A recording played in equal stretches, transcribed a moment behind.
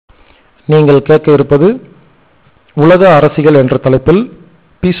நீங்கள் கேட்க இருப்பது உலக அரசியல் என்ற தலைப்பில்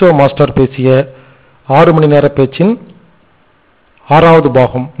பீசோ மாஸ்டர் பேசிய 6 மணி நேர பேச்சின் 6வது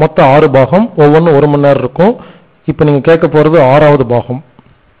பாகம். மொத்தம் 6 பாகம், ஒவ்வொன்றும் 1 மணி நேரம் இருக்கும். இப்போ நீங்கள் கேட்க போகிறது 6வது பாகம்.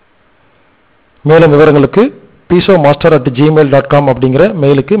 மேலும் விவரங்களுக்கு pisomaster@gmail.com அப்படிங்கிற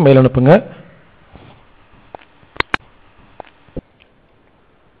மெயிலுக்கு மெயில் அனுப்புங்க.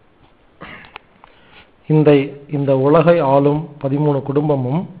 இந்த உலகை ஆளும் 13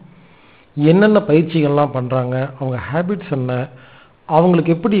 குடும்பமும் என்னென்ன பயிற்சிகள்லாம் பண்ணுறாங்க, அவங்க ஹேபிட்ஸ் என்ன,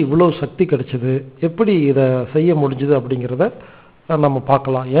 அவங்களுக்கு எப்படி இவ்வளோ சக்தி கிடைச்சிது, எப்படி இதை செய்ய முடிஞ்சுது அப்படிங்கிறத நம்ம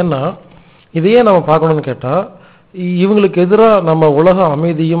பார்க்கலாம். ஏன்னா இதையே நம்ம பார்க்கணும்னு கேட்டால், இவங்களுக்கு எதிராக நம்ம உலக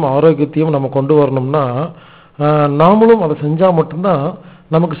அமைதியும் ஆரோக்கியத்தையும் நம்ம கொண்டு வரணும்னா நாமளும் அதை செஞ்சால் மட்டும்தான்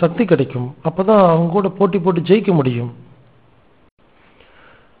நமக்கு சக்தி கிடைக்கும். அப்போ தான் அவங்க கூட போட்டி ஜெயிக்க முடியும்.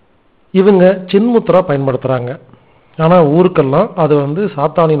 இவங்க சின்முத்ரா பயன்படுத்துகிறாங்க. ஆனால் ஊருக்கெல்லாம் அது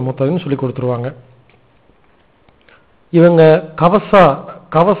சாத்தானின் முத்திரைன்னு சொல்லி கொடுத்துருவாங்க. இவங்க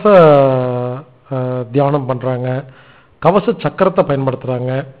கவச தியானம் பண்ணுறாங்க, கவச சக்கரத்தை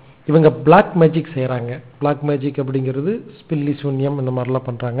பயன்படுத்துகிறாங்க. இவங்க பிளாக் மேஜிக் செய்கிறாங்க. பிளாக் மேஜிக் அப்படிங்கிறது ஸ்பில்லி சூன்யம் இந்த மாதிரிலாம்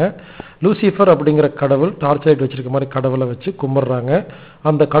பண்ணுறாங்க. லூசிஃபர் அப்படிங்கிற கடவுள் டார்ச் லைட் வச்சிருக்க மாதிரி கடவுளை வச்சு கும்பிட்றாங்க.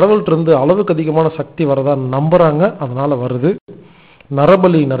 அந்த கடவுள்கிட்ட அளவுக்கு அதிகமான சக்தி வரதா நம்புகிறாங்க, அதனால் வருது.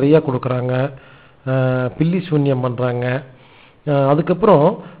 நரபலி நிறையா கொடுக்குறாங்க, பில்லி சூன்யம் பண்ணுறாங்க. அதுக்கப்புறம்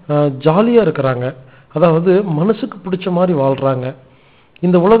ஜாலியாக இருக்கிறாங்க, அதாவது மனசுக்கு பிடிச்ச மாதிரி வாழ்கிறாங்க.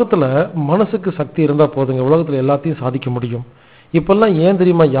 இந்த உலகத்தில் மனசுக்கு சக்தி இருந்தால் போதுங்க, உலகத்தில் எல்லாத்தையும் சாதிக்க முடியும். இப்போல்லாம் ஏன்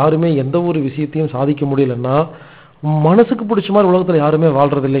தெரியுமா யாருமே எந்த ஒரு விஷயத்தையும் சாதிக்க முடியலன்னா, மனசுக்கு பிடிச்ச மாதிரி உலகத்தில் யாருமே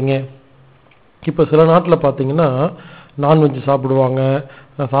வாழ்கிறது இல்லைங்க. இப்போ சில நாட்டில் பார்த்தீங்கன்னா நான்வெஜ் சாப்பிடுவாங்க,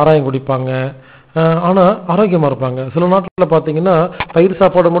 சாராயம் குடிப்பாங்க, ஆனால் ஆரோக்கியமாக இருப்பாங்க. சில நாட்டில் பார்த்தீங்கன்னா பயிர்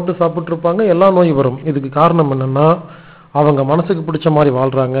சாப்பாடு மட்டும் சாப்பிட்டு இருப்பாங்க, எல்லா நோயும் வரும். இதுக்கு காரணம் என்னென்னா, அவங்க மனசுக்கு பிடிச்ச மாதிரி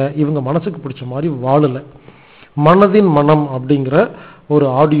வாழ்கிறாங்க, இவங்க மனசுக்கு பிடிச்ச மாதிரி வாழலை. மனதின் மனம் அப்படிங்கிற ஒரு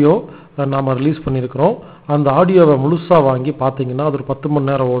ஆடியோ நாம் ரிலீஸ் பண்ணியிருக்கிறோம். அந்த ஆடியோவை முழுசாக வாங்கி பார்த்தீங்கன்னா அது ஒரு 10 மணி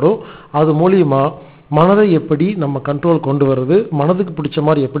நேரம் ஓடும். அது மூலியமாக மனதை எப்படி நம்ம கண்ட்ரோல் கொண்டு வருது, மனதுக்கு பிடிச்ச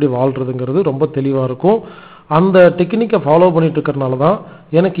மாதிரி எப்படி வாழ்கிறதுங்கிறது ரொம்ப தெளிவாக இருக்கும். அந்த டெக்னிக்கை ஃபாலோ பண்ணிட்டு இருக்கிறனால தான்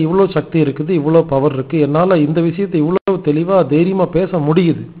எனக்கு இவ்வளோ சக்தி இருக்குது, இவ்வளோ பவர் இருக்குது, என்னால் இந்த விஷயத்தை இவ்வளோ தெளிவாக தைரியமாக பேச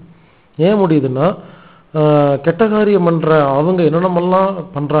முடியுது. ஏன் முடியுதுன்னா, கெட்ட காரியம் பண்ணுற அவங்க என்னென்னமெல்லாம்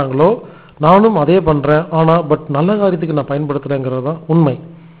பண்ணுறாங்களோ நானும் அதே பண்ணுறேன். ஆனால் நல்ல காரியத்துக்கு நான் பயன்படுத்துகிறேங்கிறது தான் உண்மை.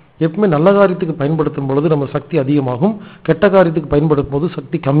 எப்பவுமே நல்ல காரியத்துக்கு பயன்படுத்தும் பொழுது நம்ம சக்தி அதிகமாகும், கெட்ட காரியத்துக்கு பயன்படுத்தும் போது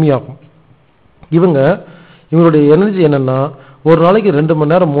சக்தி கம்மியாகும். இவங்களுடைய எனர்ஜி என்னென்னா, ஒரு நாளைக்கு 2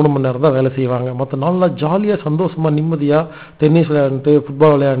 மணி நேரம் 3 மணி நேரம் தான் வேலை செய்வாங்க. மற்ற நாள்லாம் ஜாலியாக சந்தோஷமாக நிம்மதியாக டென்னிஸ் விளையாண்டுட்டு,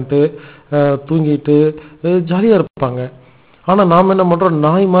 ஃபுட்பால் விளையாண்டுட்டு, தூங்கிட்டு ஜாலியாக இருப்பாங்க. ஆனால் நாம் என்ன பண்ணுறோம்,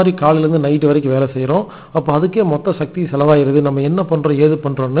 நாய் மாதிரி காலையிலேருந்து நைட்டு வரைக்கும் வேலை செய்கிறோம். அப்போ அதுக்கே மொத்த சக்தி செலவாயிருது. நம்ம என்ன பண்ணுறோம் ஏது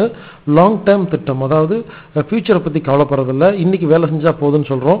பண்ணுறோன்னு லாங் டேர்ம் திட்டம், அதாவது ஃபியூச்சரை பற்றி கவலைப்படுறதில்ல, இன்றைக்கி வேலை செஞ்சால்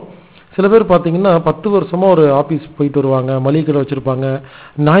போதுன்னு சொல்கிறோம். சில பேர் பார்த்தீங்கன்னா 10 வருஷமாக ஒரு ஆஃபீஸ் போயிட்டு வருவாங்க, மளிகை கடை வச்சுருப்பாங்க,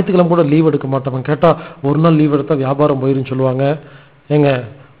 ஞாயிற்றுக்கிழமை கூட லீவ் எடுக்க மாட்டாங்க. கேட்டால் ஒரு நாள் லீவ் எடுத்தால் வியாபாரம் போயிருன்னு சொல்லுவாங்க. ஏங்க,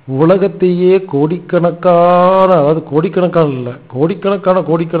 உலகத்தையே கோடிக்கணக்கான, அதாவது கோடிக்கணக்கான இல்லை,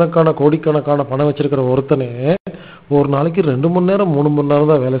 கோடிக்கணக்கான பணம் வச்சிருக்கிற ஒருத்தனே ஒரு நாளைக்கு 2 மணி நேரம் 3 மணி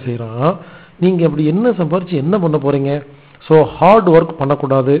நேரம் தான் வேலை செய்கிறான். நீங்கள் அப்படி என்ன சம்பாரிச்சு என்ன பண்ண போகிறீங்க? ஸோ ஹார்ட் ஒர்க்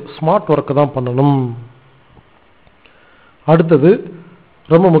பண்ணக்கூடாது, ஸ்மார்ட் ஒர்க்கு தான் பண்ணணும். அடுத்தது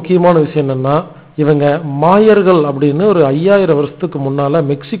ரொம்ப முக்கியமான விஷயம் என்னென்னா, இவங்க மாயர்கள் அப்படின்னு ஒரு 5000 வருஷத்துக்கு முன்னால்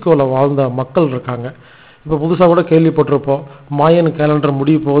மெக்சிகோவில் வாழ்ந்த மக்கள் இருக்காங்க. இப்போ புதுசாக கூட கேள்விப்பட்டிருப்போம், மாயன் கேலண்டர்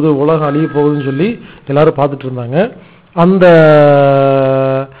முடிய போகுது, உலகம் அழிய போகுதுன்னு சொல்லி எல்லாரும் பார்த்துட்டு இருந்தாங்க. அந்த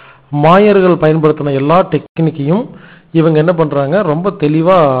மாயர்கள் பயன்படுத்தின எல்லா டெக்னிக்கையும் இவங்க என்ன பண்ணுறாங்க, ரொம்ப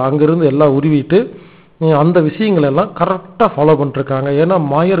தெளிவாக அங்கேருந்து எல்லாம் உருவிட்டு அந்த விஷயங்கள் எல்லாம் கரெக்டாக ஃபாலோ பண்ணிட்டுருக்காங்க. ஏன்னா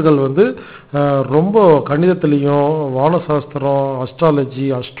மாயர்கள் ரொம்ப கணிதத்துலேயும் வானசாஸ்திரம், அஸ்ட்ராலஜி,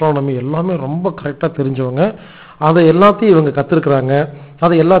 அஸ்ட்ரானமி எல்லாமே ரொம்ப கரெக்டாக தெரிஞ்சவங்க. அதை எல்லாத்தையும் இவங்க கற்றுருக்குறாங்க,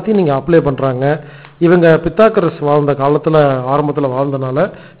 அதை எல்லாத்தையும் நீங்கள் அப்ளை பண்ணுறாங்க. இவங்க பித்தாக்கரஸ் வாழ்ந்த காலத்தில் ஆரம்பத்தில் வாழ்ந்தனால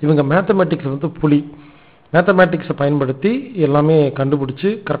இவங்க மேத்தமேட்டிக்ஸ் புலி, மேத்தமேட்டிக்ஸை பயன்படுத்தி எல்லாமே கண்டுபிடிச்சி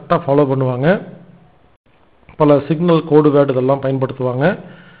கரெக்டாக ஃபாலோ பண்ணுவாங்க. பல சிக்னல் கோடு வேர்டு இதெல்லாம் பயன்படுத்துவாங்க.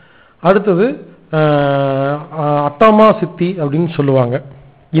 அடுத்தது அட்டாமா சித்தி அப்படின்னு சொல்லுவாங்க.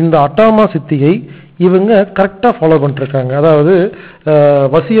 இந்த அட்டாமா சித்தியை இவங்க கரெக்டாக ஃபாலோ பண்ணிட்டுருக்காங்க. அதாவது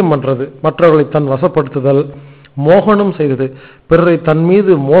வசியம் பண்ணுறது, மற்றவர்களை தன் வசப்படுத்துதல், மோகனம் செய்வது, பிறரை தன்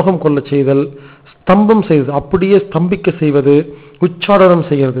மீது மோகம் கொள்ள செய்தல், ஸ்தம்பம் செய்வது, அப்படியே ஸ்தம்பிக்க செய்வது, உச்சாடனம்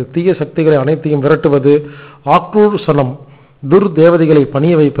செய்கிறது, தீய சக்திகளை அனைத்தையும் விரட்டுவது, ஆக்ரோஷனம் துர்தேவதைகளை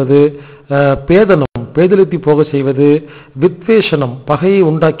பணிய வைப்பது, பேதனம் பேதலித்தி போக செய்வது, வித்வேஷனம் பகையை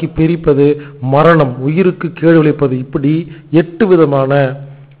உண்டாக்கி பிரிப்பது, மரணம் உயிருக்கு கேடு விளைப்பது, இப்படி 8 விதமான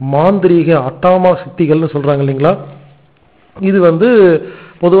மாந்திரீக அட்டாமா சித்திகள்னு சொல்றாங்க இல்லைங்களா. இது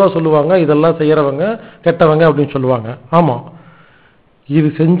பொதுவா சொல்லுவாங்க இதெல்லாம் செய்யறவங்க கெட்டவங்க அப்படின்னு சொல்லுவாங்க. ஆமா, இது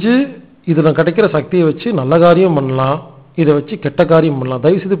செஞ்சு இதுல கிடைக்கிற சக்தியை வச்சு நல்ல காரியம் பண்ணலாம், இதை வச்சு கெட்ட காரியம் பண்ணலாம்.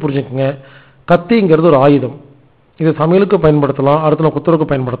 தயவு செய்து புரிஞ்சுக்கங்க, கத்திங்கிறது ஒரு ஆயுதம். இது சமையலுக்கு பயன்படுத்தலாம், அடுத்த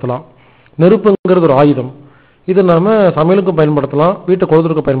குத்துறதுக்கு பயன்படுத்தலாம். நெருப்புங்கிறது ஒரு ஆயுதம், இது நாம சமையலுக்கு பயன்படுத்தலாம், வீட்டை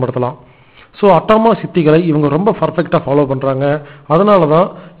கொளுத்துறதுக்கு பயன்படுத்தலாம். ஸோ அட்டாமா சித்திகளை இவங்க ரொம்ப பர்ஃபெக்டாக ஃபாலோ பண்ணுறாங்க. அதனால தான்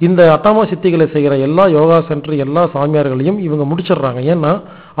இந்த அட்டாமா சித்திகளை செய்கிற எல்லா யோகா சென்டர் எல்லா சாமியார்களையும் இவங்க முடிச்சிடுறாங்க. ஏன்னா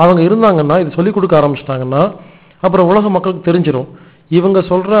அவங்க இருந்தாங்கன்னா இது சொல்லிக் கொடுக்க ஆரம்பிச்சிட்டாங்கன்னா அப்புறம் உலக மக்களுக்கு தெரிஞ்சிடும். இவங்க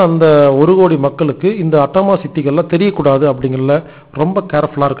சொல்கிற அந்த 1 கோடி மக்களுக்கு இந்த அட்டாமா சித்திகள்லாம் தெரியக்கூடாது அப்படிங்கிறதுல ரொம்ப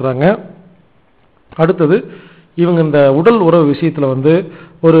கேர்ஃபுல்லாக இருக்கிறாங்க. அடுத்தது இவங்க இந்த உடல் உறவு விஷயத்தில்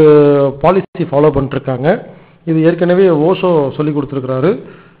ஒரு பாலிசி ஃபாலோ பண்ணிட்டுருக்காங்க. இது ஏற்கனவே ஓஷோ சொல்லி கொடுத்துருக்கிறாரு.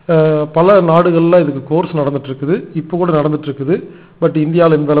 பல நாடுகளில் இதுக்கு கோர்ஸ் நடந்துட்டுருக்குது, இப்போ கூட நடந்துட்டுருக்குது. பட்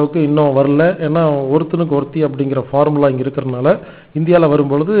இந்தியாவில் இந்த அளவுக்கு இன்னும் வரல. ஏன்னா ஒருத்தனுக்கு ஒருத்தி அப்படிங்கிற ஃபார்முலா இங்கே இருக்கிறதுனால இந்தியாவில்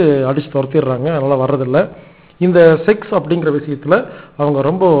வரும்பொழுது அடித்து துரத்திடுறாங்க, அதனால் வர்றதில்லை. இந்த செக்ஸ் அப்படிங்கிற விஷயத்தில் அவங்க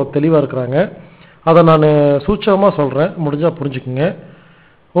ரொம்ப தெளிவாக இருக்கிறாங்க. அதை நான் சூட்சமாக சொல்கிறேன், முடிஞ்சால் புரிஞ்சுக்குங்க.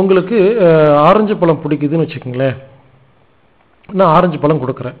 உங்களுக்கு ஆரஞ்சு பழம் பிடிக்குதுன்னு வச்சுக்கோங்களேன். நான் ஆரஞ்சு பழம்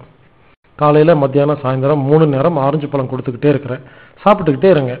கொடுக்குறேன், காலையில் மத்தியானம் சாயந்தரம் 3 நேரம் ஆரஞ்சு பழம் கொடுத்துக்கிட்டே இருக்கிறேன், சாப்பிட்டுக்கிட்டே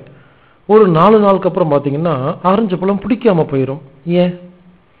இருங்க. ஒரு 4 நாளுக்கு அப்புறம் பார்த்தீங்கன்னா ஆரஞ்சு பழம் பிடிக்காம போயிடும்.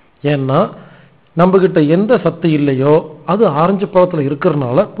 ஏன்னா நம்மகிட்ட எந்த சத்து இல்லையோ அது ஆரஞ்சு பழத்தில்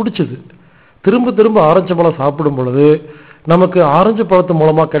இருக்கிறதுனால பிடிச்சது. திரும்ப திரும்ப ஆரஞ்சு பழம் சாப்பிடும் பொழுது நமக்கு ஆரஞ்சு பழத்து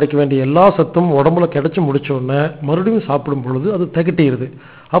மூலமாக கிடைக்க வேண்டிய எல்லா சத்தும் உடம்புல கிடைச்சி முடிச்சோடனே மறுபடியும் சாப்பிடும் பொழுது அது திகட்டிடுது.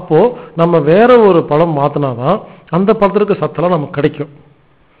 அப்போது நம்ம வேற ஒரு பழம் மாற்றினாதான் அந்த பழத்திற்கு சத்தெல்லாம் நமக்கு கிடைக்கும்.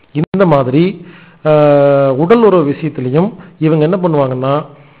 இந்த மாதிரி உடல் உறவு விஷயத்திலையும் இவங்க என்ன பண்ணுவாங்கன்னா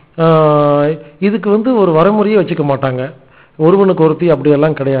இதுக்கு ஒரு வரைமுறையே வச்சுக்க மாட்டாங்க. ஒருவனுக்கு ஒருத்தி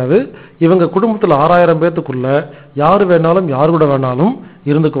அப்படியெல்லாம் கிடையாது. இவங்க குடும்பத்தில் 6000 பேர்த்துக்குள்ள யார் வேணாலும் யார் கூட வேணாலும்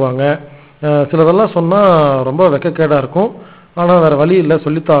இருந்துக்குவாங்க. சிலதெல்லாம் சொன்னால் ரொம்ப வெக்கக்கேடாக இருக்கும், ஆனால் வேறு வழி இல்லை,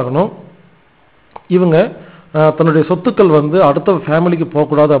 சொல்லித்தாகணும். இவங்க தன்னுடைய சொத்துக்கள் அடுத்த ஃபேமிலிக்கு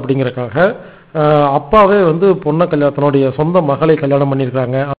போகக்கூடாது அப்படிங்கிறக்காக அப்பாவே பொண்ணை தன்னுடைய சொந்த மகளை கல்யாணம்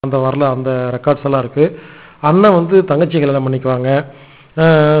பண்ணியிருக்காங்க. அந்த ரெக்கார்ட்ஸ் எல்லாம் இருக்குது. அண்ணன் தங்கச்சி கல்யாணம் பண்ணிக்குவாங்க.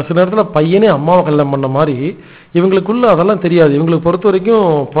 சில நேரத்தில் பையனே அம்மாவை கல்யாணம் பண்ண மாதிரி இவங்களுக்குள்ள அதெல்லாம் தெரியாது. இவங்களுக்கு பொறுத்த வரைக்கும்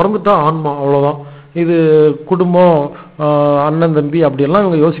பிறந்துட்டா ஆன்மா, அவ்வளோதான். இது குடும்பம், அண்ணன் தம்பி அப்படியெல்லாம்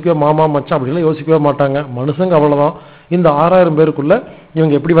இவங்க யோசிக்கவே, மாமா மச்சான் அப்படிலாம் யோசிக்கவே மாட்டாங்க. மனுஷங்க அவ்வளோதான். இந்த 6000 பேருக்குள்ள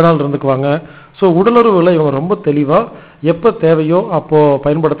இவங்க எப்படி வேணாலும் இருந்துக்குவாங்க. ஸோ உடலுறவுகளை இவங்க ரொம்ப தெளிவாக எப்போ தேவையோ அப்போது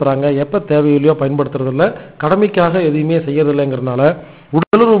பயன்படுத்துகிறாங்க, எப்போ தேவையில்லையோ பயன்படுத்துறதில்ல, கடமைக்காக எதையுமே செய்யறதில்லைங்கிறதுனால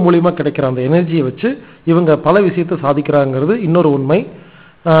உடலுறவு மூலியமாக கிடைக்கிற அந்த எனர்ஜியை வச்சு இவங்க பல விஷயத்தை சாதிக்கிறாங்கிறது இன்னொரு உண்மை.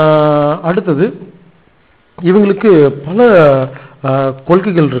 அடுத்தது இவங்களுக்கு பல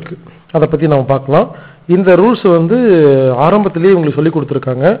கொள்கைகள் இருக்கு, அதை பற்றி நம்ம பார்க்கலாம். இந்த ரூல்ஸ் ஆரம்பத்திலேயே இவங்களுக்கு சொல்லி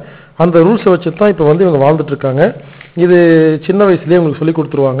கொடுத்துருக்காங்க. அந்த ரூல்ஸை வச்சு தான் இப்போ இவங்க வாழ்ந்துட்டு இருக்காங்க. இது சின்ன வயசுலேயே இவங்களுக்கு சொல்லி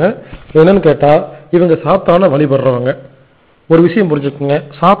கொடுத்துருவாங்க. என்னன்னு கேட்டால் இவங்க சாத்தான வழிபடுறவங்க. ஒரு விஷயம் புரிஞ்சுக்குங்க,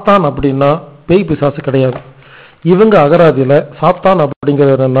 சாத்தான் அப்படின்னா பேய் பிசாசு கிடையாது. இவங்க அகராதியில் சாத்தான்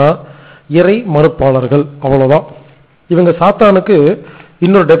அப்படிங்கிறது என்னன்னா இறை மறுப்பாளர்கள், அவ்வளோதான். இவங்க சாத்தானுக்கு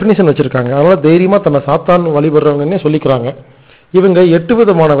இன்னொரு டெஃபினிஷன் வச்சுருக்காங்க. அதனால் தைரியமாக தன்னை சாத்தான் வழிபடுறவங்கன்னே சொல்லிக்கிறாங்க. இவங்க 8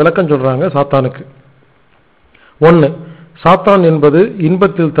 விதமான விளக்கம் சொல்கிறாங்க சாத்தானுக்கு. 1, சாத்தான் என்பது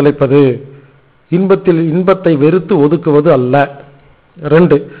இன்பத்தில் திளைப்பது, இன்பத்தை வெறுத்து ஒதுக்குவது அல்ல.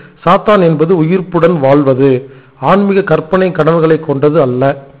 2, சாத்தான் என்பது உயிர்ப்புடன் வாழ்வது, ஆன்மீக கற்பனை கனவுகளை கொண்டது அல்ல.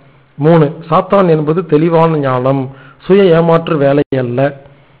 3, சாத்தான் என்பது தெளிவான ஞானம், சுய ஏமாற்று வேலை அல்ல.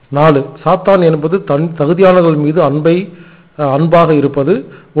 4, சாத்தான் என்பது தகுதியானவர்கள் மீது அன்பாக இருப்பது,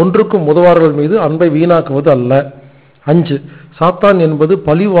 ஒன்றுக்கும் உதவார்கள் மீது அன்பை வீணாக்குவது அல்ல. 5, சாத்தான் என்பது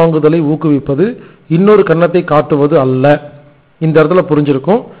பழி வாங்குதலை ஊக்குவிப்பது, இன்னொரு கன்னத்தை காட்டுவது அல்ல. இந்த இடத்துல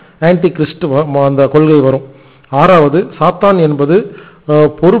புரிஞ்சிருக்கும், ஆன்டி கிறிஸ்ட் அந்த கொள்கை வரும். 6வது, சாத்தான் என்பது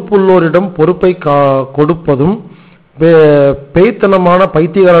பொறுப்புள்ளோரிடம் பொறுப்பை கொடுப்பதும் பேய்த்தனமான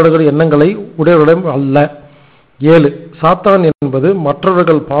பைத்தியகாரர்கள் எண்ணங்களை உடையவரிடம் அல்ல. 7, சாத்தான் என்பது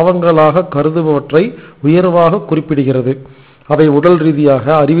மற்றவர்கள் பாவங்களாக கருதுபவற்றை உயர்வாக குறிப்பிடுகிறது. அவை உடல் ரீதியாக,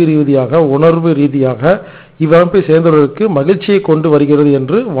 அறிவு ரீதியாக, உணர்வு ரீதியாக இவ்வமைப்பை சேர்ந்தவர்களுக்கு மகிழ்ச்சியை கொண்டு வருகிறது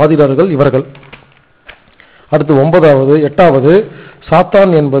என்று வாதிடார்கள் இவர்கள். அடுத்து 8வது,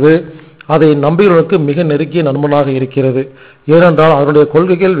 சாத்தான் என்பது அதை நம்பியவர்களுக்கு மிக நெருங்கிய நண்பனாக இருக்கிறது. ஏனென்றால் அதனுடைய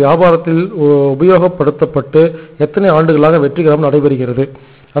கொள்கைகள் வியாபாரத்தில் உபயோகப்படுத்தப்பட்டு எத்தனை ஆண்டுகளாக வெற்றிகரம் நடைபெறுகிறது.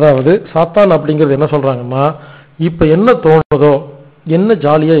 அதாவது சாத்தான் அப்படிங்கிறது என்ன சொல்றாங்கன்னா, இப்ப என்ன தோணுதோ, என்ன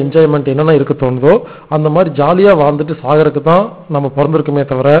ஜாலியா என்ஜாய்மெண்ட் என்னென்ன இருக்க தோணுதோ அந்த மாதிரி ஜாலியா வாழ்ந்துட்டு சாகருக்கு தான் நம்ம பிறந்திருக்குமே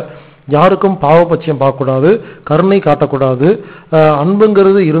தவிர யாருக்கும் பாவபட்சியம் பார்க்கக்கூடாது, கருணை காட்டக்கூடாது.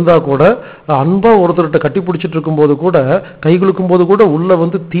 அன்புங்கிறது இருந்தா கூட அன்பா ஒருத்தர்கிட்ட கட்டி பிடிச்சிட்டு இருக்கும்போது கூட, கை குலுக்கும் போது கூட உள்ள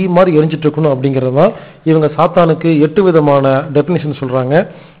வந்து தீ மாதிரி எரிஞ்சிட்டு இருக்கணும் அப்படிங்கிறது தான் இவங்க சாத்தானுக்கு 8 விதமான டெபினிஷன் சொல்றாங்க.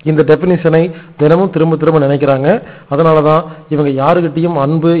 இந்த டெபினிஷனை தினமும் திரும்ப திரும்ப நினைக்கிறாங்க. அதனாலதான் இவங்க யாருகிட்டையும்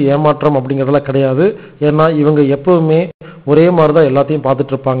அன்பு ஏமாற்றம் அப்படிங்கிறதெல்லாம் கிடையாது. ஏன்னா இவங்க எப்பவுமே ஒரே மாதிரிதான் எல்லாத்தையும்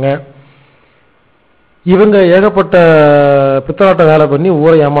பார்த்துட்டு இருப்பாங்க. இவங்க ஏகப்பட்ட பித்தலாட்ட வேலை பண்ணி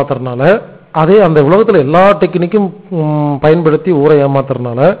ஊரை ஏமாத்துறதுனால, அதே அந்த உலகத்துல எல்லா டெக்னிக்கும் பயன்படுத்தி ஊரை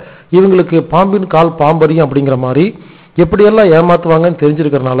ஏமாத்துறதுனால, இவங்களுக்கு பாம்பின் கால் பாம்படியும் அப்படிங்கிற மாதிரி எப்படியெல்லாம் ஏமாத்துவாங்கன்னு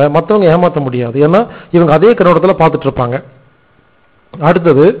தெரிஞ்சிருக்கிறதுனால மற்றவங்க ஏமாற்ற முடியாது. ஏன்னா இவங்க அதே கண்ணோட்டத்துல பார்த்துட்டு இருப்பாங்க.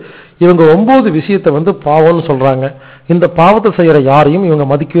 அடுத்தது, இவங்க 9 விஷயத்தை வந்து பாவம்னு சொல்றாங்க. இந்த பாவத்தை செய்யற யாரையும் இவங்க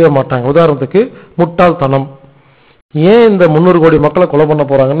மதிக்கவே மாட்டாங்க. உதாரணத்துக்கு முட்டாள்தனம். ஏன் இந்த 300 கோடி மக்களை கொலை பண்ண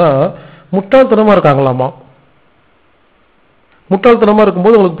போறாங்கன்னா, முட்டாள்தனமா இருக்காங்களாமா. முட்டாள்தனமா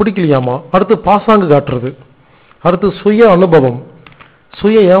இருக்கும்போது உங்களுக்கு பிடிக்கலையாமா. அடுத்து பாசாங்கு காட்டுறது. அடுத்து சுய அனுபவம்,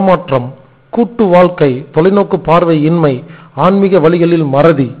 சுய ஏமாற்றம், கூட்டு வாழ்க்கை, தொலைநோக்கு பார்வை இன்மை, ஆன்மீக வழிகளில்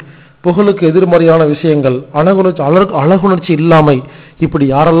மறதி, புகழுக்கு எதிர்மறையான விஷயங்கள், அழகுணர்ச்சி இல்லாமை. இப்படி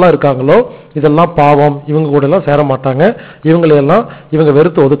யாரெல்லாம் இருக்காங்களோ இதெல்லாம் பாவம். இவங்க கூட எல்லாம் சேர மாட்டாங்க. இவங்களையெல்லாம் இவங்க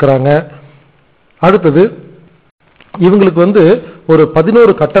வெறுத்து ஒதுக்குறாங்க. அடுத்தது, இவங்களுக்கு வந்து ஒரு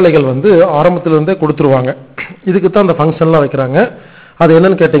 11 கட்டளைகள் வந்து ஆரம்பத்துல இருந்தே கொடுத்துருவாங்க. இதுக்குத்தான் அந்த ஃபங்க்ஷன்லாம் வைக்கிறாங்க. அது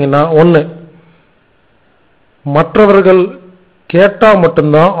என்னன்னு கேட்டீங்கன்னா, 1, மற்றவர்கள் கேட்டா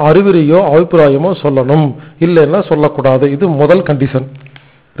மட்டும்தான் அறிவுரையோ அபிப்பிராயமோ சொல்லணும், இல்லைன்னா சொல்லக்கூடாது. இது முதல் கண்டிஷன்.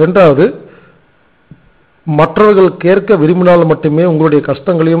 2வது, மற்றவர்கள் கேட்க விரும்பினால் மட்டுமே உங்களுடைய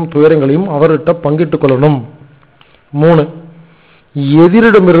கஷ்டங்களையும் துயரங்களையும் அவர்கிட்ட பங்கிட்டுக் கொள்ளணும். 3,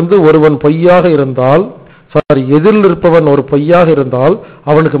 எதிரிடமிருந்து ஒருவன் பொய்யாக இருந்தால், எதிரில் இருப்பவன் ஒரு பொய்யாக இருந்தால்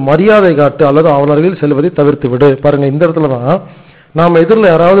அவனுக்கு மரியாதை காட்டு அல்லது அவன் அருகில் செல்வதை தவிர்த்து விடு. பாருங்க, இந்த இடத்துலதான் நாம எதிரில்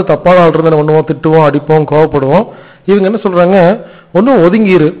யாராவது தப்பான ஆள் இருந்தா பண்ணுவோம், திட்டுவோம், அடிப்போம், கோவப்படுவோம். இவங்க என்ன சொல்றாங்க, ஒன்னும்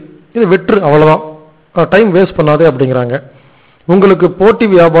ஒதுங்கிரு, இது வெற்று, அவ்வளவுதான், டைம் வேஸ்ட் பண்ணாதே அப்படிங்கிறாங்க. உங்களுக்கு போட்டி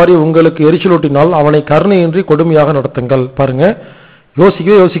வியாபாரி உங்களுக்கு எரிச்சலூட்டினால் அவனை கருணையின்றி கொடுமையாக நடத்துங்கள். பாருங்க,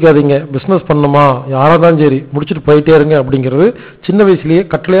 யோசிக்காதீங்க. பிசினஸ் பண்ணுமா, யாராதான் சரி முடிச்சுட்டு போயிட்டே இருங்க அப்படிங்கிறது சின்ன வயசுலயே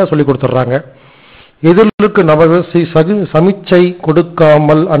கட்டளையா சொல்லி கொடுத்துட்றாங்க. எதிர்க்கு நபர்கள் சமிச்சை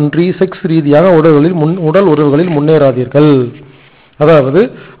கொடுக்காமல் அன்றி செக்ஸ் ரீதியாக உடல் உறவுகளில் முன்னேறாதீர்கள். அதாவது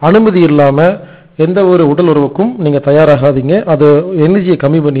அனுமதி இல்லாம எந்த ஒரு உடல் உறவுக்கும் நீங்க தயாராகாதீங்க. அது எனர்ஜியை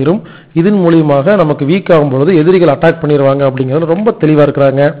கம்மி பண்ணிரும். இதன் மூலியமாக நமக்கு வீக் ஆகும் பொழுது எதிரிகள் அட்டாக் பண்ணிடுவாங்க அப்படிங்கிறது ரொம்ப தெளிவா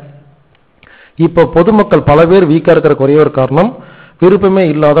இருக்கிறாங்க. இப்ப பொதுமக்கள் பல பேர் வீக்கா இருக்கிற ஒரே ஒரு காரணம் விருப்பமே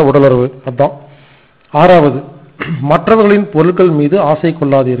இல்லாத உடல் உறவு. அதுதான். 6வது, மற்றவர்களின் பொருட்கள் மீது ஆசை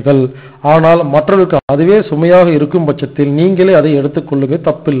கொள்ளாதீர்கள். ஆனால் மற்றவர்களுக்கு அதுவே சுமையாக இருக்கும் பட்சத்தில் நீங்களே அதை எடுத்துக்கொள்ளுங்க,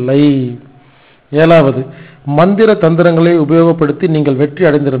 தப்பில்லை. 7வது, மந்திர தந்திரங்களை உபயோகப்படுத்தி நீங்கள் வெற்றி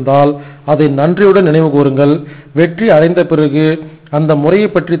அடைந்திருந்தால் அதை நன்றியுடன் நினைவு கூறுங்கள். வெற்றி அடைந்த பிறகு அந்த முறையை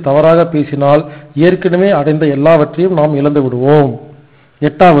பற்றி தவறாக பேசினால் ஏற்கனவே அடைந்த எல்லாவற்றையும் நாம் இழந்து விடுவோம்.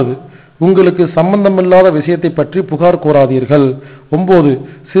 8வது, உங்களுக்கு சம்பந்தமில்லாத விஷயத்தை பற்றி புகார் கூறாதீர்கள். 9,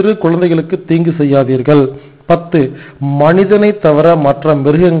 சிறு குழந்தைகளுக்கு தீங்கு செய்யாதீர்கள். 10, மனிதனை தவிர மற்ற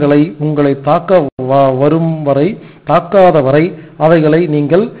மிருகங்களை உங்களை தாக்காத வரை அவைகளை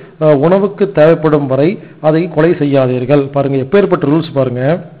நீங்கள் உணவுக்கு தேவைப்படும் வரை அதை கொலை செய்யாதீர்கள். பாருங்க, எப்பேற்பட்ட ரூல்ஸ் பாருங்க.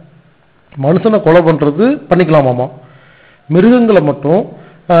 மனுஷனை கொலை பண்றது பண்ணிக்கலாமாமா, மிருகங்களை மட்டும்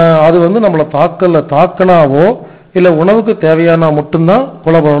அது வந்து நம்மளை தாக்கனாவோ இல்ல உணவுக்கு தேவையான மட்டும்தான்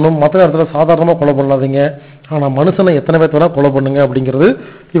கொலை பண்ணணும். மற்ற இடத்துல சாதாரணமா கொலை பண்ணாதீங்க. ஆனா மனுஷனை எத்தனை பேர் வேணா கொலை பண்ணுங்க அப்படிங்கிறது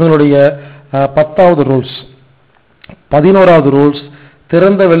இவங்களுடைய 10வது ரூல்ஸ். 11வது ரூல்ஸ்,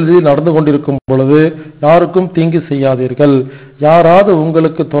 திறந்த வெளியில் நடந்து கொண்டிருக்கும் பொழுது யாருக்கும் தீங்கு செய்யாதீர்கள். யாராவது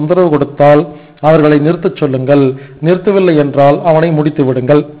உங்களுக்கு தொந்தரவு கொடுத்தால் அவர்களை நிறுத்தச் சொல்லுங்கள். நிறுத்தவில்லை என்றால் அவனை முடித்து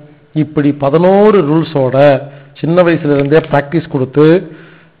விடுங்கள். இப்படி 11 ரூல்ஸோட சின்ன வயசுல இருந்தே பிராக்டிஸ் கொடுத்து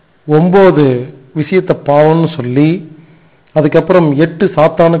 9 விஷயத்தை பாவம்னு சொல்லி அதுக்கப்புறம் 8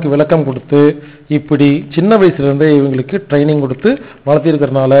 சாத்தானுக்கு விளக்கம் கொடுத்து இப்படி சின்ன வயசுல இருந்தே இவங்களுக்கு ட்ரைனிங் கொடுத்து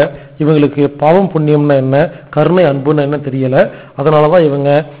வளர்த்திருக்கிறதுனால இவங்களுக்கு பாவம் புண்ணியம்னா என்ன, கருணை அன்புன்னு என்ன தெரியல. அதனாலதான் இவங்க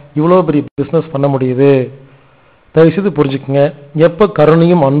இவ்வளவு பெரிய பிசினஸ் பண்ண முடியுது. தயவுசெய்து புரிஞ்சுக்குங்க, எப்ப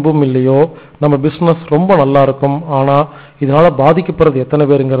கருணையும் அன்பும் இல்லையோ நம்ம பிசினஸ் ரொம்ப நல்லா இருக்கும். ஆனா இதனால பாதிக்கப்படுறது எத்தனை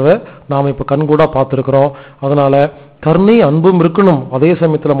பேருங்கிறத நாம இப்ப கண்கூடா பார்த்திருக்கிறோம். அதனால கருணை அன்பும் இருக்கணும், அதே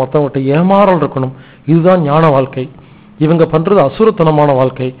சமயத்துல மற்றவங்கள்ட்ட ஏமாறல் இருக்கணும். இதுதான் ஞான வாழ்க்கை. இவங்க பண்றது அசுரத்தனமான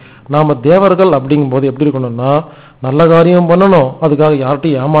வாழ்க்கை. நாம தேவர்கள் அப்படிங்கும் போது எப்படி இருக்கணும்னா நல்ல காரியம் பண்ணணும், அதுக்காக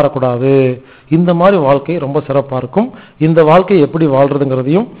யார்கிட்டையும் ஏமாறக்கூடாது. இந்த மாதிரி வாழ்க்கை ரொம்ப சிறப்பா இருக்கும். இந்த வாழ்க்கை எப்படி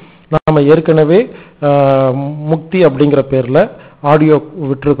வாழ்றதுங்கிறதையும் நாம ஏற்கனவே முக்தி அப்படிங்கிற பேர்ல ஆடியோ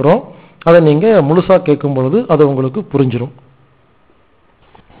விட்டுருக்கிறோம். அதை நீங்க முழுசா கேட்கும் பொழுது அது உங்களுக்கு புரிஞ்சிடும்.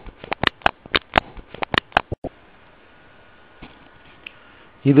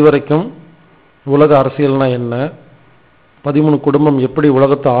 இதுவரைக்கும் உலக அரசியல்னா என்ன, 13 குடும்பம் எப்படி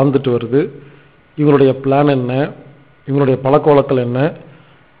உலகத்தை ஆழ்ந்துட்டு வருது, இவங்களுடைய பிளான் என்ன, இவங்களுடைய பழக்க வழக்கங்கள் என்ன,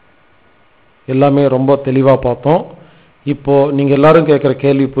 எல்லாமே ரொம்ப தெளிவாக பார்த்தோம். இப்போ நீங்கள் எல்லாரும் கேட்குற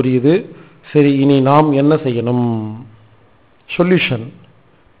கேள்வி புரியுது. சரி, இனி நாம் என்ன செய்யணும்? சொல்யூஷன்,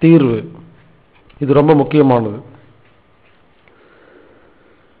 தீர்வு. இது ரொம்ப முக்கியமானது.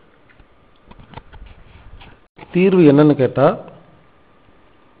 தீர்வு என்னன்னு கேட்டால்,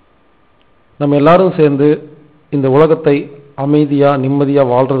 நம்ம எல்லாரும் சேர்ந்து இந்த உலகத்தை அமைதியாக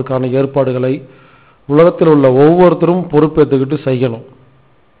நிம்மதியாக வாழ்கிறதுக்கான ஏற்பாடுகளை உலகத்தில் உள்ள ஒவ்வொருத்தரும் பொறுப்பேற்றுக்கிட்டு செய்யணும்.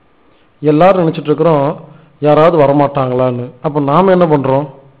 எல்லாரும் நினச்சிட்டு இருக்கிறோம் யாராவது வரமாட்டாங்களான்னு. அப்போ நாம் என்ன பண்ணுறோம்?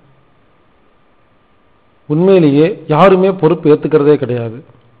 உண்மையிலேயே யாருமே பொறுப்பு ஏற்றுக்கிறதே கிடையாது.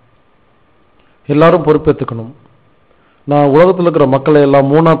 எல்லாரும் பொறுப்பேற்றுக்கணும். நான் உலகத்தில் இருக்கிற மக்களை எல்லாம்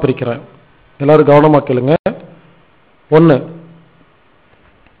 3ஆக பிரிக்கிறேன். எல்லாரும் கவனமாக கேளுங்க. 1,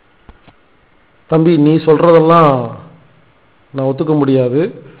 தம்பி நீ சொல்கிறதெல்லாம் நான் ஒத்துக்க முடியாது,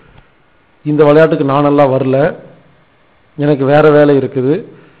 இந்த விளையாட்டுக்கு நானெல்லாம் வரல, எனக்கு வேறு வேலை இருக்குது,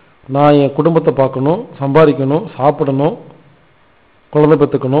 நான் என் குடும்பத்தை பார்க்கணும், சம்பாதிக்கணும், சாப்பிடணும், குழந்தை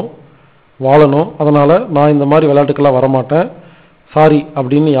பெற்றுக்கணும், வாழணும், அதனால் நான் இந்த மாதிரி விளையாட்டுக்கெல்லாம் வரமாட்டேன், சாரி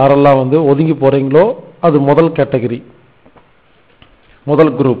அப்படின்னு யாரெல்லாம் ஒதுங்கி போகிறீங்களோ அது முதல் கேட்டகரி,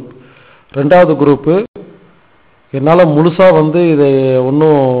 முதல் குரூப். 2வது குரூப்பு, என்னால் முழுசாக இதை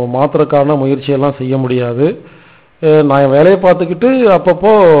ஒன்றும் மாத்திரக்கான முயற்சியெல்லாம் செய்ய முடியாது, நான் என் வேலையை பார்த்துக்கிட்டு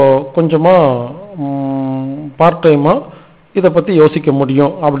அப்பப்போ கொஞ்சமாக பார்ட் டைமாக இதை பற்றி யோசிக்க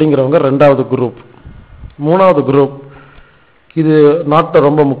முடியும் அப்படிங்கிறவங்க 2வது குரூப். 3வது குரூப், இது நாட்டில்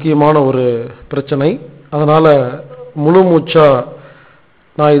ரொம்ப முக்கியமான ஒரு பிரச்சனை, அதனால் முழு மூச்சாக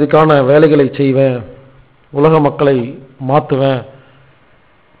நான் இதுக்கான வேலைகளை செய்வேன், உலக மக்களை மாற்றுவேன்,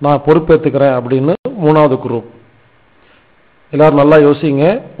 நான் பொறுப்பேற்றுக்கிறேன் அப்படின்னு 3வது குரூப். எல்லாரும் நல்லா யோசிங்க,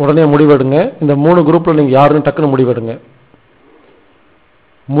 உடனே முடிவெடுங்க. இந்த 3 குரூப்பில் நீங்கள் யாருன்னு டக்குன்னு முடிவெடுங்க.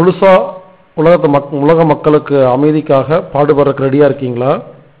 முழுசாக உலக மக்களுக்கு அமைதிக்காக பாடுபடுறதுக்கு ரெடியாக இருக்கீங்களா?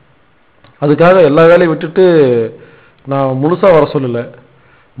 அதுக்காக எல்லா வேலையும் விட்டுட்டு நான் முழுசாக வர சொல்லலை,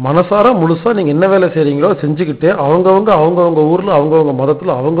 மனசார முழுசாக நீங்கள் என்ன வேலை செய்கிறீங்களோ செஞ்சுக்கிட்டு அவங்கவுங்க ஊரில் அவங்கவுங்க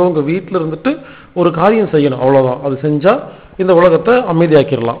மதத்தில் அவங்கவுங்க வீட்டில் இருந்துட்டு ஒரு காரியம் செய்யணும், அவ்வளோதான். அது செஞ்சால் இந்த உலகத்தை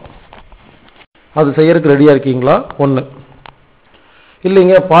அமைதியாக்கிடலாம். அது செய்யறதுக்கு ரெடியாக இருக்கீங்களா? 1.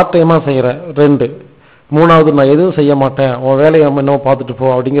 இல்லைங்க பார்ட் டைமாக செய்கிறேன் 2. 3வது நான் எதுவும் செய்ய மாட்டேன், உன் வேலையை நம்ம என்னவோ பார்த்துட்டு போ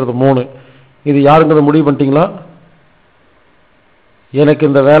அப்படிங்கிறது 3. இது யாருங்கிறத முடிவு பண்ணிட்டீங்களா? எனக்கு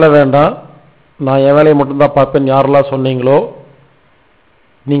இந்த வேலை வேண்டாம், நான் என் வேலையை மட்டும்தான் பார்ப்பேன் யாரெல்லாம் சொன்னீங்களோ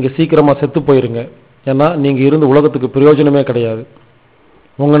நீங்கள் சீக்கிரமாக செத்து போயிருங்க. ஏன்னா நீங்கள் இருந்து உலகத்துக்கு பிரயோஜனமே கிடையாது.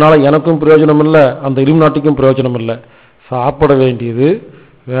 உங்களால் எனக்கும் பிரயோஜனம் இல்லை, அந்த இலுமினாட்டிக்கும் பிரயோஜனம் இல்லை. சாப்பிட வேண்டியது,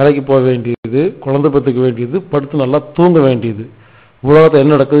 வேலைக்கு போக வேண்டியது, குழந்தை பெற்றுக்க வேண்டியது, படுத்து நல்லா தூங்க வேண்டியது. உலகத்தை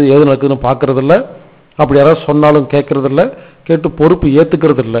என்ன நடக்குது ஏது நடக்குதுன்னு பார்க்கறதில்ல, அப்படி யாராவது சொன்னாலும் கேட்கறதில்ல, கேட்டு பொறுப்பு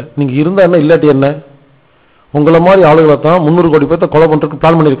ஏற்றுக்கிறது இல்லை. நீங்கள் இருந்தால் என்ன இல்லாட்டி என்ன? உங்களை மாதிரி ஆளுகளை தான் 300 கோடி பேர்த்த கொலை பண்ணுறதுக்கு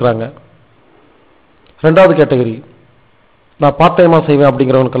பிளான் பண்ணியிருக்கிறாங்க. 2வது கேட்டகரி, நான் பார்ட் டைமாக செய்வேன்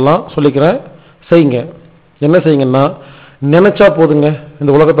அப்படிங்கிறவனுக்கெல்லாம் சொல்லிக்கிறேன், செய்யுங்க. என்ன செய்யுங்கன்னா, நினைச்சா போதுங்க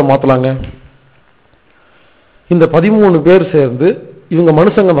இந்த உலகத்தை மாற்றலாங்க. இந்த 13 பேர் சேர்ந்து, இவங்க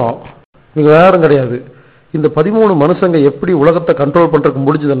மனுஷங்க தான், இவங்க யாரும் கிடையாது. இந்த 13 மனுஷங்க எப்படி உலகத்தை கண்ட்ரோல் பண்ணுறதுக்கு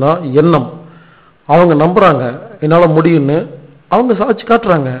முடிஞ்சதுன்னா எண்ணம். அவங்க நம்புறாங்க என்னால் முடியும்னு, அவங்க சாட்சி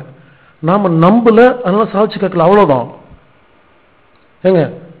காட்டுறாங்க. நாம் நம்பல, அதனால சாட்சி காட்டல, அவ்வளோதான். ஏங்க,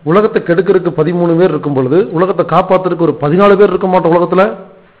 உலகத்தை கெடுக்கிறதுக்கு 13 பேர் இருக்கும் பொழுது உலகத்தை காப்பாற்றுறதுக்கு ஒரு 14 பேர் இருக்க மாட்டோம் உலகத்தில்?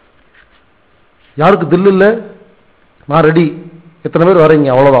 யாருக்கு தில் இல்லை? நான் ரெடி, எத்தனை பேர் வரீங்க?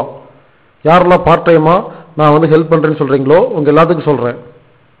 அவ்வளோதான். யாரெல்லாம் பார்ட் டைமாக நான் ஹெல்ப் பண்ணுறேன்னு சொல்கிறீங்களோ உங்கள் எல்லாத்துக்கும் சொல்கிறேன்,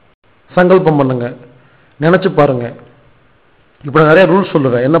 சங்கல்பம் பண்ணுங்க, நினச்சி பாருங்க. இப்போ நான் நிறைய ரூல்ஸ்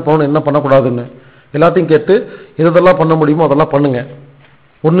சொல்லுவேன், என்ன பண்ணணும் என்ன பண்ணக்கூடாதுன்னு. எல்லாத்தையும் கேட்டு எதெல்லாம் பண்ண முடியுமோ அதெல்லாம் பண்ணுங்க.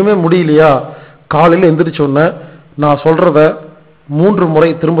 ஒன்றுமே முடியலையா, காலையில் எந்திரிச்சோன்னே நான் சொல்கிறத 3 முறை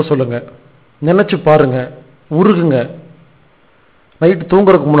திரும்ப சொல்லுங்க, நினச்சி பாருங்க, உருகுங்க. நைட்டு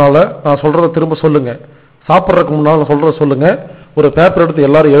தூங்குறதுக்கு முன்னால் நான் சொல்கிறத திரும்ப சொல்லுங்க, சாப்பிட்றதுக்கு முன்னால் நான் சொல்கிறத சொல்லுங்க. ஒரு பேப்பர் எடுத்து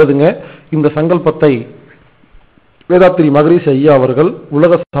எல்லாரும் எழுதுங்க. இந்த சங்கல்பத்தை வேதாத்திரி மகரிஷி ஐயா அவர்கள்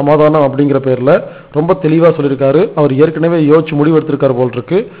உலக சமாதானம் அப்படிங்கிற பேரில் ரொம்ப தெளிவாக சொல்லியிருக்காரு. அவர் ஏற்கனவே யோசிச்சு முடிவெடுத்திருக்காரு போல்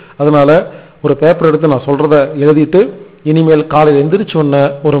இருக்கு. அதனால ஒரு பேப்பர் எடுத்து நான் சொல்கிறத எழுதிட்டு, இனிமேல் காலையில் எந்திரிச்சோன்ன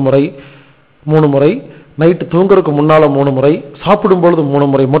ஒரு முறை, 3 முறை, நைட்டு தூங்குறதுக்கு முன்னால் 3 முறை, சாப்பிடும்பொழுது 3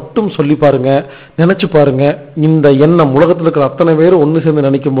 முறை மட்டும் சொல்லி பாருங்க, நினச்சி பாருங்க. இந்த எண்ணம் உலகத்தில் இருக்கிற அத்தனை பேரும் ஒன்று சேர்ந்து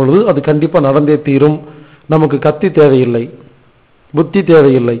நினைக்கும் பொழுது அது கண்டிப்பாக நடந்தே தீரும். நமக்கு கத்தி தேவையில்லை, புத்தி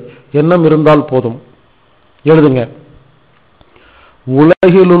தேவையில்லை, எண்ணம் இருந்தால் போதும். எழுதுங்க.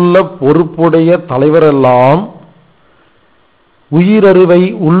 உலகிலுள்ள பொறுப்புடைய தலைவரெல்லாம் உயிரறிவை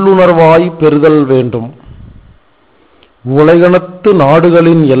உள்ளுணர்வாய் பெறுதல் வேண்டும். உலகத்து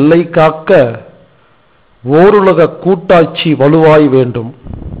நாடுகளின் எல்லை காக்க ஓருலக கூட்டாட்சி வலுவாய் வேண்டும்.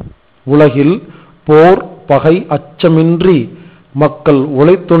 உலகில் போர் பகை அச்சமின்றி மக்கள்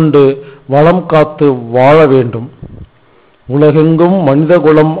உழைத்துண்டு வளம் காத்து வாழ வேண்டும். உலகெங்கும்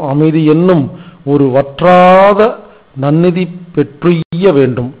மனிதகுலம் அமைதி என்னும் ஒரு வற்றாத நன்னிதி பெற்றுய்ய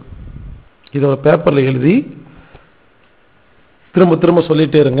வேண்டும். இதோட பேப்பர்ல எழுதி திரும்ப திரும்ப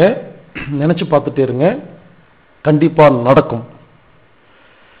சொல்லிட்டே இருங்க, நினைச்சு பார்த்துட்டே இருங்க, கண்டிப்பா நடக்கும்.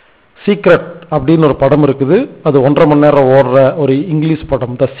 சீக்ரெட் அப்படின்னு ஒரு படம் இருக்குது, அது 1.5 மணி நேரம் ஓடுற ஒரு இங்கிலீஷ்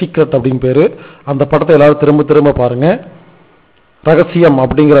படம், த சீக்ரெட் அப்படின்னு பேரு. அந்த படத்தை எல்லாரும் திரும்ப திரும்ப பாருங்க. ரகசியம்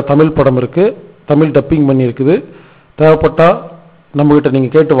அப்படிங்கிற தமிழ் படம் இருக்கு, தமிழ் டப்பிங் பண்ணி இருக்குது. தேவைப்பட்டா நம்ம கிட்ட நீங்க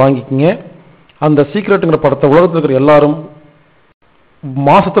கேட்டு வாங்கிக்கிங்க. அந்த சீக்ரெட்டுங்கிற படத்தை உலகத்தில் இருக்கிற எல்லாரும்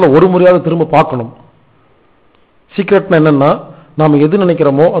மாசத்துல ஒரு முறையாவது திரும்ப பார்க்கணும். சீக்ரெட்னா என்னன்னா, நாம எது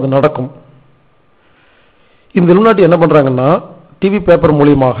நினைக்கிறோமோ அது நடக்கும். இந்த இலுமினாட்டி என்ன பண்றாங்கன்னா, டிவி பேப்பர்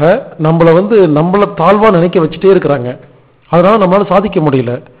மூலியமாக நம்மள தாழ்வா நினைக்க வச்சுட்டே இருக்கிறாங்க. அதனால நம்மளால சாதிக்க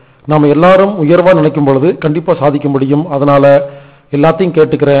முடியல. நாம எல்லாரும் உயர்வா நினைக்கும் பொழுது கண்டிப்பா சாதிக்க முடியும். அதனால எல்லாத்தையும்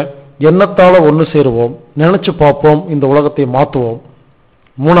கேட்டுக்கிறேன், எண்ணத்தால ஒன்று சேருவோம், நினைச்சு பார்ப்போம், இந்த உலகத்தை மாற்றுவோம்.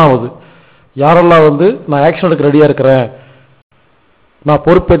 3வது, யாரெல்லாம் நான் ஆக்ஷன் எடுக்க ரெடியா இருக்கிறேன், நான்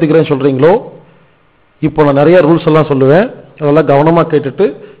பொறுப்பேற்றுக்கிறேன்னு சொல்றீங்களோ, இப்போ நான் நிறைய ரூல்ஸ் எல்லாம் சொல்லுவேன், அதெல்லாம் கவனமா கேட்டுட்டு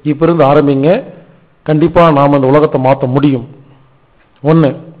இப்ப இருந்து ஆரம்பிங்க. கண்டிப்பா நாம இந்த உலகத்தை மாற்ற முடியும். 1,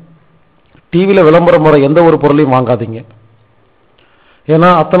 டிவியில விளம்பரம் வர எந்த ஒரு பொருளையும் வாங்காதீங்க. ஏன்னா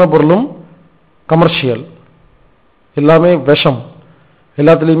அத்தனை பொருளும் கமர்ஷியல், எல்லாமே விஷம்,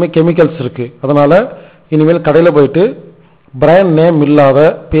 எல்லாத்துலேயுமே கெமிக்கல்ஸ் இருக்கு. அதனால இனிமேல் கடையில் போயிட்டு பிராண்ட் நேம் இல்லாத,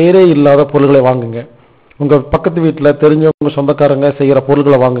 பேரே இல்லாத பொருள்களை வாங்குங்க. உங்க பக்கத்து வீட்டில் தெரிஞ்சவங்க சொந்தக்காரங்க செய்கிற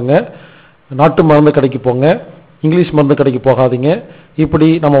பொருள்களை வாங்குங்க. நாட்டு மருந்து கடைக்கு போங்க, இங்கிலீஷ் மருந்து கடைக்கு போகாதீங்க. இப்படி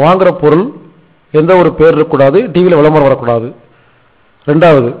நம்ம வாங்குற பொருள் எந்த ஒரு பேர் இருக்கக்கூடாது, டிவியில் விளம்பரம் வரக்கூடாது.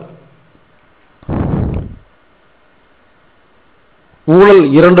 2வது, ஊழல்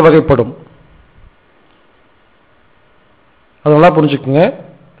 2 வகைப்படும். அதெல்லாம் புரிஞ்சுக்குங்க.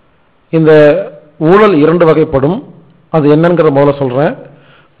 இந்த ஊழல் 2 வகைப்படும். அது என்னங்கிறத முதல்ல சொல்றேன்.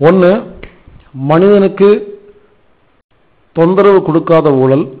 1, மனிதனுக்கு தொந்தரவு கொடுக்காத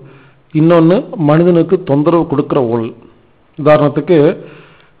ஊழல். இன்னொன்னு, மனிதனுக்கு தொந்தரவு கொடுக்கிற ஊழல். உதாரணத்துக்கு,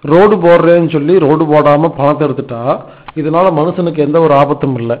 ரோடு போடுறேன்னு சொல்லி ரோடு போடாம பணத்தை எடுத்துட்டா இதனால மனுஷனுக்கு எந்த ஒரு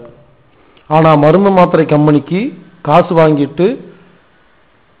ஆபத்தும் இல்லை. ஆனா மருந்து மாத்திரை கம்பெனிக்கு காசு வாங்கிட்டு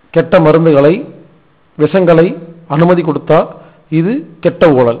கெட்ட மருந்துகளை, விஷங்களை அனுமதி கொடுத்தா இது கெட்ட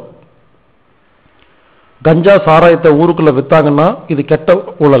ஊழல். கஞ்சா சாராயத்தை ஊருக்குள்ள வித்தாங்கன்னா இது கெட்ட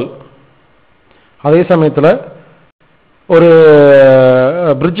ஊழல். அதே சமயத்தில் ஒரு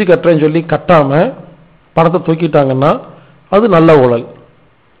பிரிட்ஜு கட்டுறேன்னு சொல்லி கட்டாம பணத்தை தூக்கிட்டாங்கன்னா அது நல்ல ஊழல்.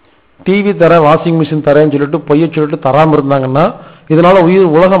 டிவி தரேன், வாஷிங் மிஷின் தரேன்னு சொல்லிட்டு பொய்ய சொல்லிட்டு தராமல் இருந்தாங்கன்னா இதனால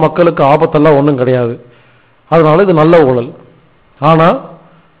உலக மக்களுக்கு ஆபத்தெல்லாம் ஒன்றும் கிடையாது. அதனால இது நல்ல ஊழல். ஆனா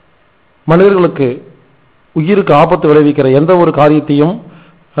மனிதர்களுக்கு உயிருக்கு ஆபத்து விளைவிக்கிற எந்த ஒரு காரியத்தையும்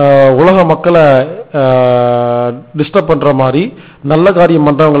உலக மக்களை டிஸ்டர்ப் பண்ற மாதிரி, நல்ல காரியம்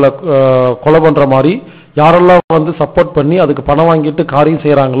பண்றவங்களை கொலை பண்ற மாதிரி யாரெல்லாம் சப்போர்ட் பண்ணி அதுக்கு பணம் வாங்கிட்டு காரியம்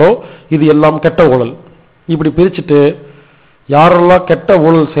செய்யறாங்களோ இது எல்லாம் கெட்ட ஊழல். இப்படி பிரிச்சுட்டு யாரெல்லாம் கெட்ட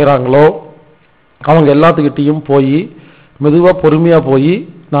ஊழல் செய்யறாங்களோ அவங்க எல்லாத்துக்கிட்டையும் போய் மெதுவா பொறுமையா போய்,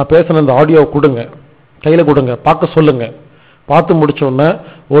 நான் பேசின இந்த ஆடியோவை கொடுங்க, கையில கொடுங்க, பார்க்க சொல்லுங்க. பார்த்து முடிச்ச உடனே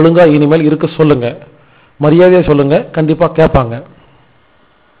ஒழுங்கா இனிமேல் இருக்க சொல்லுங்க, மரியாதையா சொல்லுங்க, கண்டிப்பா கேட்பாங்க.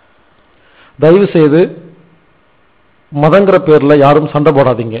 தயவு செய்து மதங்கிற பேர்ல யாரும் சண்டை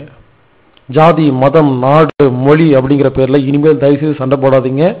போடாதீங்க. ஜாதி, மதம், நாடு, மொழி அப்படிங்கிற பேர்ல இனிமேல் தயவு செய்து சண்டை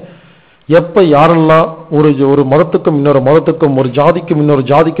போடாதீங்க. எப்ப யாரெல்லாம் ஒரு மதத்துக்கும் இன்னொரு மதத்துக்கும், ஒரு ஜாதிக்கும் இன்னொரு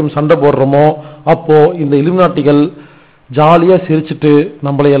ஜாதிக்கும் சண்டை போடுறோமோ அப்போ இந்த இலுமினாட்டிகள் ஜாலியா சிரிச்சுட்டு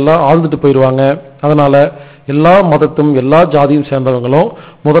நம்மளை எல்லாம் ஆழ்ந்துட்டு போயிடுவாங்க. அதனால எல்லா மதத்தும் எல்லா ஜாதியும் சேர்ந்தவங்களும்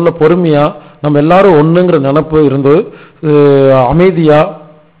முதல்ல பொறுமையா நம்ம எல்லாரும் ஒண்ணுங்கிற நினைப்பு இருந்து அமைதியா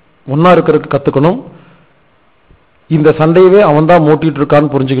ஒன்னா இருக்கிறதுக்கு கத்துக்கணும். இந்த சண்டையவே அவன் தான் மூட்டிட்டு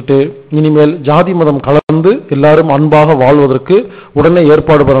இருக்கான்னு புரிஞ்சுக்கிட்டு இனிமேல் ஜாதி மதம் கலந்து எல்லாரும் அன்பாக வாழ்வதற்கு உடனே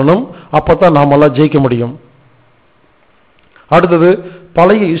ஏற்பாடு பண்ணணும். அப்பதான் நாமெல்லாம் ஜெயிக்க முடியும். அடுத்தது,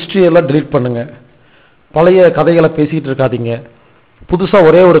 பழைய ஹிஸ்டரி எல்லாம் டிலீட் பண்ணுங்க. பழைய கதைகளை பேசிக்கிட்டு இருக்காதீங்க. புதுசா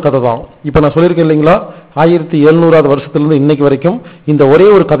ஒரே ஒரு கதை தான். இப்ப நான் சொல்லியிருக்கேன் இல்லைங்களா, 1700வது வருஷத்துல இன்னைக்கு வரைக்கும் இந்த ஒரே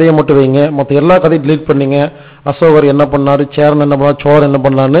ஒரு கதையை மட்டும் வைங்க, மற்ற எல்லா கதையும் டிலீட் பண்ணீங்க. அசோகர் என்ன பண்ணாரு, சேரன் என்ன பண்ணாரு, சோழன் என்ன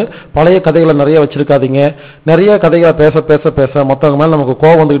பண்ணான்னு பழைய கதைகளை நிறைய வச்சிருக்காதீங்க. நிறைய கதைகளை பேச பேச பேச மற்றவங்க மேல நமக்கு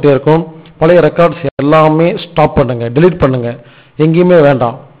கோவம் வந்துகிட்டே இருக்கும். பழைய ரெக்கார்ட்ஸ் எல்லாமே ஸ்டாப் பண்ணுங்க, டிலீட் பண்ணுங்க, எங்கேயுமே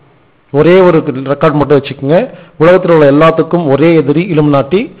வேண்டாம். ஒரே ஒரு ரெக்கார்ட் மட்டும் வச்சுக்கோங்க. உலகத்தில் உள்ள எல்லாத்துக்கும் ஒரே எதிரி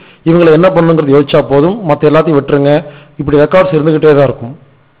இலுமினாட்டி. இவங்களை என்ன பண்ணுங்கிறது யோசிச்சா போதும், மற்ற எல்லாத்தையும் விட்டுருங்க. இப்படி ரெக்கார்ட்ஸ் இருந்துகிட்டே தான் இருக்கும்.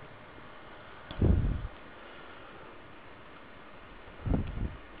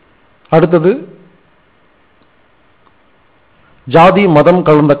 அடுத்தது, ஜாதி மதம்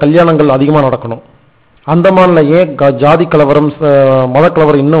கலந்த கல்யாணங்கள் அதிகமாக நடக்கணும். அந்தமான்ல ஏன் ஜாதி கலவரம் மத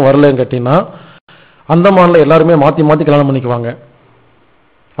கலவரம் இன்னும் வரலன்னு கேட்டீங்கன்னா, அந்தமான்ல எல்லாருமே மாற்றி மாற்றி கல்யாணம் பண்ணிக்குவாங்க.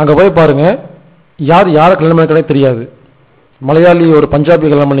 அங்கே போய் பாருங்க, யாரை கல்யாணம் பண்ணிக்கிறதே தெரியாது. மலையாளி ஒரு பஞ்சாபி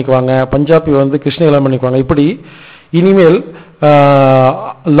கல்யாணம் பண்ணிக்குவாங்க, பஞ்சாபி கிருஷ்ண கல்யாணம் பண்ணிக்குவாங்க. இப்படி இனிமேல்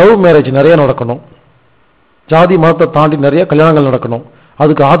லவ் மேரேஜ் நிறைய நடக்கணும். ஜாதி மதத்தை தாண்டி நிறைய கல்யாணங்கள் நடக்கணும்.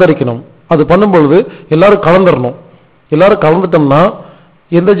 அதுக்கு ஆதரிக்கணும். அது பண்ணும்பொழுது எல்லாரும் கலந்துடணும். எல்லாரும் கலந்துட்டோம்னா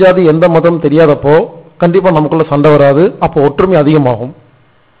எந்த ஜாதி எந்த மதம் தெரியாதப்போ கண்டிப்பாக நமக்குள்ள சண்டை வராது. அப்போ ஒற்றுமை அதிகமாகும்.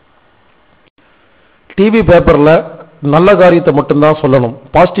 டிவி பேப்பரில் நல்ல காரியத்தை மட்டும்தான் சொல்லணும்,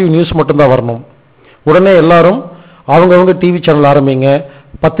 பாசிட்டிவ் நியூஸ் மட்டும்தான் வரணும். உடனே எல்லாரும் அவங்கவுங்க டிவி சேனல் ஆரம்பிங்க,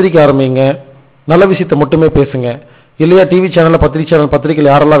 பத்திரிக்கை ஆரம்பிங்க, நல்ல விஷயத்தை மட்டுமே பேசுங்க. இல்லையா டிவி சேனலில் பத்திரிக்கையில்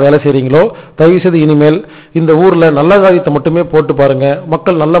யாரெல்லாம் வேலை செய்கிறீங்களோ தயவுசெய்து இனிமேல் இந்த ஊரில் நல்ல காரியத்தை மட்டுமே போட்டு பாருங்க.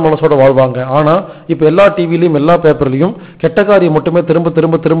 மக்கள் நல்ல மனசோட வாழ்வாங்க. ஆனால் இப்போ எல்லா டிவிலையும் எல்லா பேப்பர்லையும் கெட்ட காரியம் மட்டுமே திரும்ப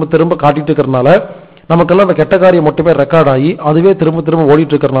திரும்ப திரும்ப திரும்ப காட்டிட்டு இருக்கிறதுனால நமக்கெல்லாம் அந்த கெட்ட காரியம் மட்டுமே ரெக்கார்ட் ஆகி அதுவே திரும்ப திரும்ப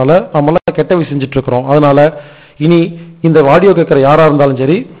ஓடிட்டு இருக்கிறதுனால நம்மளாம் கெட்ட விஷயம் செஞ்சுட்டு இருக்கிறோம். அதனால இனி இந்த ஆடியோ கேட்குற யாராக இருந்தாலும்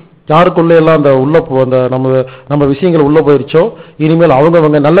சரி, யாருக்குள்ளே எல்லாம் அந்த அந்த நம்ம விஷயங்கள் உள்ள போயிருச்சோ இனிமேல்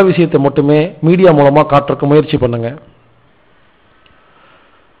அவங்கவங்க நல்ல விஷயத்தை மட்டுமே மீடியா மூலமா காட்டுறதுக்கு முயற்சி பண்ணுங்க.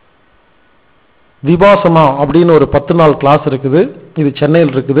 விபாசனா அப்படின்னு ஒரு 10 நாள் கிளாஸ் இருக்குது. இது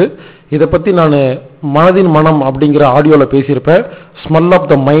சென்னையில் இருக்குது. இதை பத்தி நான் மனதின் மனம் அப்படிங்கிற ஆடியோல பேசியிருப்பேன். ஸ்மெல்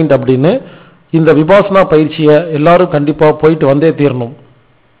ஆஃப் த மைண்ட் அப்படின்னு. இந்த விபாசனா பயிற்சியை எல்லாரும் கண்டிப்பா போயிட்டு வந்தே தீரணும்.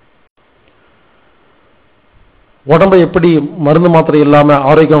 உடம்பை எப்படி மருந்து மாத்திரை இல்லாம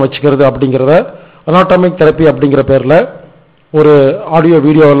ஆரோக்கியம் வச்சுக்கிறது அப்படிங்கிறத அனாட்டாமிக் தெரப்பி அப்படிங்கிற பேர்ல ஒரு ஆடியோ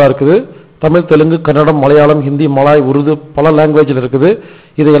வீடியோ எல்லாம் இருக்குது. தமிழ், தெலுங்கு, கன்னடம், மலையாளம், ஹிந்தி, மலாய், உருது பல லாங்குவேஜில் இருக்குது.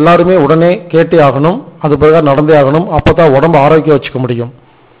 இதை எல்லாருமே உடனே கேட்டே ஆகணும். அது பிறகு நடந்தே ஆகணும். அப்பதான் உடம்பு ஆரோக்கியம் வச்சுக்க முடியும்.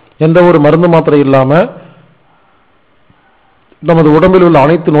 எந்த ஒரு மருந்து மாத்திரை இல்லாம நமது உடம்பில் உள்ள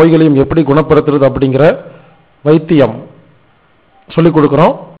அனைத்து நோய்களையும் எப்படி குணப்படுத்துறது அப்படிங்கிற வைத்தியம் சொல்லிக்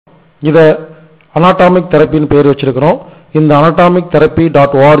கொடுக்கிறோம். இதை அனாட்டாமிக் தெரப்பின்னு பேர் வச்சிருக்கிறோம். இந்த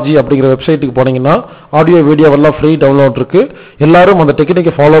anatomictherapy.org அப்படிங்கிற வெப்சைட்டுக்கு போனீங்கன்னா ஆடியோ வீடியோவெல்லாம் ஃப்ரீ டவுன்லோட் இருக்கு. எல்லாரும் அந்த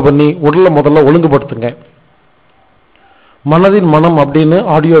டெக்னிக்கை ஃபாலோ பண்ணி உடலை முதல்ல ஒழுங்குபடுத்துங்க. மனதின் மனம் அப்படின்னு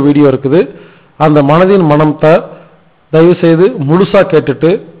ஆடியோ வீடியோ இருக்குது. அந்த மனதின் மனத்தை தயவு செய்து முழுசா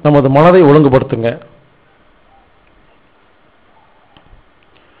கேட்டுட்டு நமது மனதை ஒழுங்குபடுத்துங்க.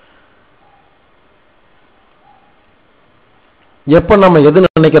 எப்ப நம்ம எது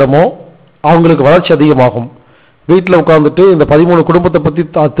நினைக்கிறோமோ அவங்களுக்கு வளர்ச்சி அதிகமாகும். வீட்டில் உட்கார்ந்துட்டு இந்த 13 குடும்பத்தை பத்தி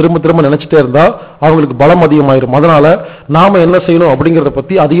திரும்ப திரும்ப நினைச்சிட்டே இருந்தா அவங்களுக்கு பலம் அதிகமாயிரும். அதனால நாம என்ன செய்யணும் அப்படிங்கறத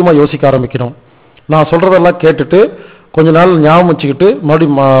பத்தி அதிகமா யோசிக்க ஆரம்பிக்கணும். நான் சொல்றதெல்லாம் கேட்டுட்டு கொஞ்ச நாள் ஞாபகம் வச்சுக்கிட்டு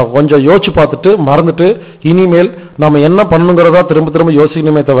மறுபடியும் கொஞ்சம் யோசிச்சு பார்த்துட்டு மறந்துட்டு இனிமேல் நாம என்ன பண்ணுங்கிறதா திரும்ப திரும்ப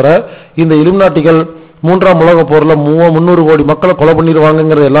யோசிக்கணுமே தவிர இந்த இலுமினாட்டிகள் 3ஆம் உலக போர்ல 300 கோடி மக்களை கொலை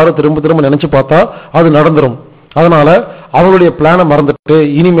பண்ணிடுவாங்கிறத எல்லாரும் திரும்ப திரும்ப நினைச்சு பார்த்தா அது நடந்துரும். அதனால அவங்களுடைய பிளானை மறந்துட்டு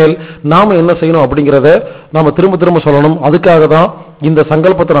இனிமேல் நாம என்ன செய்யணும் அப்படிங்கிறத நாம திரும்ப திரும்ப சொல்லணும். அதுக்காக தான் இந்த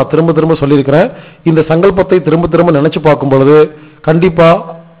சங்கல்பத்தை நான் திரும்ப திரும்ப சொல்லியிருக்கிறேன். இந்த சங்கல்பத்தை திரும்ப திரும்ப நினைச்சு பார்க்கும் பொழுது கண்டிப்பா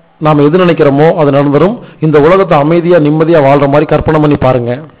நாம எது நினைக்கிறோமோ அது நடந்துரும். இந்த உலகத்தை அமைதியா நிம்மதியா வாழ்ற மாதிரி கற்பனை பண்ணி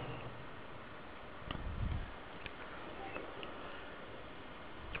பாருங்க.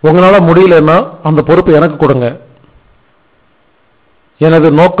 உங்களால முடியலன்னா அந்த பொறுப்பை எனக்கு கொடுங்க. எனது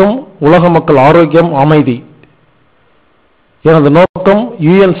நோக்கம் உலக மக்கள் ஆரோக்கியம், அமைதி. எனது நோக்கம்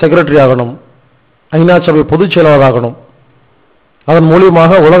UN செக்ரட்டரி ஆகணும், ஐநா சபை பொதுச் செயலாளர் ஆகணும். அதன்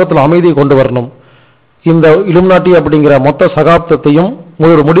மூலியமாக உலகத்தில் அமைதியை கொண்டு வரணும். இந்த இலுமினாட்டி அப்படிங்கிற மொத்த சகாப்தத்தையும்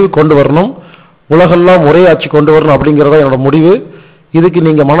ஒரு முடிவு கொண்டு வரணும். உலகெல்லாம் ஒரே ஆட்சி கொண்டு வரணும் அப்படிங்கிறத என்னோட முடிவு. இதுக்கு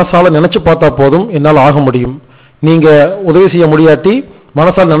நீங்க மனசால நினைச்சு பார்த்தா போதும், என்னால் ஆக முடியும். நீங்க உதவி செய்ய முடியாட்டி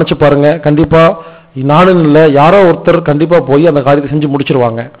மனசால நினைச்சு பாருங்க. கண்டிப்பா நானும் இல்லை, யாரோ ஒருத்தர் கண்டிப்பா போய் அந்த காரியத்தை செஞ்சு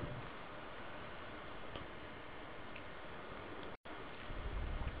முடிச்சிருவாங்க.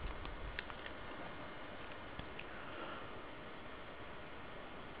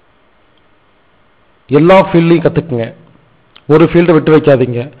 எல்லா ஃபீல்டையும் கத்துக்குங்க. ஒரு ஃபீல்டை விட்டு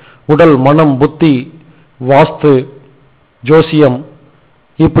வைக்காதீங்க. உடல், மனம், புத்தி, வாஸ்து, ஜோசியம்,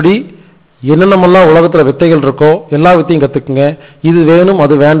 இப்படி என்னென்னமெல்லாம் உலகத்துல வித்தைகள் இருக்கோ எல்லா வித்தையும் கத்துக்குங்க. இது வேணும்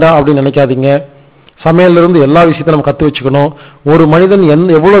அது வேண்டாம் அப்படின்னு நினைக்காதீங்க. சமையல்ல இருந்து எல்லா விஷயத்தையும் நம்ம கத்து வச்சுக்கணும். ஒரு மனிதன்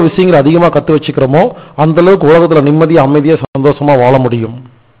எவ்வளவு விஷயங்கள் அதிகமா கத்து வச்சுக்கிறோமோ அந்த அளவுக்கு உலகத்துல நிம்மதியா அமைதியா சந்தோஷமா வாழ முடியும்.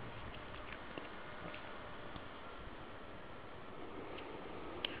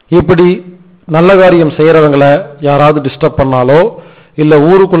 இப்படி நல்ல காரியம் செய்யறவங்களை யாராவது டிஸ்டர்ப் பண்ணாலோ இல்ல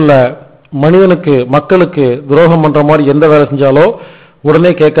ஊருக்குள்ள மனிதனுக்கு மக்களுக்கு துரோகம் பண்ற மாதிரி எந்த வேலை செஞ்சாலோ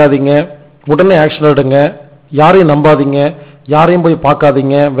உடனே கேட்காதீங்க, உடனே ஆக்ஷன் எடுங்க. யாரையும் நம்பாதீங்க, யாரையும் போய்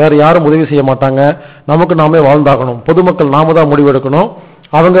பார்க்காதீங்க. வேற யாரும் உதவி செய்ய மாட்டாங்க. நமக்கு நாமே வாழ்ந்தாகணும். பொதுமக்கள் நாம தான் முடிவெடுக்கணும்.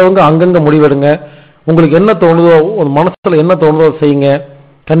 அவங்கவங்க அங்கங்க முடிவெடுங்க. உங்களுக்கு என்ன தோணுதோ, மனசுல என்ன தோணுதோ செய்யுங்க.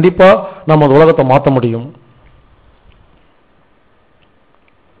 கண்டிப்பா நம்ம அந்த உலகத்தை மாற்ற முடியும்.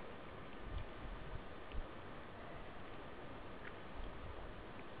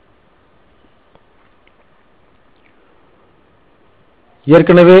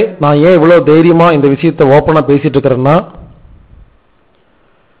 ஏற்கனவே நான் ஏன் இவ்வளவு தைரியமா இந்த விஷயத்தை ஓப்பனா பேசிட்டு இருக்கிறேன்னா,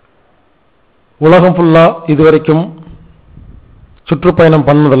 உலகம் ஃபுல்லா இதுவரைக்கும் சுற்றுப்பயணம்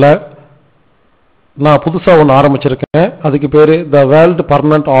பண்ணதுல நான் புதுசா ஒன்று ஆரம்பிச்சிருக்கேன். அதுக்கு பேரு த வேர்ல்டு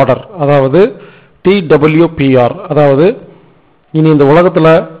பர்மனன்ட் ஆர்டர், அதாவது TWPR. அதாவது இனி இந்த உலகத்துல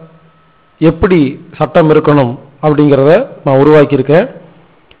எப்படி சட்டம் இருக்கணும் அப்படிங்கிறத நான் உருவாக்கியிருக்கேன்.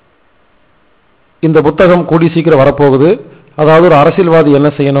 இந்த புத்தகம் கூடி சீக்கிரம் வரப்போகுது. அதாவது ஒரு அரசியல்வாதி என்ன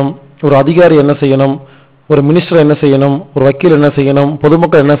செய்யணும், ஒரு அதிகாரி என்ன செய்யணும், ஒரு மினிஸ்டர் என்ன செய்யணும், ஒரு வக்கீல் என்ன செய்யணும்,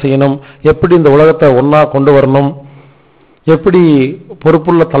 பொதுமக்கள் என்ன செய்யணும், எப்படி இந்த உலகத்தை ஒன்னா கொண்டு வரணும், எப்படி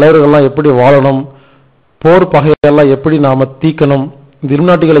பொறுப்புள்ள தலைவர்கள்லாம் எப்படி வாழணும், போர் பகையெல்லாம் எப்படி நாம தீக்கணும், இந்த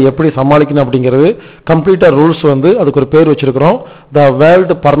இலுமினாட்டிகளை எப்படி சமாளிக்கணும் அப்படிங்கிறது கம்ப்ளீட்டா ரூல்ஸ் அதுக்கு ஒரு பேர் வச்சிருக்கிறோம். The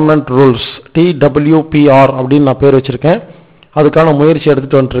world permanent rules, TWPR அப்படின்னு நான் பேர் வச்சிருக்கேன். அதுக்கான முயற்சி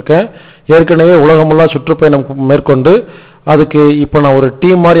எடுத்துட்டு வந்துருக்கேன். ஏற்கனவே உலகமெல்லாம் சுற்றுப்பயணம் மேற்கொண்டு அதுக்கு இப்போ நான் ஒரு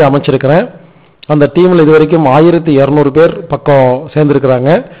டீம் மாதிரி அமைச்சிருக்கிறேன். அந்த டீமில் இது வரைக்கும் 1200 பேர் பக்கம் சேர்ந்துருக்கிறாங்க.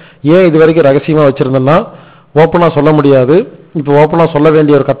 ஏன் இது வரைக்கும் ரகசியமாக வச்சுருந்தேன்னா, ஓப்பனாக சொல்ல முடியாது. இப்போ ஓப்பனாக சொல்ல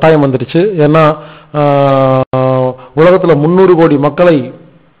வேண்டிய ஒரு கட்டாயம் வந்துருச்சு. ஏன்னா உலகத்தில் 300 கோடி மக்களை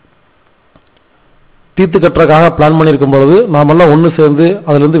தீர்த்து கட்டுறதுக்காக பிளான் பண்ணியிருக்கும் பொழுது நாமெல்லாம் ஒன்று சேர்ந்து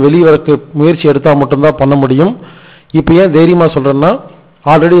அதுலேருந்து வெளியே வரக்கு முயற்சி எடுத்தால் மட்டும்தான் பண்ண முடியும். இப்போ ஏன் தைரியமாக சொல்கிறேன்னா,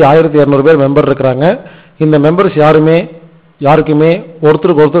 ஆல்ரெடி 1200 பேர் மெம்பர் இருக்கிறாங்க. இந்த மெம்பர்ஸ் யாருக்குமே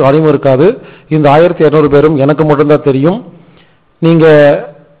ஒருத்தருக்கு ஒருத்தர் அறிமுகம் இருக்காது. இந்த 1200 பேரும் எனக்கு மட்டும்தான் தெரியும். நீங்கள்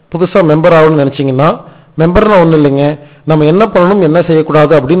புதுசாக மெம்பர் ஆகணும்னு நினச்சிங்கன்னா, மெம்பர்னா ஒன்றும் இல்லைங்க, நம்ம என்ன பண்ணணும் என்ன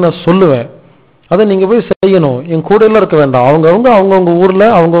செய்யக்கூடாது அப்படின்னு நான் சொல்லுவேன். அதை நீங்கள் போய் செய்யணும். என் கூட எல்லாம் இருக்க வேண்டாம். அவங்கவுங்க ஊரில்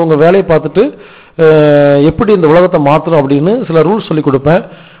அவங்கவுங்க வேலையை பார்த்துட்டு எப்படி இந்த உலகத்தை மாற்றணும் அப்படின்னு சில ரூல்ஸ் சொல்லி கொடுப்பேன்.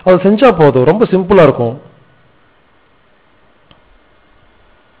 அதை செஞ்சால் போதும். ரொம்ப சிம்பிளாக இருக்கும்.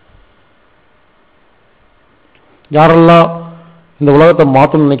 யாரெல்லாம் இந்த உலகத்தை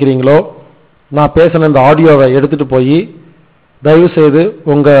மாற்றணும்னு நினைக்கிறீங்களோ, நான் பேசின இந்த ஆடியோவை எடுத்துட்டு போய் தயவு செய்து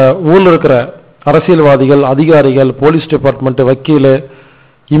உங்க ஊர்ல இருக்கிற அரசியல்வாதிகள், அதிகாரிகள், போலீஸ் டிபார்ட்மெண்ட், வக்கீல்,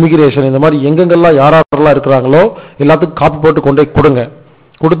 இமிகிரேஷன், இந்த மாதிரி எங்கெங்கெல்லாம் யாரெல்லாம் இருக்கிறாங்களோ எல்லாத்துக்கும் காப்பி போட்டு கொண்டே கொடுங்க.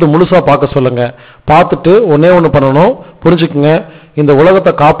 கொடுத்து முழுசா பார்க்க சொல்லுங்க. பார்த்துட்டு ஒன்னே ஒன்று பண்ணணும். புரிஞ்சுக்குங்க, இந்த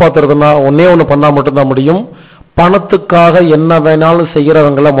உலகத்தை காப்பாத்துறதுன்னா ஒன்னே ஒன்று பண்ணா மட்டும்தான் முடியும். பணத்துக்காக என்ன வேணாலும்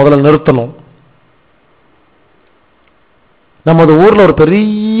செய்யறவங்களை முதல்ல நிறுத்தணும். நமது ஊர்ல ஒரு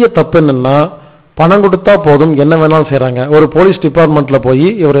பெரிய தப்பு என்னன்னா, பணம் கொடுத்தா போதும் என்ன வேணாலும் செய்யறாங்க. ஒரு போலீஸ் டிபார்ட்மெண்ட்ல போய்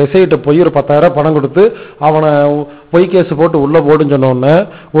ஒரு எஸ்ஐட்ட போய் ஒரு 10,000 பணம் கொடுத்து அவனை பொய் கேஸ் போட்டு உள்ள போடுன்னு சொன்ன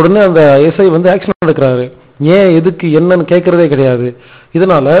உடனே அந்த எஸ்ஐ ஆக்ஷன் எடுக்கிறாரு. ஏன், எதுக்கு, என்னன்னு கேட்கறதே கிடையாது.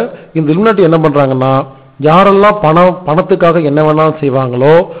 இதனால இந்த இலுமினாட்டி என்ன பண்றாங்கன்னா, யாரெல்லாம் பணத்துக்காக என்ன வேணாலும்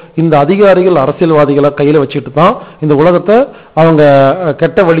செய்வாங்களோ இந்த அதிகாரிகள், அரசியல்வாதிகளை கையில வச்சுட்டு தான் இந்த உலகத்தை அவங்க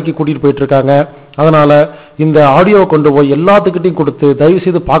கெட்ட வழிக்கு கூட்டிட்டு போயிட்டு இருக்காங்க. அதனால இந்த ஆடியோவை கொண்டு போய் எல்லாத்துக்கிட்டையும் கொடுத்து தயவு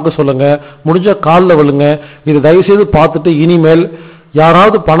செய்து பார்க்க சொல்லுங்க. முடிஞ்ச காலில் விழுங்க. இது தயவு செய்து பார்த்துட்டு இனிமேல்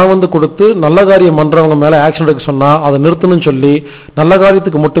யாராவது பணம் கொடுத்து நல்ல காரியம் பண்றவங்க மேல ஆக்ஷன் எடுக்க சொன்னா அதை நிறுத்தணும்னு சொல்லி நல்ல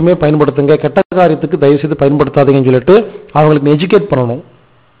காரியத்துக்கு மட்டுமே பயன்படுத்துங்க, கெட்ட காரியத்துக்கு தயவு செய்து பயன்படுத்தாதீங்கன்னு சொல்லிட்டு அவங்களுக்கு எஜுகேட் பண்ணணும்.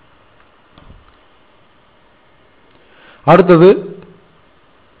 அடுத்தது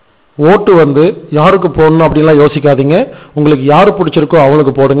ஓட்டு யாருக்கு போடணும் அப்படின்லாம் யோசிக்காதீங்க. உங்களுக்கு யாரு பிடிச்சிருக்கோ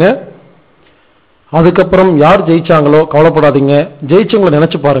அவங்களுக்கு போடுங்க. அதுக்கப்புறம் யார் ஜெயிச்சாங்களோ கவலைப்படாதீங்க. ஜெயிச்சவங்களை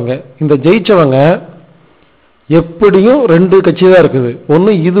நினைச்சு பாருங்க. இந்த ஜெயிச்சவங்க எப்படியும் 2 கட்சி தான் இருக்குது.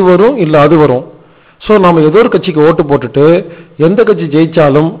 ஒன்று இது வரும், இல்லை அது வரும். ஸோ நம்ம ஏதோ ஒரு கட்சிக்கு ஓட்டு போட்டுட்டு எந்த கட்சி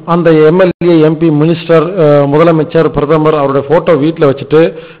ஜெயிச்சாலும் அந்த எம்எல்ஏ, எம்பி, மினிஸ்டர், முதலமைச்சர், பிரதமர் அவருடைய போட்டோ வீட்டில் வச்சுட்டு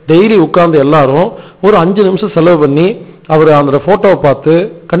டெய்லி உட்கார்ந்து எல்லாரும் ஒரு 5 நிமிஷம் செலவு பண்ணி அவர் அந்த போட்டோவை பார்த்து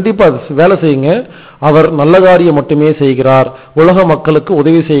கண்டிப்பா வேலை செய்யுங்க. அவர் நல்ல காரியம் மட்டுமே செய்கிறார், உலக மக்களுக்கு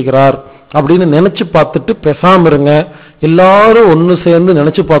உதவி செய்கிறார் அப்படின்னு நினைச்சு பார்த்துட்டு பேசாம இருங்க. எல்லாரும் ஒன்னு சேர்ந்து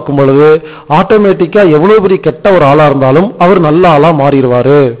நினைச்சு பார்க்கும் பொழுது ஆட்டோமேட்டிக்கா எவ்வளவு பெரிய கெட்ட ஒரு ஆளா இருந்தாலும் அவர் நல்ல ஆளா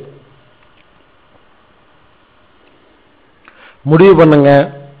மாறிடுவாரு. முடிவு பண்ணுங்க.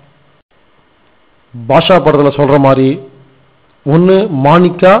 பாஷா படத்துல சொல்ற மாதிரி ஒன்னு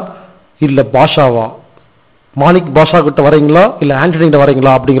மாணிக்கா இல்ல பாஷாவா, மாணிக் பாஷா கிட்ட வரீங்களா இல்லை ஆண்டனி கிட்ட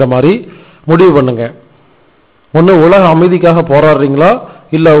வரீங்களா அப்படிங்கிற மாதிரி முடிவு பண்ணுங்க. ஒன்று உலக அமைதிக்காக போராடுறீங்களா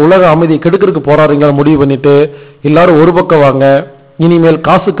இல்லை உலக அமைதியை கெடுக்கிறதுக்கு போராடுறீங்களா முடிவு பண்ணிட்டு எல்லாரும் ஒரு பக்கம் வாங்க. இனிமேல்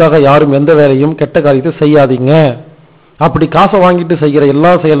காசுக்காக யாரும் எந்த வேலையும் கெட்ட காரியத்தை செய்யாதீங்க. அப்படி காசை வாங்கிட்டு செய்கிற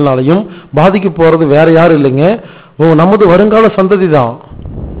எல்லா செயல்னாலையும் பாதிக்க போறது வேற யாரும் இல்லைங்க, நமது வருங்கால சந்ததி தான்.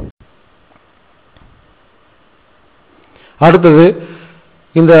 அடுத்தது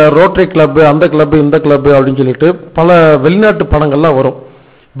இந்த ரோட்டரி கிளப், அந்த கிளப், இந்த கிளப் அப்படின்னு சொல்லிட்டு பல வெளிநாட்டு பணங்கள்லாம் வரும்.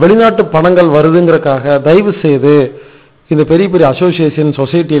 வெளிநாட்டு பணங்கள் வருதுங்கிறக்காக தயவு செய்து இந்த பெரிய பெரிய அசோசியேஷன்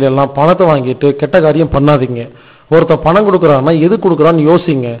சொசைட்டியில எல்லாம் பணத்தை வாங்கிட்டு கெட்ட காரியம் பண்ணாதீங்க. ஒருத்தர் பணம் கொடுக்குறான்னா எது கொடுக்குறான்னு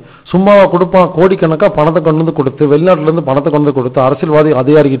யோசிங்க. சும்மாவா கொடுப்பான்? கோடிக்கணக்கா பணத்தை கொண்டு வந்து கொடுத்து, வெளிநாட்டுல இருந்து பணத்தை கொண்டு வந்து கொடுத்து அரசியல்வாதி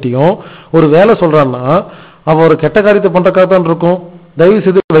அதிகாரிகிட்டையும் ஒரு வேலை சொல்றான்னா அவன் ஒரு கெட்ட காரியத்தை பண்றக்காக தான் இருக்கும். தயவு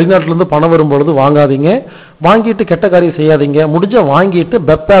செய்து வெளிநாட்டுல இருந்து பணம் வரும்பொழுது வாங்காதீங்க, வாங்கிட்டு கெட்ட காரியம் செய்யாதீங்க. முடிஞ்ச வாங்கிட்டு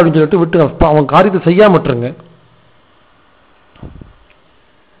பெப்ப அப்படின்னு சொல்லிட்டு விட்டு அவன் காரியத்தை செய்யாம விட்டுருங்க.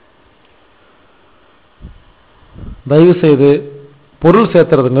 தயவு செய்து பொருள்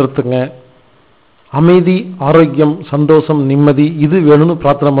சேர்த்துறதை நிறுத்துங்க. அமைதி, ஆரோக்கியம், சந்தோஷம், நிம்மதி இது வேணும்னு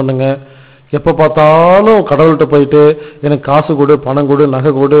பிரார்த்தனை பண்ணுங்க. எப்போ பார்த்தாலும் கடவுள்கிட்ட போயிட்டு எனக்கு காசு கொடு, பணம் கொடு,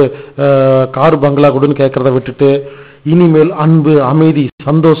 நகை கொடு, கார் பங்களா கொடுன்னு கேட்கறத விட்டுட்டு இனிமேல் அன்பு, அமைதி,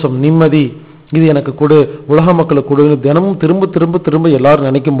 சந்தோஷம், நிம்மதி இது எனக்கு கொடு, உலக மக்களுக்கு கொடுன்னு தினமும் திரும்ப திரும்ப திரும்ப எல்லாரும்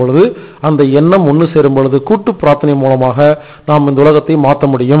நினைக்கும் பொழுது அந்த எண்ணம் ஒன்று சேரும் பொழுது கூட்டு பிரார்த்தனை மூலமாக நாம் இந்த உலகத்தை மாற்ற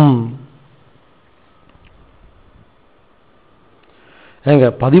முடியும். ஏங்க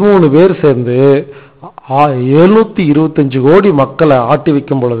 13 பேர் சேர்ந்து 725 கோடி மக்களை ஆட்டி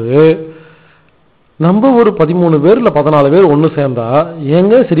வைக்கும் பொழுது நம்ம ஒரு 13 பேர் இல்ல 14 பேர் ஒன்று சேர்ந்தா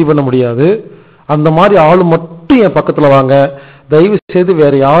ஏங்க சரி பண்ண முடியாது? அந்த மாதிரி ஆளு மட்டும் என் பக்கத்துல வாங்க. தயவு செய்து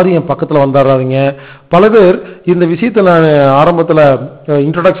வேற யாரும் என் பக்கத்துல வந்தாராதீங்க. பல பேர் இந்த விஷயத்த நான் ஆரம்பத்துல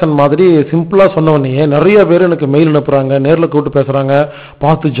இன்ட்ரோடக்ஷன் மாதிரி சிம்பிளா சொன்னவனையே நிறைய பேர் எனக்கு மெயில் அனுப்புறாங்க, நேர்ல கூப்பிட்டு பேசுறாங்க.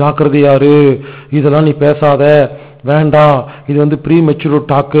 பார்த்து ஜாக்கிரதையாரு, இதெல்லாம் நீ பேசாத, வேண்டாம், இது வந்து ப்ரீ மெச்சூர்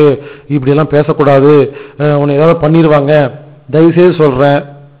டாக்கு, இப்படி எல்லாம் பேசக்கூடாது, உன்னை ஏதாவது பண்ணிடுவாங்க. தயவு செய்து சொல்றேன்,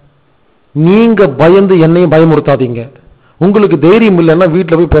 நீங்க பயந்து என்னையும் பயமுறுத்தாதீங்க. உங்களுக்கு தைரியம் இல்லைன்னா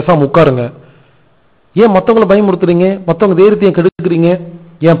வீட்டில் போய் பேசாம உட்காருங்க. ஏன் மற்றவங்களை பயமுறுத்துறீங்க? மற்றவங்க தைரியத்தையும் கெடுக்கிறீங்க.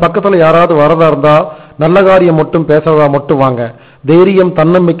 என் பக்கத்துல யாராவது வரதா இருந்தா நல்ல காரியம் மட்டும் பேசுறதா மட்டும் வாங்க. தைரியம்,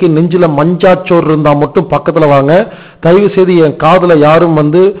 தன்னம்பிக்கை, நெஞ்சில மஞ்சாச்சோர் இருந்தா மட்டும் பக்கத்துல வாங்க. தயவு செய்து என் காதுல யாரும்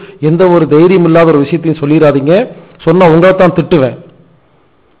வந்து எந்த ஒரு தைரியம் இல்லாத ஒரு விஷயத்தையும் சொல்லிடாதீங்க. சொன்னா உங்களை தான் திட்டுவேன்.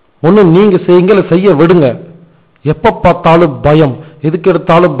 ஒண்ணு நீங்க செய்யுங்க, செய்ய விடுங்க. எப்ப பார்த்தாலும் பயம், எதுக்கு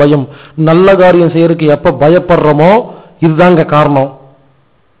எடுத்தாலும் பயம். நல்ல காரியம் செய்யறதுக்கு எப்ப பயப்படுறோமோ இதுதாங்க காரணம்.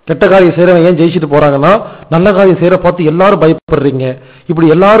 கெட்ட காரியம் செய்யறவங்க ஏன் ஜெயிச்சுட்டு போறாங்கன்னா நல்ல காரியம் செய்யற பார்த்து எல்லாரும் பயப்படுறீங்க. இப்படி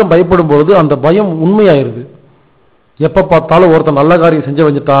எல்லாரும் பயப்படும் பொழுது அந்த பயம் உண்மையாயிருது. எப்ப பார்த்தாலும் ஒருத்தர் நல்ல காரியம் செஞ்சு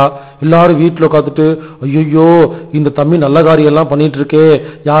வந்துட்டா எல்லாரும் வீட்டுல உட்காந்துட்டு ஐயோ இந்த தம்பி நல்ல காரியம் எல்லாம் பண்ணிட்டு இருக்கே,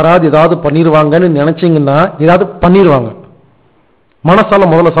 யாராவது ஏதாவது பண்ணிடுவாங்கன்னு நினைச்சீங்கன்னா ஏதாவது பண்ணிடுவாங்க.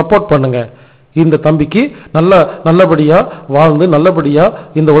 மனசால முதல்ல சப்போர்ட் பண்ணுங்க. இந்த தம்பிக்கு நல்லபடியா வாழ்ந்து நல்லபடியா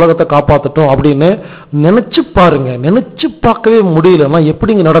இந்த உலகத்தை காப்பாத்தட்டும் அப்படின்னு நினைச்சு பாருங்க. நினைச்சு பார்க்கவே முடியலன்னா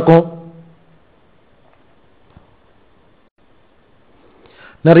எப்படிங்க நடக்கும்?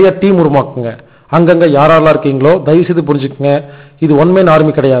 நிறைய டீம் உருவாக்குங்க. அங்கங்க யாரெல்லாம் இருக்கீங்களோ தயவு செய்து புரிஞ்சுக்குங்க, இது ஒன் மேன்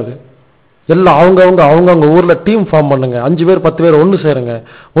ஆர்மி கிடையாது. எல்லாம் அவங்கவுங்க ஊர்ல டீம் ஃபார்ம் பண்ணுங்க. 5 பேர் 10 பேர் ஒன்று சேருங்க.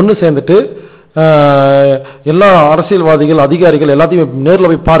 ஒன்று சேர்ந்துட்டு எல்லா அரசியல்வாதிகள், அதிகாரிகள் எல்லாத்தையும் நேரில்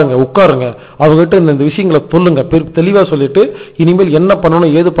போய் பாருங்க, உட்காருங்க. அவங்ககிட்ட இந்த விஷயங்களை சொல்லுங்க, தெளிவா சொல்லிட்டு இனிமேல் என்ன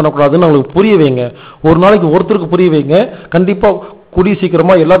பண்ணணும் ஏது பண்ணக்கூடாதுன்னு அவங்களுக்கு புரிய வைங்க. ஒரு நாளைக்கு ஒருத்தருக்கு புரிய வைங்க, கண்டிப்பா கூடிய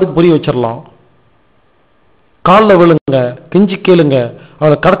சீக்கிரமா எல்லாத்துக்கும் புரிய வச்சிடலாம். காலில் விழுங்க, கெஞ்சி கேளுங்க,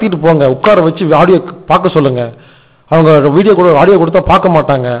 அவங்களை கடத்திட்டு போங்க, உட்கார வச்சு ஆடியோ பார்க்க சொல்லுங்க. அவங்க வீடியோ கூட ஆடியோ கொடுத்தா பார்க்க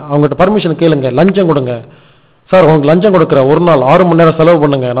மாட்டாங்க. அவங்ககிட்ட பர்மிஷன் கேளுங்க, லஞ்சம் கொடுங்க. சார் உங்களுக்கு லஞ்சம் கொடுக்குறேன், ஒரு நாள் 6 மணி நேரம் செலவு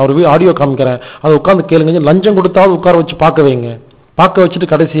பண்ணுங்க, நான் ஒரு ஆடியோ காமிக்கிறேன், அதை உட்காந்து கேளுங்க. லஞ்சம் கொடுத்தாவது உட்கார வச்சு பார்க்க வைங்க. பார்க்க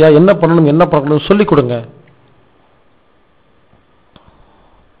வச்சுட்டு கடைசியா என்ன பண்ணணும் சொல்லி கொடுங்க.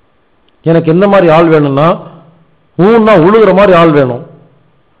 எனக்கு எந்த மாதிரி ஆள் வேணும்னா ஊன்னா உழுகுற மாதிரி ஆள் வேணும்.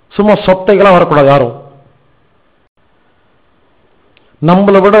 சும்மா சொத்தைகளாம் வரக்கூடாது யாரும்.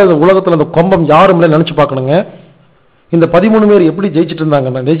 நம்மளை விட உலகத்துல இந்த கொம்பம் யாரும் இல்லை நினைச்சு பார்க்கணுங்க. இந்த 13 பேர் எப்படி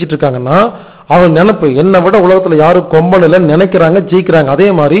ஜெயிச்சிட்டு இருக்காங்கன்னா அவன் நினைப்பு என்னை விட உலகத்துல யாரும் கொம்பன் இல்லைன்னு நினைக்கிறாங்க, ஜெயிக்கிறாங்க. அதே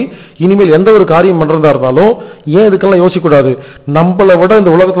மாதிரி இனிமேல் எந்த ஒரு காரியம் பண்றதா இருந்தாலும் ஏன் இதுக்கெல்லாம் யோசிக்கக்கூடாது. நம்மளை விட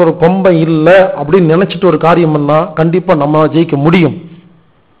இந்த உலகத்துல ஒரு கொம்பன் இல்லை அப்படின்னு நினைச்சிட்டு ஒரு காரியம் பண்ணா கண்டிப்பா நம்ம ஜெயிக்க முடியும்.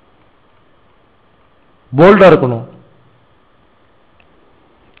 போல்டா இருக்கணும்.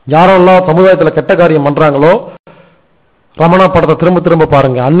 யாரெல்லாம் சமுதாயத்துல கெட்ட காரியம் பண்றாங்களோ ரமணா படத்தை திரும்ப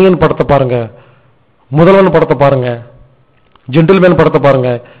பாருங்க, அந்நியன் படத்தை பாருங்க, முதல்வன் படத்தை பாருங்க, ஜென்டில்மேன் படத்தை பாருங்க.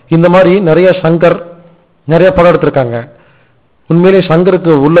 இந்த மாதிரி நிறைய சங்கர், நிறைய படம் எடுத்திருக்காங்க. உண்மையிலேயே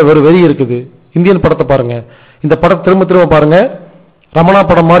சங்கருக்கு உள்ள வெறி இருக்குது. இந்தியன் படத்தை பாருங்க, இந்த படத்தை திரும்ப திரும்ப பாருங்க. ரமணா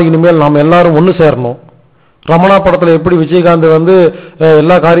படம் மாதிரி இனிமேல் நாம் எல்லாரும் ஒன்று சேரணும். ரமணா படத்தில் எப்படி விஜயகாந்த்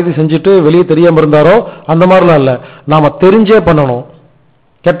எல்லா காரியத்தையும் செஞ்சுட்டு வெளியே தெரியாம இருந்தாரோ அந்த மாதிரிலாம் இல்லை. நாம தெரிஞ்சே பண்ணணும்.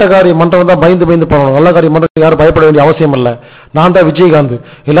 கெட்ட காரியம் மன்றம் தான் பயந்து பண்ணணும். நல்ல காரியம் மன்றம் யாரும் பயப்பட வேண்டிய அவசியம் இல்லை. நான் தான் விஜயகாந்த்,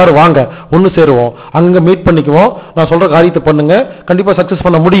 எல்லாரும் வாங்க ஒன்று சேருவோம், அங்க மீட் பண்ணிக்குவோம், நான் சொல்ற காரியத்தை பண்ணுங்க, கண்டிப்பா சக்சஸ்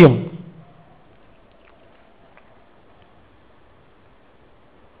பண்ண முடியும்.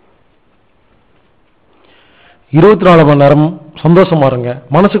 இருபத்தி 4 மணி நேரம் சந்தோஷமா இருங்க,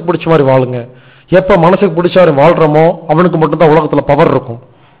 மனசுக்கு பிடிச்ச மாதிரி வாழுங்க. எப்ப மனசுக்கு பிடிச்ச மாதிரி வாழ்றோமோ அவனுக்கு மட்டும்தான் உலகத்துல பவர் இருக்கும்,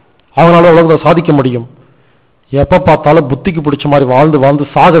 அவனால உலகத்தை சாதிக்க முடியும். எப்ப பார்த்தாலும் புத்திக்கு பிடிச்ச மாதிரி வாழ்ந்து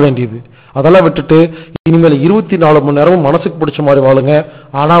சாக வேண்டியது. அதெல்லாம் விட்டுட்டு இனிமேல் 24 மணி நேரமும் மனசுக்கு பிடிச்ச மாதிரி வாழுங்க.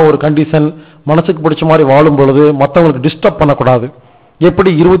 ஆனா ஒரு கண்டிஷன், மனசுக்கு பிடிச்ச மாதிரி வாழும் பொழுது மற்றவங்களுக்கு டிஸ்டர்ப் பண்ணக்கூடாது. எப்படி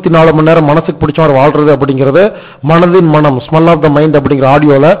 24 மணி நேரம் மனசுக்கு பிடிச்ச மாதிரி வாழ்றது அப்படிங்கறது மனதின் மனம், ஸ்மெல் ஆஃப் த மைண்ட் அப்படிங்கிற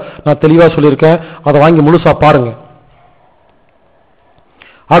ஆடியோல நான் தெளிவா சொல்லியிருக்கேன். அதை வாங்கி முழுசா பாருங்க.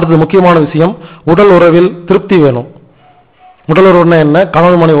 அடுத்தது முக்கியமான விஷயம், உடல் உறவில் திருப்தி வேணும். உடல் உறவுன்னா என்ன,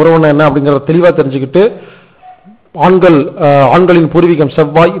 கணவன் மனைவி உறவுன்னா என்ன அப்படிங்கறத தெளிவா தெரிஞ்சுக்கிட்டு ஆண்களின் பூர்வீகம்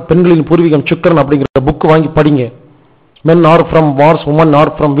செவ்வாய், பெண்களின் பூர்வீகம் சுக்கிரன் அப்படிங்கிற புக் வாங்கி படிங்க. மென் R from Mars, woman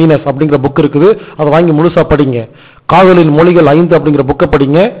R from Venus அப்படிங்கிற புக் இருக்குது, அதை வாங்கி முழுசா படிங்க. காதலின் மொழிகள் 5 அப்படிங்கிற புக்கை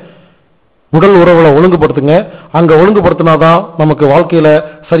படிங்க. உடல் உறவுகளை ஒழுங்குபடுத்துங்க. அங்க ஒழுங்குபடுத்தினாதான் நமக்கு வாழ்க்கையில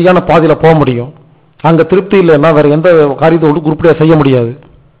சரியான பாதையில போக முடியும். அங்க திருப்தி இல்லைன்னா வேற எந்த காரியத்தை உருப்படியா செய்ய முடியாது.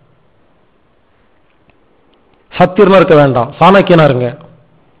 சத்தியனா இருக்க வேண்டாம், சாணக்கியனா இருங்க.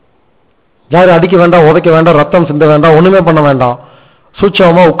 யாரும் அடிக்க வேண்டாம், உதைக்க வேண்டாம், ரத்தம் சிந்த வேண்டாம், ஒண்ணுமே பண்ண வேண்டாம்.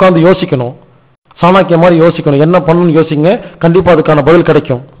 சூட்சமா உட்கார்ந்து யோசிக்கணும், சாணக்கிய மாதிரி யோசிக்கணும். என்ன பண்ணணும்னு யோசிங்க, கண்டிப்பா அதுக்கான பதில்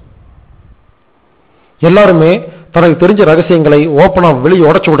கிடைக்கும். எல்லாருமே தனக்கு தெரிஞ்ச ரகசியங்களை ஓப்பனா வெளியே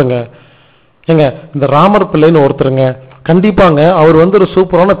உடைச்சு விடுங்க. ஏங்க, இந்த ராமர் பிள்ளைன்னு ஒருத்தருங்க, கண்டிப்பாங்க அவர் ஒரு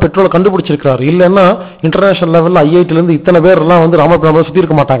சூப்பரான பெட்ரோலை கண்டுபிடிச்சிருக்காரு. இல்லைன்னா இன்டர்நேஷனல் லெவல்ல ஐஐடில இருந்து இத்தனை பேர் எல்லாம் ராமர் பிள்ளை சுத்தி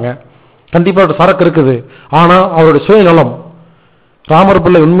இருக்க மாட்டாங்க. கண்டிப்பா அவருடைய சரக்கு இருக்குது. ஆனா அவருடைய சுயநலம், ராமர்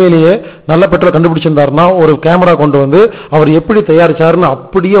பிள்ளை உண்மையிலேயே நல்ல பெட்ரோல் கண்டுபிடிச்சிருந்தாருன்னா ஒரு கேமரா கொண்டு அவர் எப்படி தயாரிச்சாருன்னு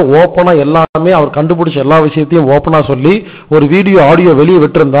அப்படியே ஓப்பனா எல்லாமே அவர் கண்டுபிடிச்ச எல்லா விஷயத்தையும் ஓப்பனா சொல்லி ஒரு வீடியோ ஆடியோ வெளியே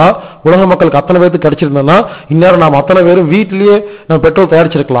விட்டுருந்தா உலக மக்களுக்கு அத்தனை பேருக்கு கிடைச்சிருந்தோம்னா இந்நேரம் நாம் அத்தனை பேரும் வீட்டிலேயே நம்ம பெட்ரோல்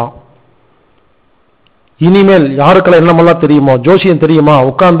தயாரிச்சிருக்கலாம். இனிமேல் யாருக்கெல்லாம் என்னமெல்லாம் தெரியுமோ, ஜோசியம் தெரியுமா,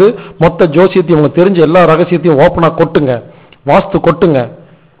 உட்கார்ந்து மொத்த ஜோசியத்தையும் உங்களுக்கு தெரிஞ்ச எல்லா ரகசியத்தையும் ஓப்பனா கொட்டுங்க, வாஸ்து கொட்டுங்க.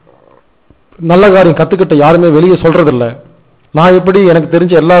 நல்ல காரியம் கத்துக்கிட்ட யாருமே வெளியே சொல்றதில்லை. நான் எப்படி எனக்கு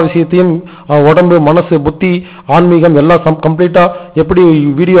தெரிஞ்ச எல்லா விஷயத்தையும் உடம்பு, மனசு, புத்தி, ஆன்மீகம் எல்லாம் கம்ப்ளீட்டா எப்படி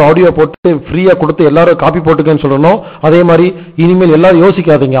வீடியோ ஆடியோ போட்டு ஃப்ரீயா கொடுத்து எல்லாரும் காப்பி போட்டுக்கன்னு சொல்லணும். அதே மாதிரி இனிமேல் எல்லாரும்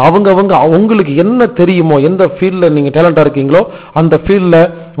யோசிக்காதீங்க. அவங்க உங்களுக்கு என்ன தெரியுமோ, எந்த ஃபீல்ட்ல நீங்க டேலண்டா இருக்கீங்களோ அந்த ஃபீல்ட்ல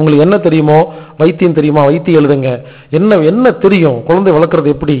உங்களுக்கு என்ன தெரியுமோ, வைத்தியம் தெரியுமா, வைத்தியம் எழுதுங்க. என்ன தெரியும், குழந்தை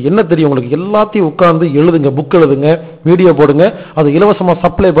வளர்க்கறது எப்படி, என்ன தெரியும் உங்களுக்கு, எல்லாத்தையும் உட்கார்ந்து எழுதுங்க, புக் எழுதுங்க, வீடியோ போடுங்க. அதை இலவசமா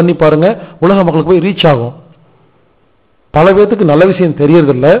சப்ளை பண்ணி பாருங்க, உலக மக்களுக்கு போய் ரீச் ஆகும். பல பேருக்கு நல்ல விஷயம்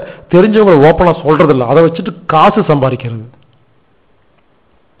தெரியறதில்ல, தெரிஞ்சவங்க ஓப்பனா சொல்றதில்ல, அதை வச்சுட்டு காசு சம்பாதிக்கிறது.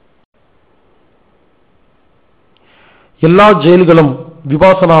 எல்லா ஜெயில்களும்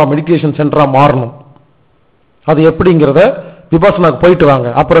விபாசனா மெடிடேஷன் சென்டரா மாறணும். அது எப்படிங்கிறத விபாசனாக்கு போயிட்டு வாங்க,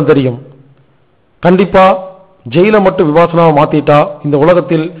 அப்புறம் தெரியும். கண்டிப்பா ஜெயில மட்டும் விபாசனாவை மாத்திட்டா இந்த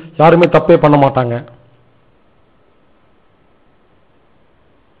உலகத்தில் யாருமே தப்பே பண்ண மாட்டாங்க.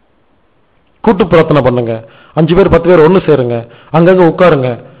 கூட்டு பிரார்த்தனை பண்ணுங்க, 5 பேர் 10 பேர் ஒன்று சேருங்க, அங்கங்க உட்காருங்க.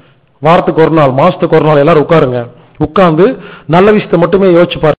 வாரத்துக்கு ஒரு நாள், மாசத்துக்கு ஒரு நாள் எல்லாரும் உட்காருங்க. உட்கார்ந்து நல்ல விஷயத்தை மட்டுமே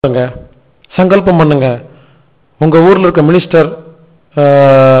யோசிச்சு பாருங்க, சங்கல்பம் பண்ணுங்க. உங்க ஊர்ல இருக்க மினிஸ்டர்,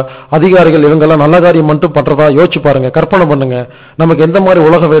 அதிகாரிகள் இவங்கெல்லாம் நல்ல காரியம் மட்டும் பண்றதா யோசிச்சு பாருங்க, கற்பனை பண்ணுங்க. நமக்கு எந்த மாதிரி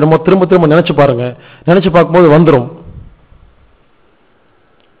உலகம் வேணுமோ திரும்ப திரும்ப நினைச்சு பாருங்க. நினைச்சு பார்க்கும்போது வந்துடும்.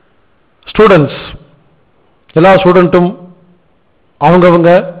 ஸ்டூடெண்ட்ஸ், எல்லா ஸ்டூடெண்ட்டும்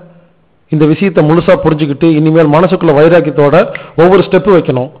அவங்கவங்க இந்த விஷயத்தை முழுசா புரிஞ்சுக்கிட்டு இனிமேல் மனசுக்குள்ள வைராக்கியத்தோட ஒவ்வொரு ஸ்டெப்பு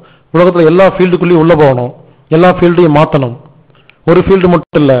வைக்கணும். உலகத்துல எல்லா ஃபீல்டுக்குள்ளேயும் உள்ள போகணும், எல்லா ஃபீல்டையும் மாற்றணும். ஒரு ஃபீல்டு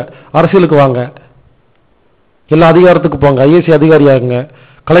மட்டும் இல்ல, அரசியலுக்கு வாங்க, எல்லா அதிகாரத்துக்கு போங்க, ஐஏசி அதிகாரி ஆகுங்க,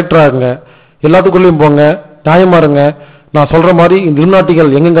 கலெக்டர் ஆகுங்க, எல்லாத்துக்குள்ளேயும் போங்க, நியாயமா இருங்க. நான் சொல்ற மாதிரி இந்த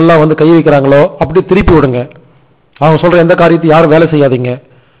இலுமினாட்டிகள் எங்கெங்கெல்லாம் கை வைக்கிறாங்களோ அப்படி திருப்பி விடுங்க. அவங்க சொல்ற எந்த காரியத்தையும் யாரும் வேலை செய்யாதீங்க.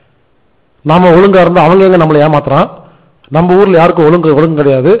 நாம ஒழுங்கா இருந்தா அவங்க எங்க நம்மளை ஏமாத்துறான். நம்ம ஊர்ல யாருக்கும் ஒழுங்கு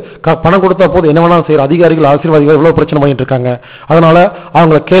கிடையாது. பணம் கொடுத்தா போது என்ன வேணாலும் செய்யற அதிகாரிகள், அரசியல்வாதிகள் எவ்வளவு பிரச்சனை பண்ணிட்டு இருக்காங்க. அதனால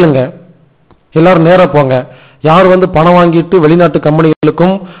அவங்கள கேளுங்க, எல்லாரும் நேரா போங்க. யார் பணம் வாங்கிட்டு வெளிநாட்டு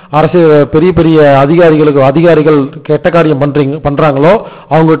கம்பெனிகளுக்கும் பெரிய பெரிய அதிகாரிகள் கெட்ட காரியம் பண்றாங்களோ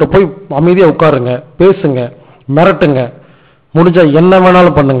அவங்ககிட்ட போய் அமைதியா உட்காருங்க, பேசுங்க, மிரட்டுங்க, முடிஞ்சா என்ன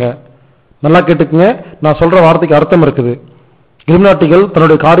வேணாலும் பண்ணுங்க. நல்லா கேட்டுக்குங்க, நான் சொல்ற வார்த்தைக்கு அர்த்தம் இருக்குது. இலுமினாட்டிகள்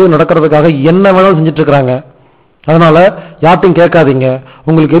தன்னுடைய காரியம் நடக்கிறதுக்காக என்ன வேணாலும் செஞ்சுட்டு இருக்கிறாங்க. அதனால யார்ட்டையும் கேட்காதீங்க,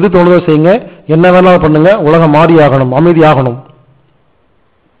 உங்களுக்கு எது தோணுதோ செய்யுங்க, என்ன வேணாலும் பண்ணுங்க, உலகம் மாறி ஆகணும், அமைதி ஆகணும்.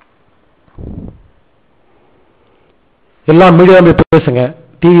 எல்லா மீடியாவில் போய் பேசுங்க,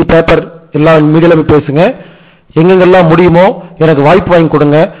 டிவி பேப்பர் எல்லா மீடியாவில் போய் பேசுங்க. எங்கெங்கெல்லாம் முடியுமோ எனக்கு வாய்ப்பு வாங்கி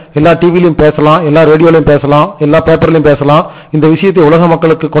கொடுங்க. எல்லா டிவிலையும் பேசலாம், எல்லா ரேடியோலையும் பேசலாம், எல்லா பேப்பர்லையும் பேசலாம். இந்த விஷயத்தை உலக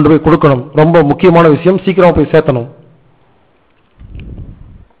மக்களுக்கு கொண்டு போய் கொடுக்கணும். ரொம்ப முக்கியமான விஷயம், சீக்கிரமா போய் சேர்த்தணும்.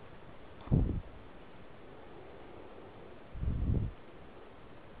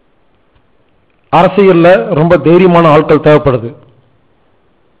 அரசியல்ல ரொம்ப தைரியமான ஆட்கள் தேவைப்படுது,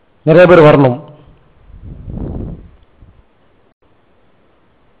 நிறைய பேர் வரணும்.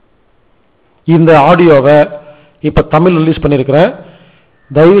 இந்த ஆடியோவை இப்ப தமிழ் ரிலீஸ் பண்ணிருக்கிறேன்.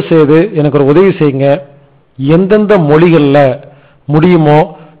 தயவு செய்து எனக்கு ஒரு உதவி செய்யுங்க. எந்தெந்த மொழிகள்ல முடியுமோ,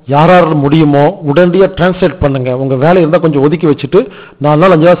 யாரால முடியுமோ உடனடியா டிரான்ஸ்லேட் பண்ணுங்க. உங்க வேலை இருந்தா கொஞ்சம் ஒதுக்கி வச்சுட்டு 4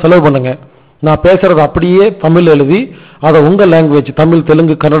 நாள் 5 நாள் செலவு பண்ணுங்க. நான் பேசுறது அப்படியே தமிழ் எழுதி அதை உங்க language, Tamil,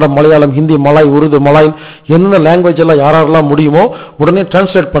 Telugu, Kannada, Malayalam, Hindi, Malay, Urdu, Malay, எந்த லாங்குவேஜ் எல்லாம் யாரெல்லாம் முடியுமோ உடனே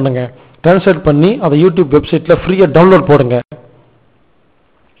டிரான்ஸ்லேட் பண்ணுங்க. டிரான்ஸ்லேட் பண்ணி அதை யூடியூப் வெப்சைட்ல ஃப்ரீயா டவுன்லோட் போடுங்க.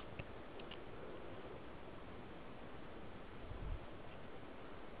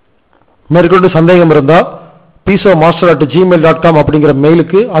 மேற்கொண்டு சந்தேகம் இருந்தா peaceofmaster@gmail.com அப்படிங்கிற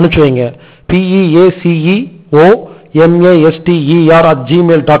மெயிலுக்கு அனுப்பிச்சு வைங்க.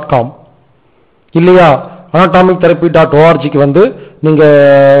 peaceomaster@gmail.com. இல்லையா anatomictherapy.org வந்து நீங்க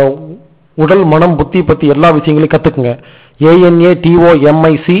உடல், மனம், புத்தி பத்தி எல்லா விஷயங்களையும் கத்துக்குங்க.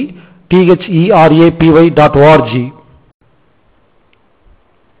 anatomictherapy.org.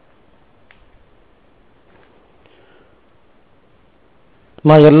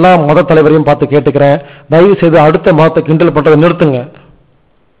 நான் எல்லா மத தலைவரையும் பார்த்து கேட்டுக்கிறேன், தயவு செய்து அடுத்த மதத்தை கிண்டல் பண்றதை நிறுத்துங்க.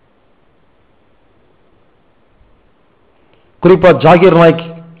 குறிப்பா ஜாகிர் நாய்க்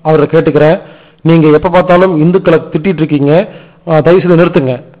அவரை கேட்டுக்கிறேன், நீங்க எப்ப பார்த்தாலும் இந்துக்களை திட்டிட்டு இருக்கீங்க, தயவு செய்து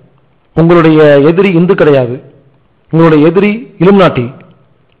நிறுத்துங்க. உங்களுடைய எதிரி இந்து கிடையாது, உங்களுடைய எதிரி இலுமினாட்டி.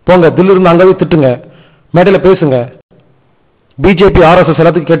 போங்க, தில்லு இருந்து அங்கவே திட்டுங்க, மேடையில பேசுங்க. பிஜேபி, RSS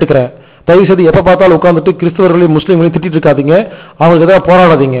எல்லாத்துக்கும் கேட்டுக்கிறேன், தயவு செய்து எப்ப பார்த்தாலும் உட்கார்ந்துட்டு கிறிஸ்தவர்களையும் முஸ்லீம்களையும் திட்டிட்டு இருக்காதீங்க, அவங்களுக்கு எதாவது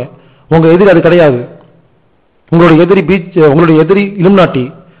போராடாதீங்க. உங்க எதிரி அது கிடையாது. உங்களுடைய எதிரி இலுமினாட்டி.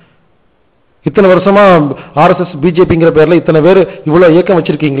 இத்தனை வருஷமா RSS, பிஜேபிங்கிற பேர்ல இத்தனை பேர் இவ்வளவு இயக்கம்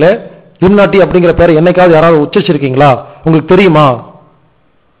வச்சிருக்கீங்களே, இலுமினாட்டி அப்படிங்கிற பேரை என்னைக்காவது யாராவது உச்சரிச்சிருக்கீங்களா? உங்களுக்கு தெரியுமா?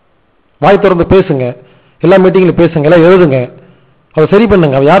 வாய் திறந்து பேசுங்க, எல்லா மீட்டிங்ல பேசுங்க, எல்லாம் எழுதுங்க, அதை சரி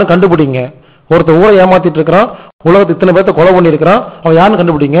பண்ணுங்க. அவன் யாரும் கண்டுபிடிங்க. ஒருத்தர் ஊரை ஏமாத்திட்டு இருக்கிறான், உலகத்தை இத்தனை பேர்த்த கொலை பண்ணி இருக்கிறான், அவன் யாரும்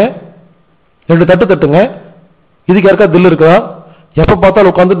கண்டுபிடிங்க. 2 தட்டு தட்டுங்க. இதுக்கு யாருக்கா தில் இருக்கா? எப்ப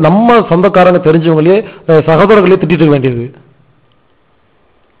பார்த்தாலும் உட்காந்து நம்ம சொந்தக்காரங்க, தெரிஞ்சவங்களே, சகோதரர்களே திட்டிட்டு இருக்க வேண்டியது.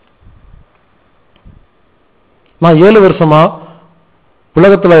 நான் 7 வருஷமா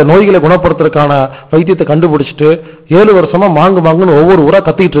உலகத்துல நோய்களை குணப்படுத்துறதுக்கான வைத்தியத்தை கண்டுபிடிச்சிட்டு 7 வருஷமா மாங்குன்னு ஒவ்வொரு ஊரா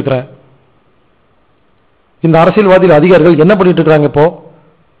கத்திட்டு இருக்கிறேன். இந்த அரசியல்வாதிகள், அதிகாரிகள் என்ன பண்ணிட்டு இருக்காங்க இப்போ?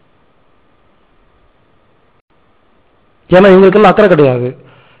 ஏன்னா இவங்களுக்கெல்லாம் அக்கறை கிடையாது.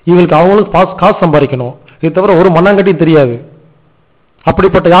 இவங்களுக்கு அவங்களுக்கு காசு சம்பாதிக்கணும், இது தவிர ஒரு மண்ணாங்கட்டியும் தெரியாது.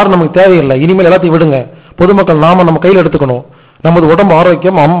 அப்படிப்பட்ட யாரும் நமக்கு தேவையில்லை. இனிமேல் எல்லாத்தையும் விடுங்க. பொதுமக்கள் நாம நம்ம கையில் எடுத்துக்கணும். நமது உடம்பு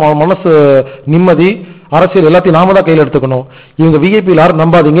ஆரோக்கியம், மனசு நிம்மதி, அரசியல் எல்லாத்தையும் நாம தான் கையில் எடுத்துக்கணும். இவங்க விஐபி யாரும்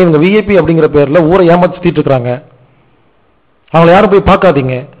நம்பாதீங்க. இவங்க விஐபி அப்படிங்கிற பேர்ல ஊரை ஏமாத்திட்டு இருக்காங்க. அவங்களை யாரும் போய்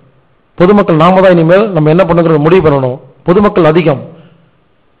பார்க்காதீங்க. பொதுமக்கள் நாம தான் இனிமேல் நம்ம என்ன பண்ணுங்கிறத முடிவு பண்ணணும். பொதுமக்கள் அதிகம்,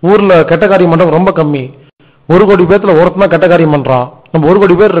 ஊர்ல கெட்ட காரியம் பண்றவங்க ரொம்ப கம்மி. 1 கோடி பேர்த்துல ஒருத்தன் கெட்ட காரியம் பண்றான். நம்ம 1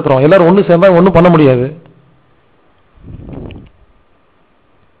 கோடி பேர் இருக்கிறோம், எல்லாரும் ஒண்ணு சேர்ந்தா ஒண்ணும் பண்ண முடியாது.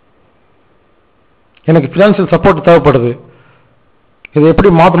 எனக்கு பினான்சியல் சப்போர்ட் தேவைப்படுது. இதை எப்படி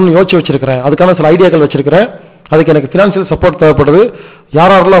மாற்றணும்னு யோசிச்சு வச்சிருக்கிறேன். அதுக்கான சில ஐடியாக்கள் வச்சிருக்கிறேன். அதுக்கு எனக்கு பினான்சியல் சப்போர்ட் தேவைப்படுது.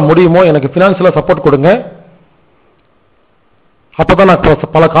 யாரெல்லாம் முடியுமோ எனக்கு பினான்சியலா சப்போர்ட் கொடுங்க. அப்பதான் நான்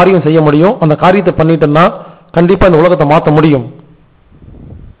பல காரியம் செய்ய முடியும். அந்த காரியத்தை பண்ணிட்டேன்னா கண்டிப்பா இந்த உலகத்தை மாற்ற முடியும்.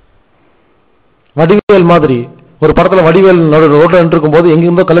 வடிவேல் மாதிரி ஒரு படத்துல வடிவேல் ரோட்ல இருக்கும் போது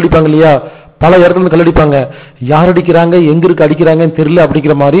எங்கிருந்தோ கல்லடிப்பாங்க இல்லையா, பல இடத்துல இருந்து கல்லடிப்பாங்க. யார் அடிக்கிறாங்க, எங்க இருக்கு அடிக்கிறாங்கன்னு தெரியல,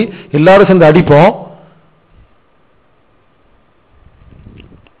 அப்படிங்கிற மாதிரி எல்லாரும் சேர்ந்து அடிப்போம்.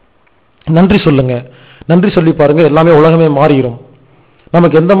 நன்றி சொல்லுங்க, நன்றி சொல்லி பாருங்க, எல்லாமே உலகமே மாறிடும்.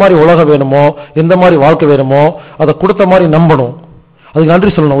 நமக்கு எந்த மாதிரி உலகம் வேணுமோ, எந்த மாதிரி வாழ்க்கை வேணுமோ அதை கொடுத்த மாதிரி நம்பணும். அதுக்கு நன்றி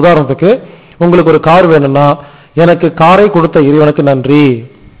சொல்லணும். உதாரணத்துக்கு உங்களுக்கு ஒரு கார் வேணும்னா, எனக்கு காரை கொடுத்த இறைவனுக்கு நன்றி.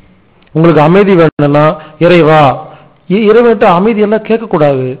 உங்களுக்கு அமைதி வேணும்னா, இறைவா, இறைவன்ட்ட அமைதி எல்லாம்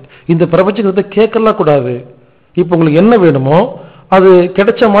கேட்கக்கூடாது, இந்த பிரபஞ்சத்தை கேட்கலாம் கூடாது. இப்ப உங்களுக்கு என்ன வேணுமோ அது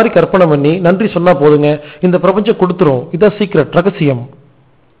கிடைச்ச மாதிரி கற்பனை பண்ணி நன்றி சொன்னா போதுங்க, இந்த பிரபஞ்சம் கொடுத்துரும். இதான் சீக்ரெட், ரகசியம்.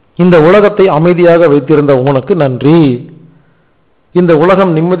 இந்த உலகத்தை அமைதியாக வைத்திருந்த உனக்கு நன்றி, இந்த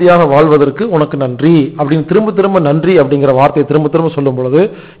உலகம் நிம்மதியாக வாழ்வதற்கு உனக்கு நன்றி அப்படின்னு திரும்ப திரும்ப நன்றி அப்படிங்கிற வார்த்தையை திரும்ப திரும்ப சொல்லும் பொழுது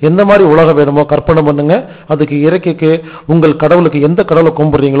எந்த மாதிரி உலகம் வேணுமோ கற்பனை பண்ணுங்க. அதுக்கு இறக்கைக்கு உங்கள் கடவுளுக்கு எந்த கடவுளை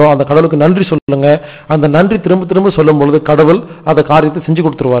கும்பிடுறீங்களோ அந்த கடவுளுக்கு நன்றி சொல்லுங்க. அந்த நன்றி திரும்ப திரும்ப சொல்லும் பொழுது கடவுள் அந்த காரியத்தை செஞ்சு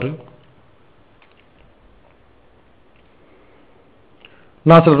கொடுத்துருவாரு.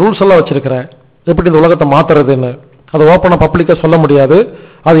 நான் சில ரூல்ஸ் எல்லாம் வச்சிருக்கிறேன் எப்படி இந்த உலகத்தை மாத்துறதுன்னு. அதை ஓப்பனா பப்ளிக்கா சொல்ல முடியாது.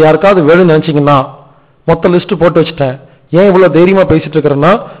 அது யாருக்காவது வேணும்னு நினைச்சீங்கன்னா மொத்த லிஸ்ட் போட்டு வச்சுட்டேன். ஏன் இவ்வளவு தைரியமா பேசிட்டு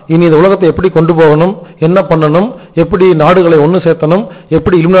இருக்கிறேன்னா, இனி இந்த உலகத்தை எப்படி கொண்டு போகணும், என்ன பண்ணணும், எப்படி நாடுகளை ஒன்று சேர்த்தணும்,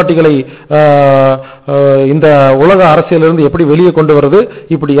 எப்படி இலுமினாட்டிகளை இந்த உலக அரசியலிருந்து எப்படி வெளியே கொண்டு வருது,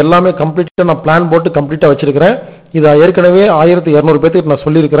 இப்படி எல்லாமே கம்ப்ளீட்டா நான் பிளான் போட்டு கம்ப்ளீட்டா வச்சிருக்கிறேன். இதை ஏற்கனவே 1200 பேருக்கு நான்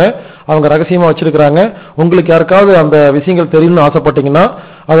சொல்லியிருக்கிறேன். அவங்க ரகசியமா வச்சிருக்கிறாங்க. உங்களுக்கு யாருக்காவது அந்த விஷயங்கள் தெரியும்னு ஆசைப்பட்டீங்கன்னா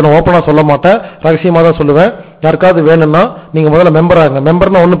அதை நான் ஓப்பனா சொல்ல மாட்டேன், ரகசியமா தான் சொல்லுவேன். யாருக்காவது வேணும்னா நீங்க முதல்ல மெம்பர் ஆகுங்க.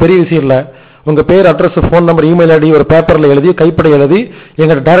 மெம்பர்னா ஒன்றும் பெரிய விஷயம் இல்லை. உங்க பேர், address, phone number, email ID ஒரு பேப்பர்ல எழுதி கைப்பட எழுதி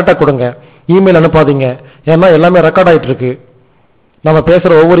எங்கிட்ட டைரக்டா கொடுங்க. இமெயில் அனுப்பாதீங்க. ஏன்னா எல்லாமே ரெக்கார்ட் ஆயிட்டு இருக்கு. நம்ம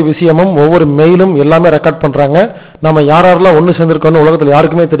பேசுற ஒவ்வொரு விஷயமும் ஒவ்வொரு மெயிலும் எல்லாமே ரெக்கார்ட் பண்றாங்க. நம்ம யாரெல்லாம் ஒன்று சேர்ந்திருக்கோம்னு உலகத்தில்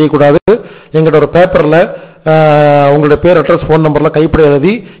யாருக்குமே தெரியக்கூடாது. எங்கிட்ட ஒரு பேப்பர்ல உங்களுடைய பேர், அட்ரஸ், போன் நம்பர்ல கைப்பட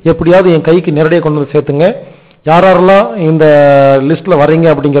எழுதி எப்படியாவது என் கைக்கு நேரடியாக கொண்டு வந்து சேர்த்துங்க. யாரெல்லாம் இந்த லிஸ்ட்ல வரீங்க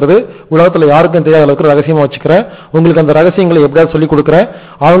அப்படிங்கிறது உலகத்துல யாருக்கும் தெரியாத அளவுக்கு ரகசியமா வச்சுக்கிறேன். உங்களுக்கு அந்த ரகசியங்களை எப்படியாவது சொல்லி கொடுக்குறேன்.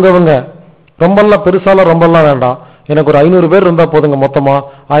 அவங்கவங்க ரொம்பலாம் பெருசாலாம் ரொம்பலாம் வேண்டாம். எனக்கு ஒரு 500 பேர் இருந்தா போதுங்க. மொத்தமா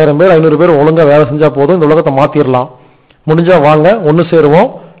 1000 பேர் 500 பேர் ஒழுங்கா வேலை செஞ்சா போதும். இந்த உலகத்தை மாத்திரலாம். முடிஞ்சா வாங்க, ஒன்னு சேருவோம்.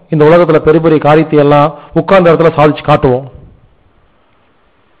 இந்த உலகத்துல பெரிய பெரிய காரியத்தை எல்லாம் உட்கார்ந்த இடத்துல சாதிச்சு காட்டுவோம்.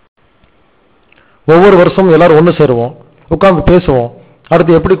 ஒவ்வொரு வருஷமும் எல்லாரும் ஒன்னு சேருவோம், உட்கார்ந்து பேசுவோம்.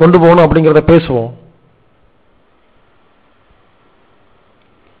 அடுத்து எப்படி கொண்டு போகணும் அப்படிங்கிறத பேசுவோம்.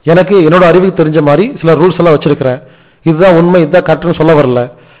 எனக்கு என்னோட அறிவுக்கு தெரிஞ்ச மாதிரி சில ரூல்ஸ் எல்லாம் வச்சிருக்கிறேன். இதுதான் உண்மை, இதுதான் கரெக்ட்னு சொல்ல வரல.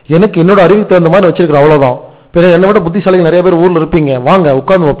 எனக்கு என்னோட அறிவுக்கு தகுந்த மாதிரி வச்சிருக்கிறேன், அவ்வளவுதான். என்னை விட புத்திசாலிகள் நிறைய பேர் ஊர்ல இருப்பீங்க. வாங்க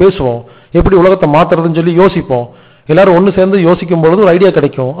உட்கார்ந்து பேசுவோம், எப்படி உலகத்தை மாத்துறதுன்னு சொல்லி யோசிப்போம். எல்லாரும் ஒன்று சேர்ந்து யோசிக்கும் பொழுது ஒரு ஐடியா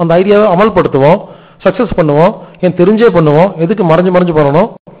கிடைக்கும். அந்த ஐடியாவை அமல்படுத்துவோம், சக்சஸ் பண்ணுவோம். ஏன் தெரிஞ்சே பண்ணுவோம், எதுக்கு மறைஞ்சு மறைஞ்சு பண்ணணும்,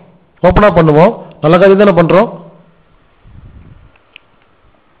 ஓப்பனா பண்ணுவோம். நல்ல காரியம் தானே பண்றோம்.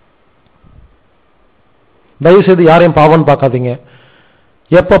 தயவு செய்து யாரையும் பாவம் பார்க்காதீங்க.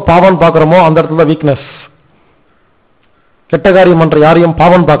 எப்ப பாவம் பார்க்கிறோமோ அந்த இடத்துல வீக்னஸ். கெட்ட காரியம் பண்ற யாரையும்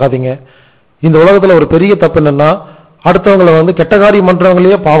பாவம் பார்க்காதீங்க. இந்த உலகத்துல ஒரு பெரிய தப்பு என்னன்னா, அடுத்தவங்களை கெட்ட காரியம்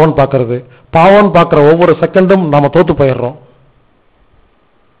பண்றவங்களையே பாவம் பார்க்கறது. பாவம் பார்க்கிற ஒவ்வொரு செகண்டும் நாம தோத்து போயிடுறோம்.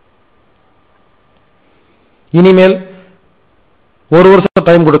 இனிமேல் ஒரு வருஷம்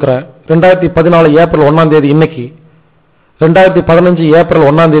டைம் கொடுக்கிறேன். 2014 ஏப்ரல் 1ஆம் தேதி இன்னைக்கு 2015 ஏப்ரல்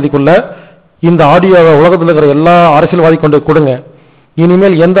 1ஆம் தேதிக்குள்ள இந்த ஆடியோவை உலகத்தில் இருக்கிற எல்லா அரசியல்வாதி கொண்டு கொடுங்க.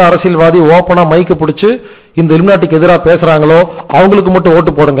 இனிமேல் எந்த அரசியல்வாதி ஓப்பனா மைக்கு பிடிச்சு இந்த இலுமினாட்டிக்கு எதிராக பேசுறாங்களோ அவங்களுக்கு மட்டும்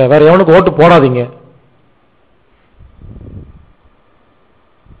ஓட்டு போடுங்க, வேற எவனுக்கு ஓட்டு போடாதீங்க.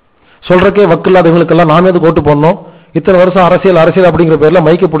 சொல்றக்கே வக்கில்லாதவங்களுக்கெல்லாம் நாம எதுக்கு ஓட்டு போடணும்? இத்தனை வருஷம் அரசியல் அப்படிங்கிற பேர்ல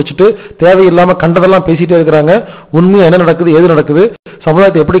மைக்க பிடிச்சிட்டு தேவையில்லாம கண்டதெல்லாம் பேசிட்டே இருக்கிறாங்க. உண்மையா என்ன நடக்குது, எது நடக்குது,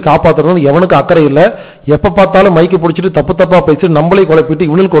 சமுதாயத்தை எப்படி காப்பாற்றுறதுன்னு எவனுக்கு அக்கறை இல்லை. எப்ப பார்த்தாலும் மைக்க பிடிச்சிட்டு தப்பு தப்பா பேசிட்டு நம்மளே குழப்பிட்டு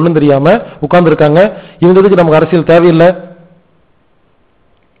இவனுக்கு ஒண்ணும் தெரியாம உட்கார்ந்து இருக்காங்க. இவங்களுக்கு நமக்கு அரசியல் தேவையில்லை.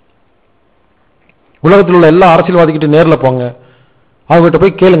 உலகத்தில் உள்ள எல்லா அரசியல்வாதிகிட்ட நேரில் போங்க, அவங்ககிட்ட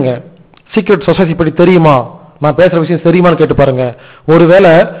போய் கேளுங்க, சீக்ரெட் சொசைட்டி படி தெரியுமா, நான் பேசுற விஷயம் தெரியுமான்னு கேட்டு பாருங்க.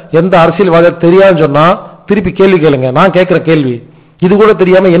 ஒருவேளை எந்த அரசியல்வாதியா தெரியாதுன்னு சொன்னா திருப்பி கேள்வி கேளுங்க. நான் கேட்கிற கேள்வி இது கூட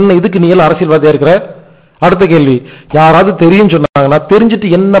தெரியாம என்ன இதுக்கு நீ எல்லாம் அரசியல்வாதியா இருக்கிற? அடுத்த கேள்வி, யாராவது தெரியும் சொன்னாங்கன்னா தெரிஞ்சுட்டு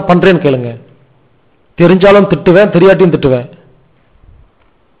என்ன பண்றேன்னு கேளுங்க. தெரிஞ்சாலும் திட்டுவேன், தெரியாட்டியும் திட்டுவேன்.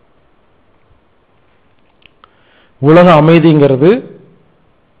 உலக அமைதிங்கிறது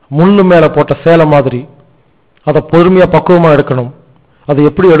முள்ளு மேல போட்ட சேலை மாதிரி. அதை பொறுமையா பக்குவமா எடுக்கணும். அதை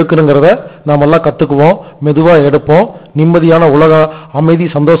எப்படி எடுக்கணுங்கிறத நாம எல்லாம் கத்துக்குவோம், மெதுவா எடுப்போம். நிம்மதியான உலக அமைதி,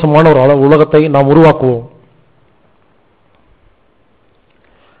 சந்தோஷமான ஒரு உலகத்தை நாம் உருவாக்குவோம்.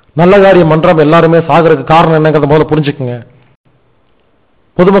 நல்ல காரியம் பண்றோம். எல்லாருமே சாகிறதுக்கு காரணம் என்னங்கிறத முதல்ல புரிஞ்சுக்குங்க.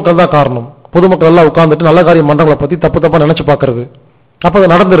 பொதுமக்கள் தான் காரணம். பொதுமக்கள் எல்லாம் உட்கார்ந்துட்டு நல்ல காரியம் பண்றவங்களை பத்தி தப்பு தப்பா நினைச்சு பாக்குறது. அப்ப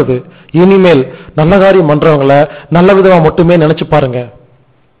அது நடந்துருது. இனிமேல் நல்ல காரியம் பண்றவங்களை நல்ல விதமா மட்டுமே நினைச்சு பாருங்க.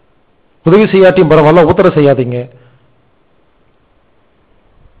 உதவி செய்யாட்டியும் பரவாயில்ல, உத்தரவு செய்யாதீங்க.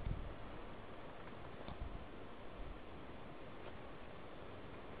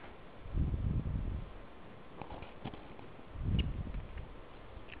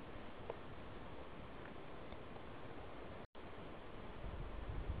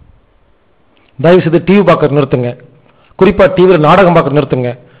 தயவு செய்து டிவி பார்க்கறது நிறுத்துங்க. குறிப்பா டிவியில் நாடகம் பார்க்கறது நிறுத்துங்க.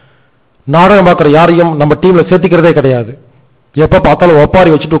 நாடகம் பார்க்குற யாரையும் நம்ம டீம்ல சேர்த்துக்கிறதே கிடையாது. எப்ப பார்த்தாலும் ஒப்பாரி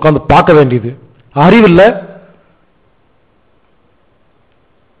வச்சுட்டு உட்கார்ந்து பார்க்க வேண்டியது அறிவில்லை.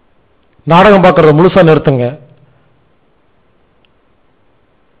 நாடகம் பார்க்கறத முழுசா நிறுத்துங்க.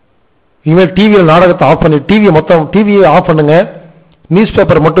 இனிமேல் டிவியில் நாடகத்தை ஆஃப் பண்ணி டிவியை ஆஃப் பண்ணுங்க. நியூஸ்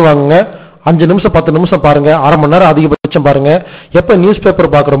பேப்பர் மட்டும் வாங்குங்க. 5 நிமிஷம் 10 நிமிஷம் பாருங்க. அரை மணி நேரம் அதிகபட்சம் பாருங்க. எப்ப நியூஸ்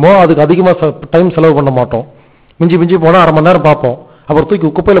பேப்பர் பார்க்குறோமோ அதுக்கு அதிகமாக டைம் செலவு பண்ண மாட்டோம். மிஞ்சி போனால் அரை மணி நேரம் பார்ப்போம், அப்புறம் தூக்கி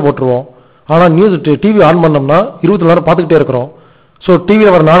குப்பையில் போட்டுருவோம். ஆனால் டிவி ஆன் பண்ணோம்னா 24 நேரம் பார்த்துக்கிட்டே இருக்கிறோம். ஸோ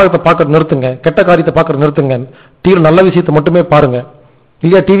டிவியில் வர நாடகத்தை பார்க்கறது நிறுத்துங்க, கெட்ட காரியத்தை பார்க்கறது நிறுத்துங்க. டிவியில் நல்ல விஷயத்தை மட்டுமே பாருங்க,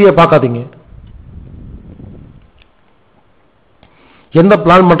 இல்லையா டிவியை பார்க்காதீங்க. எந்த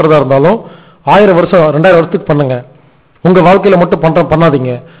பிளான் பண்றதா இருந்தாலும் 1000 வருஷம் 2000 வருஷத்துக்கு பண்ணுங்க. உங்க வாழ்க்கையில மட்டும்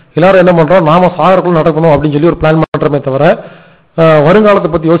பண்ணாதீங்க. எல்லாரும் என்ன பண்றோம், நாம சாகரக்குள்ள நடக்கணும் அப்படின்னு சொல்லி ஒரு பிளான் பண்றமே தவிர வருங்காலத்தை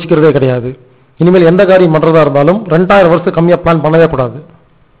பத்தி யோசிக்கிறதே கிடையாது. இனிமேல் எந்த காரியம் பண்றதா இருந்தாலும் 2000 வருஷத்துக்கு கம்மியா பிளான் பண்ணவே கூடாது.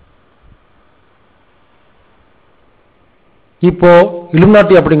 இப்போ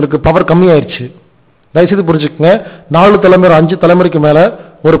இலுமினாட்டி அப்படிங்கிறதுக்கு பவர் கம்மியாயிருச்சு. தயவுசெய்து புரிஞ்சுக்கங்க, 4 தலைமுறை 5 தலைமுறைக்கு மேல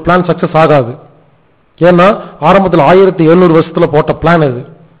ஒரு பிளான் சக்சஸ் ஆகாது. ஏன்னா ஆரம்பத்தில் 1700 வருஷத்துல போட்ட பிளான் இது.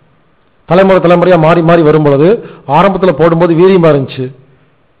 தலைமுறையா மாறி மாறி வரும்பொழுது ஆரம்பத்தில் போடும்போது வீரியமா இருந்துச்சு,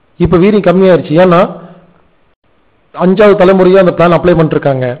 இப்ப வீரியம் கம்மியாயிருச்சு. ஏன்னா 5வது தலைமுறையா அந்த பிளான் அப்ளை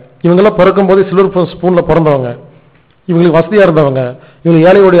பண்ணிருக்காங்க. இவங்கெல்லாம் பிறக்கும் போது சில்வர் ஸ்பூன்ல பிறந்தவங்க, இவங்களுக்கு வசதியா இருந்தவங்க. இவங்களுக்கு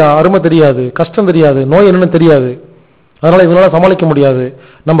ஏழையோடைய அருமை தெரியாது, கஷ்டம் தெரியாது, நோய் என்னன்னு தெரியாது. அதனால இவங்களால சமாளிக்க முடியாது.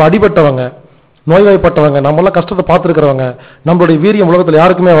 நம்ம அடிபட்டவங்க, நோய்வாய்ப்பட்டவங்க, நம்மளாம் கஷ்டத்தை பார்த்துருக்கிறவங்க. நம்மளுடைய வீரியம் உலகத்தில்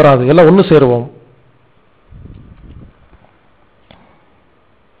யாருக்குமே வராது. எல்லாம் ஒன்று சேருவோம்.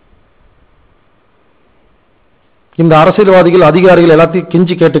 இந்த அரசியல்வாதிகள் அதிகாரிகள் எல்லாத்தையும்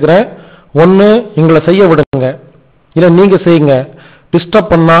கெஞ்சி கேட்டுக்கிறேன், ஒன்று எங்களை செய்ய விடுங்க, இல்லை நீங்க செய்யுங்க.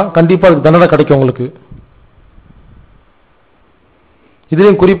 டிஸ்டர்ப் பண்ணா கண்டிப்பா அதுக்கு தண்டனை கிடைக்கும் உங்களுக்கு.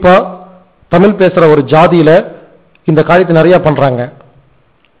 இதுலயும் குறிப்பா தமிழ் பேசுற ஒரு ஜாதியில இந்த காரியத்தை நிறைய பண்றாங்க.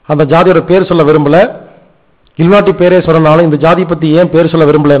 அந்த ஜாதியோட பேர் சொல்ல விரும்பல, இல்லுமினாட்டி பேரே சொன்னாலும் இந்த ஜாதி பத்தி ஏன் பேர் சொல்ல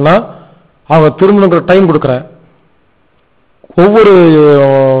விரும்பலன்னா அவங்க திரும்பணுங்கிற டைம் கொடுக்குறேன்.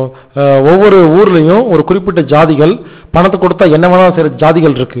 ஒவ்வொரு ஊர்லயும் ஒரு குறிப்பிட்ட ஜாதிகள் பணத்தை கொடுத்தா என்ன வேணாலும் செய்யற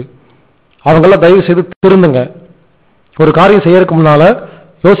ஜாதிகள் இருக்கு. அவங்கெல்லாம் தயவு செய்து திருந்துங்க. ஒரு காரியம் செய்யறதுக்கு முன்னால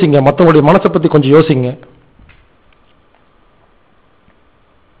யோசிங்க, மற்றவங்களுடைய மனசை பத்தி கொஞ்சம் யோசிங்க.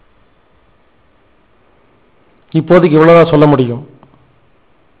 இப்போதைக்கு இவ்வளவுதான் சொல்ல முடியும்.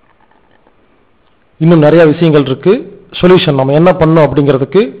 இன்னும் நிறைய விஷயங்கள் இருக்கு. சொல்யூஷன் நம்ம என்ன பண்ணணும்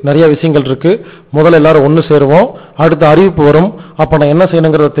அப்படிங்கிறதுக்கு நிறைய விஷயங்கள் இருக்கு. முதல்ல எல்லாரும் ஒன்று சேருவோம். அடுத்த அறிவிப்பு வரும், அப்ப நான் என்ன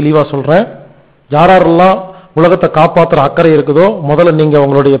செய்யணுங்கிறத தெளிவா சொல்றேன். யாரெல்லாம் உலகத்தை காப்பாற்றுற அக்கறை இருக்குதோ முதல்ல நீங்க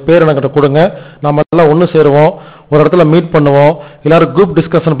உங்களுடைய பேர் என்கிட்ட கொடுங்க. நம்ம எல்லாம் ஒன்று சேருவோம், ஒரு இடத்துல மீட் பண்ணுவோம், எல்லாரும் குரூப்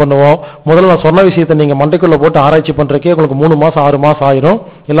டிஸ்கஷன் பண்ணுவோம். முதல்ல நான் சொன்ன விஷயத்தை நீங்க மண்டைக்குள்ள போட்டு ஆராய்ச்சி பண்றதுக்கே உங்களுக்கு 3 மாசம் 6 மாசம் ஆயிரும்.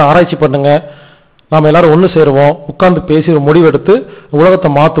 எல்லாம் ஆராய்ச்சி பண்ணுங்க. நாம எல்லாரும் ஒன்று சேருவோம், உட்கார்ந்து பேசி ஒரு முடிவெடுத்து உலகத்தை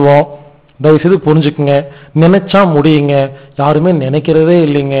மாற்றுவோம். தயவுசெய்து புரிஞ்சுக்குங்க, நினைச்சா முடியுங்க. யாருமே நினைக்கிறதே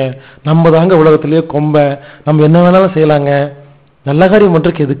இல்லைங்க. நம்ம தாங்க உலகத்திலேயே கொம்ப, நம்ம என்ன வேணாலும் செய்யலாங்க. நல்ல காரியம்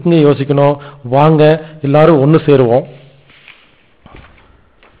பண்றதுக்கு எதுக்குங்க யோசிக்கணும்? வாங்க எல்லாரும் ஒன்று சேருவோம்.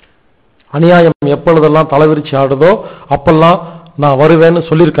 அநியாயம் எப்பொழுதெல்லாம் தலைவிரிச்சு ஆடுதோ அப்பெல்லாம் நான் வருவேன்னு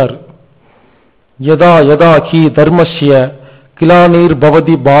சொல்லியிருக்காரு. யதா யதா ஹி தர்மஸ்ய கிலானீர்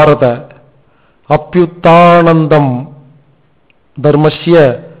பவதி பாரத அப்யுத்தானந்தம் தர்மஸ்ய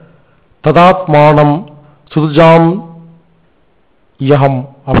ததாத்மானம் சுதுஜாம் யகம்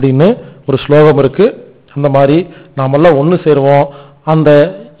அப்படின்னு ஒரு ஸ்லோகம் இருக்கு. அந்த மாதிரி நாமெல்லாம் ஒன்று சேருவோம். அந்த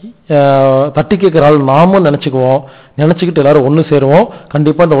தட்டி கேட்கிற ஆள் நாமும் நினைச்சுக்கிட்டு எல்லாரும் ஒன்று சேருவோம்.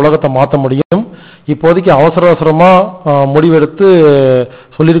 கண்டிப்பா இந்த உலகத்தை மாற்ற முடியும். இப்போதைக்கு அவசரமா முடிவெடுத்து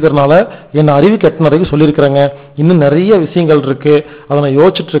சொல்லியிருக்கிறதுனால என்ன அறிவுக்கு எட்டன வரைக்கும் சொல்லியிருக்கிறேங்க. இன்னும் நிறைய விஷயங்கள் இருக்கு, அதை நான்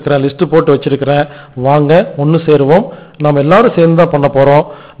யோசிச்சுட்டு இருக்கிறேன், லிஸ்ட் போட்டு வச்சிருக்கிறேன். வாங்க ஒன்று சேருவோம். நம்ம எல்லாரும் சேர்ந்து தான் பண்ண போறோம்,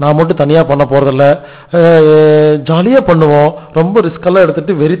 நான் மட்டும் தனியா பண்ண போறதில்ல. ஜாலியா பண்ணுவோம். ரொம்ப ரிஸ்க் எல்லாம்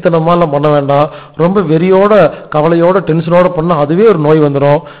எடுத்துட்டு வெறித்தனமா எல்லாம் பண்ண வேண்டாம். ரொம்ப வெறியோட கவலையோட டென்ஷனோட பண்ணா அதுவே ஒரு நோய்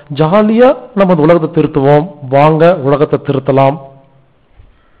வந்துடும். ஜாலியா நம்ம இந்த உலகத்தை திருத்துவோம். வாங்க உலகத்தை திருத்தலாம்.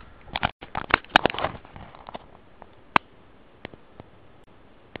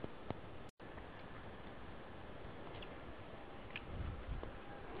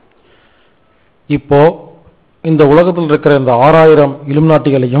 இப்போ இந்த உலகத்தில் இருக்கிற இந்த 6000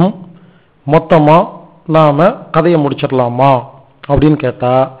 இலுமினாட்டிகளையும் மொத்தமா நாம கதையை முடிச்சிடலாமா அப்படின்னு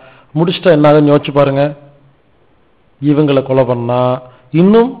கேட்டா, முடிச்சுட்டா என்ன ஆகுன்னு யோசிச்சு பாருங்க. இவங்களை கொலை பண்ணா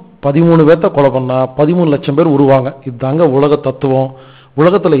இன்னும் 13 பேர்த்த கொலை பண்ணா 13 லட்சம் பேர் உருவாங்க. இதுதாங்க உலக தத்துவம்.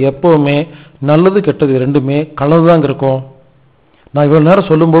 உலகத்துல எப்பவுமே நல்லது கெட்டது ரெண்டுமே கலந்துதாங்க இருக்கும். நான் இவ்வளவு நேரம்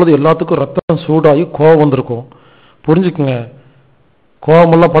சொல்லும் பொழுது எல்லாத்துக்கும் ரத்தம் சூடாகி கோபம் வந்திருக்கும். புரிஞ்சுக்குங்க,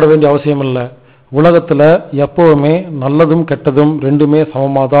 கோபமெல்லாம் பட வேண்டிய அவசியம் இல்லை. உலகத்துல எப்பவுமே நல்லதும் கெட்டதும் ரெண்டுமே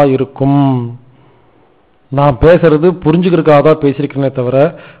சமமாதான் இருக்கும். நான் பேசுறது புரிஞ்சுக்கிறதுக்காக தான் பேசியிருக்கேனே தவிர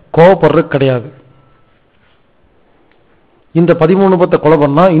கோவப்படுறது கிடையாது. இந்த 13 பேர்த்த கொலை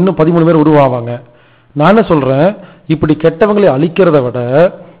பண்ணா இன்னும் 13 பேர் உருவாவாங்க. நான் என்ன சொல்றேன், இப்படி கெட்டவங்களை அழிக்கிறத விட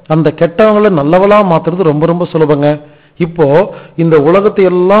அந்த கெட்டவங்களை நல்லவளா மாத்துறது ரொம்ப ரொம்ப சுலபங்க. இப்போ இந்த உலகத்தை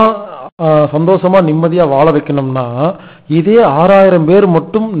எல்லாம் சந்தோஷமா நிம்மதியா வாழ வைக்கணும்னா இதே 6000 பேர்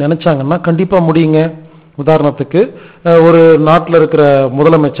மட்டும் நினைச்சாங்கன்னா கண்டிப்பா முடியுங்க. உதாரணத்துக்கு ஒரு நாட்டில் இருக்கிற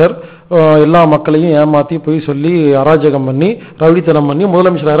முதலமைச்சர் எல்லா மக்களையும் ஏமாத்தி போய் சொல்லி அராஜகம் பண்ணி ரவுடித்தனம் பண்ணி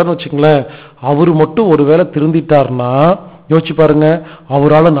முதலமைச்சர் யாருன்னு வச்சுங்களேன், அவரு மட்டும் ஒருவேளை திருந்திட்டார்னா யோசிச்சு பாருங்க,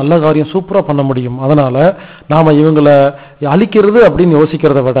 அவரால் நல்ல காரியம் சூப்பரா பண்ண முடியும். அதனால நாம இவங்களை அழிக்கிறது அப்படின்னு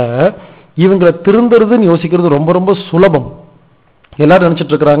யோசிக்கிறத விட இவங்களை திருந்துறதுன்னு யோசிக்கிறது ரொம்ப ரொம்ப சுலபம். எல்லாரும்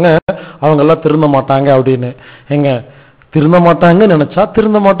நினைச்சிட்டு இருக்கிறாங்க அவங்க எல்லாம் திருந்த மாட்டாங்க அப்படின்னு. எங்க திருந்த மாட்டாங்க நினைச்சா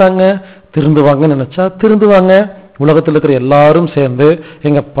திருந்த மாட்டாங்க, திருந்துவாங்க நினைச்சா திருந்துவாங்க. உலகத்தில் இருக்கிற எல்லாரும் சேர்ந்து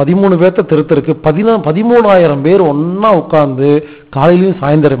எங்க 13 பேர்த்த திருத்தருக்கு 13,000 பேர் ஒன்னா உட்கார்ந்து காலையிலும்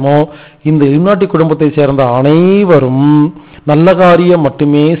சாயந்தரமும் இந்த இலுமினாட்டி குடும்பத்தை சேர்ந்த அனைவரும் நல்ல காரியம்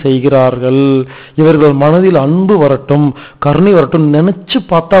மட்டுமே செய்கிறார்கள். இவர்கள் மனதில் அன்பு வரட்டும், கருணை வரட்டும், நினைச்சு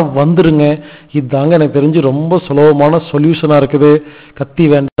பார்த்தா வந்துருங்க. இதுதாங்க எனக்கு தெரிஞ்சு ரொம்ப சுலபமான சொல்யூஷனா இருக்குது. கத்தி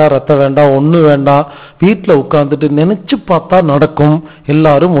வேண்டாம், ரத்தம் வேண்டாம், ஒண்ணு வேண்டாம். வீட்டுல உட்கார்ந்துட்டு நினைச்சு பார்த்தா நடக்கும்.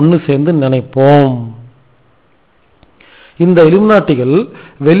 எல்லாரும் ஒண்ணு சேர்ந்து நினைப்போம். இந்த இலுமினாட்டிகள்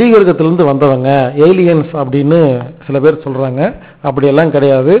வெளிகிரகத்திலிருந்து வந்தவங்க, ஏலியன்ஸ் அப்படின்னு சில பேர் சொல்றாங்க. அப்படியெல்லாம்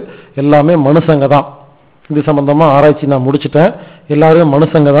கிடையாது, எல்லாமே மனுஷங்க தான். இது சம்பந்தமா ஆராய்ச்சி நான் முடிச்சுட்டேன். எல்லாரும்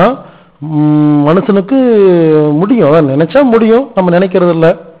மனுஷங்க தான். மனுஷனுக்கு முடியும், நினைச்சா முடியும், நம்ம நினைக்கிறது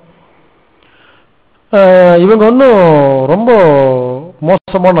இல்லை. இவங்க ஒன்றும் ரொம்ப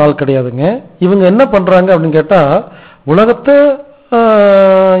மோசமான ஆள் கிடையாதுங்க. இவங்க என்ன பண்றாங்க அப்படின்னு கேட்டா உலகத்தை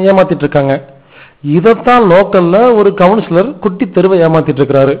ஏமாத்திட்டு இருக்காங்க. இதைத்தான் லோக்கல்ல ஒரு கவுன்சிலர் குட்டி தெருவை ஏமாத்திட்டு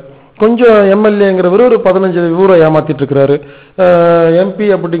இருக்கிறாரு. கொஞ்சம் எம்எல்ஏங்கிறவர் ஒரு 15 ஊரை ஏமாத்திட்டு இருக்கிறாரு. எம்பி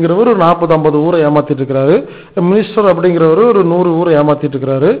அப்படிங்கிறவர் ஒரு 40-50 ஊரை ஏமாத்திட்டு இருக்கிறாரு. மினிஸ்டர் அப்படிங்கிறவர் ஒரு 100 ஊரை ஏமாத்திட்டு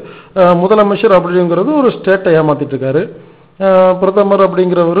இருக்கிறாரு. முதலமைச்சர் அப்படிங்கிறது ஒரு ஸ்டேட்டை ஏமாத்திட்டு இருக்காரு. பிரதமர்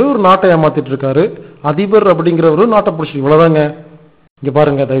அப்படிங்கிறவர் ஒரு நாட்டை ஏமாத்திட்டு இருக்காரு. அதிபர் அப்படிங்கிறவர் நாட்டை பிடிச்சி. இவ்வளவுதாங்க. இங்க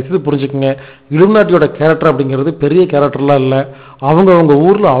பாருங்க, தயவுசெய்து புரிஞ்சுக்குங்க, இலுமினாட்டியோட கேரக்டர் அப்படிங்கிறது பெரிய கேரக்டர்லாம் இல்லை. அவங்கவுங்க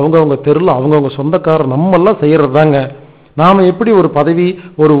ஊர்ல அவங்கவுங்க தெருல அவங்கவுங்க சொந்தக்காரர் நம்ம எல்லாம் செய்யறது தாங்க. நாம எப்படி ஒரு பதவி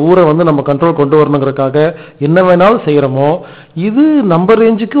ஒரு ஊரை நம்ம கண்ட்ரோல் கொண்டு வரணுங்கிறதுக்காக என்ன வேணாலும் செய்யறோமோ, இது நம்ம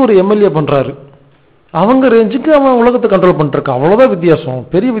ரேஞ்சுக்கு ஒரு எம்எல்ஏ பண்றாரு, அவங்க ரேஞ்சுக்கு அவன் உலகத்தை கண்ட்ரோல் பண்ணிட்டு இருக்கான். அவ்வளவுதான் வித்தியாசம்.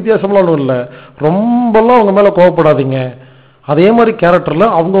 பெரிய வித்தியாசம்லாம் ஒன்றும் இல்லை. ரொம்பலாம் அவங்க மேல கோவப்படாதீங்க. அதே மாதிரி கேரக்டர்ல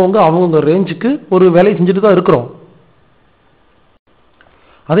அவங்கவுங்க ரேஞ்சுக்கு ஒரு வேலையை செஞ்சுட்டு தான் இருக்கிறோம்.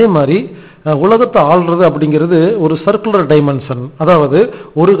 அதே மாதிரி உலகத்தை ஆள்றது அப்படிங்கிறது ஒரு சர்க்குலர் டைமென்ஷன். அதாவது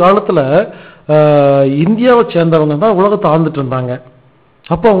ஒரு காலத்துல இந்தியாவை சேர்ந்தவங்க தான் உலகத்தை ஆழ்ந்துட்டு இருந்தாங்க.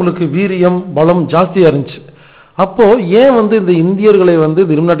 அப்போ அவங்களுக்கு வீரியம் பலம் ஜாஸ்தியா இருந்துச்சு. அப்போ ஏன் இந்த இந்தியர்களை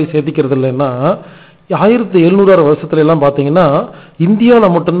இலுமினாட்டி சேர்த்திக்கிறது இல்லைன்னா, 1700 வருஷத்துல எல்லாம் பாத்தீங்கன்னா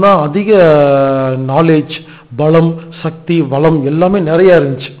இந்தியாவில் மட்டும்தான் அதிக நாலேஜ், பலம், சக்தி, வளம் எல்லாமே நிறைய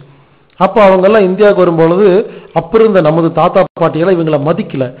இருந்துச்சு. அப்போ அவங்க எல்லாம் இந்தியாவுக்கு வரும்பொழுது அப்ப இருந்த நமது தாத்தா பாட்டியெல்லாம் இவங்களை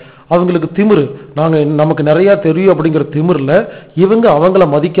மதிக்கல. அவங்களுக்கு திமிரு, நமக்கு நிறைய தெரியும் அப்படிங்கிற திமிர்ல இவங்க அவங்கள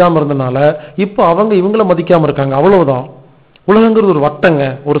மதிக்காம இருந்தனால இப்ப அவங்க இவங்கள மதிக்காம இருக்காங்க. அவ்வளவுதான். உலகங்கிறது ஒரு வட்டங்க,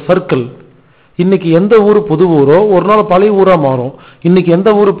 ஒரு சர்க்கிள். இன்னைக்கு எந்த ஊரு புது ஊரோ ஒரு நாள் பழைய ஊரா மாறும். இன்னைக்கு எந்த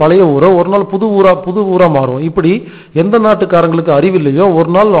ஊரு பழைய ஊரோ ஒரு நாள் புது ஊரா மாறும். இப்படி எந்த நாட்டுக்காரங்களுக்கு அறிவு இல்லையோ ஒரு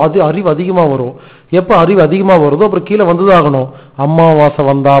நாள் அறிவு அதிகமா வரும். எப்ப அறிவு அதிகமா வருதோ அப்புறம் கீழே வந்துதாகணும். அமாவாசை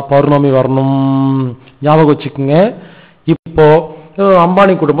வந்தா பௌர்ணமி வரணும். ஞாபகம் வச்சுக்கோங்க. இப்போ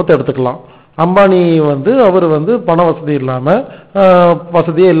அம்பானி குடும்பத்தை எடுத்துக்கலாம். அம்பானி அவர் பண வசதி இல்லாம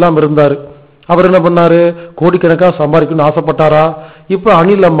வசதியே இல்லாம இருந்தாரு. அவர் என்ன பண்ணாரு, கோடிக்கணக்காக சம்பாதிக்கணும்னு ஆசைப்பட்டாரா? இப்ப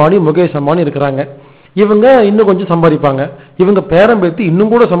அனில் அம்பானி, முகேஷ் அம்பானி இருக்கிறாங்க. இவங்க இன்னும் கொஞ்சம் சம்பாதிப்பாங்க, இவங்க பேரம் பேத்தி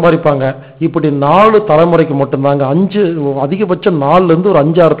இன்னும் கூட சம்பாதிப்பாங்க. இப்படி 4 தலைமுறைக்கு மட்டும்தாங்க, 5 அதிகபட்சம் 4ல இருந்து ஒரு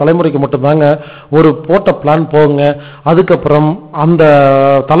 5-6 தலைமுறைக்கு மட்டும்தாங்க ஒரு போட்ட பிளான் போகுங்க. அதுக்கப்புறம் அந்த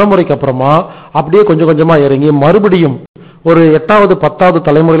தலைமுறைக்கு அப்புறமா அப்படியே கொஞ்சம் கொஞ்சமா இறங்கி மறுபடியும் ஒரு 8வது 10வது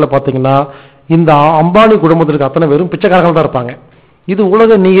தலைமுறையில பாத்தீங்கன்னா இந்த அம்பானி குடும்பத்திற்கு அத்தனை பேரும் பிச்சைக்காரர்கள் தான் இருப்பாங்க. இது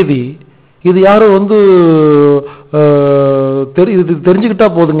உலக நீதி. இது யாரும் இது தெரிஞ்சுக்கிட்டா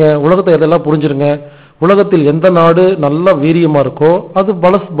போதுங்க. உலகத்தை எதெல்லாம் புரிஞ்சிருங்க. உலகத்தில் எந்த நாடு நல்ல வீரியமா இருக்கோ அது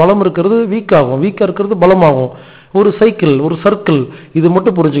பலம் இருக்கிறது வீக் ஆகும், வீக்கா இருக்கிறது பலமாகும். ஒரு சைக்கிள், ஒரு சர்க்கிள். இது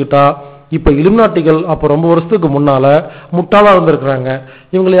மட்டும் புரிஞ்சுக்கிட்டா இப்ப இலுமினாட்டிகள் அப்ப ரொம்ப வருஷத்துக்கு முன்னால முட்டாளா இருந்திருக்கிறாங்க.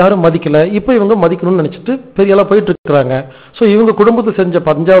 இவங்களை யாரும் மதிக்கல. இப்ப இவங்க மதிக்கணும்னு நினைச்சிட்டு பெரிய போயிட்டு இருக்கிறாங்க. சோ இவங்க குடும்பத்தை செஞ்ச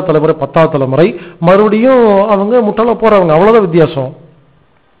 5வது தலைமுறை 10வது தலைமுறை மறுபடியும் அவங்க முட்டாளா போறவங்க. அவ்வளவுதான் வித்தியாசம்.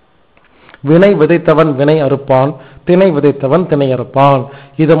 வினை விதைத்தவன் வினை அறுப்பான், திணை விதைத்தவன் திணை அறுப்பான்.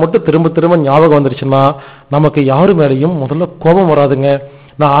 இதை மட்டும் திரும்ப திரும்ப ஞாபகம் வந்துருச்சுன்னா நமக்கு யாரு மேலேயும் முதல்ல கோபம் வராதுங்க.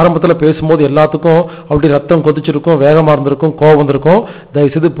 நான் ஆரம்பத்தில் பேசும்போது எல்லாத்துக்கும் அப்படி ரத்தம் கொதிச்சிருக்கும், வேகமாக இருந்திருக்கும், கோபம் வந்திருக்கும்.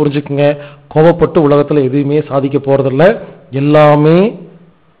 தயவுசெய்து புரிஞ்சுக்குங்க, கோபப்பட்டு உலகத்தில் எதுவுமே சாதிக்க போறதில்ல. எல்லாமே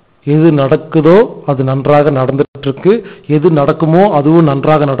எது நடக்குதோ அது நன்றாக நடந்துட்டு இருக்கு. எது நடக்குமோ அதுவும்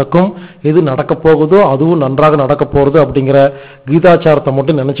நன்றாக நடக்கும். எது நடக்க போகுதோ அதுவும் நன்றாக நடக்க போறது அப்படிங்கிற கீதாச்சாரத்தை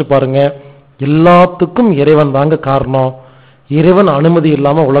மட்டும் நினைச்சு பாருங்க. எல்லாத்துக்கும் இறைவன் தாங்க காரணம். இறைவன் அனுமதி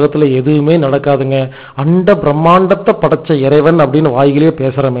இல்லாம உலகத்துல எதுவுமே நடக்காதுங்க. அண்ட பிரம்மாண்டத்தை படைச்ச இறைவன் அப்படின்னு வாய்களே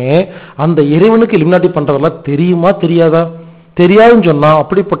பேசுறமே, அந்த இறைவனுக்கு இலுமினாட்டி பண்றதெல்லாம் தெரியுமா தெரியாதா? தெரியாதுன்னு சொன்னா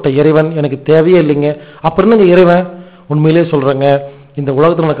அப்படிப்பட்ட இறைவன் எனக்கு தேவையே இல்லைங்க. அப்புறம் என்னங்க இறைவன்? உண்மையிலே சொல்றேங்க, இந்த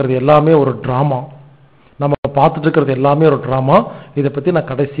உலகத்தில் நடக்கிறது எல்லாமே ஒரு டிராமா. நம்ம பார்த்துட்டு இருக்கிறது எல்லாமே ஒரு டிராமா. இதை பத்தி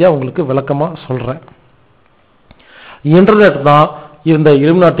நான் கடைசியா உங்களுக்கு விளக்கமா சொல்றேன். இன்டர்நெட் தான் இந்த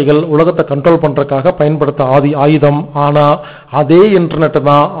இலுமினாட்டிகள் உலகத்தை கண்ட்ரோல் பண்றதுக்காக பயன்படுத்த ஆயுதம். ஆனா அதே இன்டர்நெட்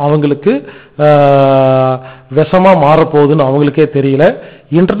தான் அவங்களுக்கு விஷமா மாறப்போகுதுன்னு அவங்களுக்கே தெரியல.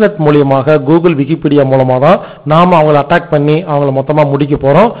 இன்டர்நெட் மூலியமாக கூகுள் விக்கிபீடியா மூலமா தான் நாம அவங்களை அட்டாக் பண்ணி அவங்களை மொத்தமா முடிக்க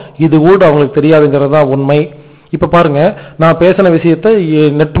போறோம். இது கூட அவங்களுக்கு தெரியாதுங்கிறது தான் உண்மை. இப்ப பாருங்க, நான் பேசின விஷயத்தை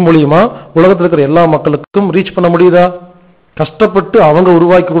நெட் மூலியமா உலகத்தில் இருக்கிற எல்லா மக்களுக்கும் ரீச் பண்ண முடியுதா? கஷ்டப்பட்டு அவங்க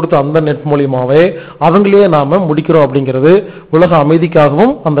உருவாக்கி கொடுத்த அந்த நெட் மூலியமாவே அவங்களே நாம முடிக்கிறோம் அப்படிங்கிறது, உலக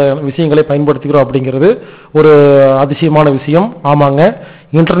அமைதிக்காகவும் அந்த விஷயங்களை பயன்படுத்திக்கிறோம் அப்படிங்கிறது ஒரு அதிசயமான விஷயம். ஆமாங்க,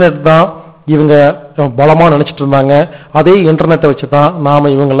 இன்டர்நெட் தான் இவங்க பலமா நினைச்சிட்டு இருந்தாங்க. அதே இன்டர்நெட்டை வச்சுதான்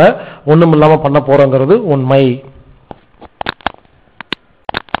நாம இவங்களை ஒண்ணும் இல்லாம பண்ண போறோங்கிறது உண்மை.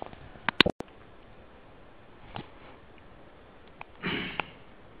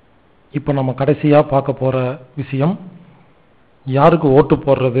 இப்ப நம்ம கடைசியா பார்க்க போற விஷயம், யாருக்கு ஓட்டு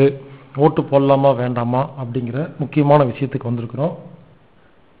போடுறது, ஓட்டு போடலாமா வேண்டாமா அப்படிங்கிற முக்கியமான விஷயத்துக்கு வந்திருக்கிறோம்.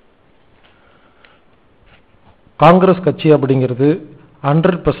 காங்கிரஸ் கட்சி அப்படிங்கிறது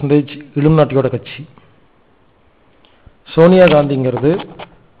 100% இலுமினாட்டியோட கட்சி. சோனியா காந்திங்கிறது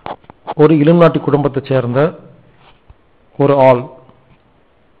ஒரு இலுமினாட்டி குடும்பத்தை சேர்ந்த ஒரு ஆள்.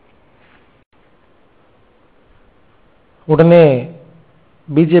 உடனே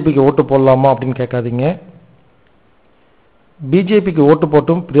பிஜேபிக்கு ஓட்டு போடலாமா அப்படின்னு கேட்காதீங்க. பிஜேபிக்கு ஓட்டு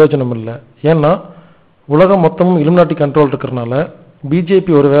போட்டும் பிரயோஜனம் இல்லை. ஏன்னா உலகம் மொத்தமும் இலுமினாட்டி கண்ட்ரோல் இருக்கிறதுனால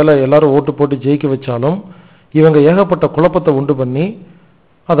பிஜேபி ஒருவேளை எல்லாரும் ஓட்டு போட்டு ஜெயிக்க வச்சாலும் இவங்க ஏகப்பட்ட குழப்பத்தை உண்டு பண்ணி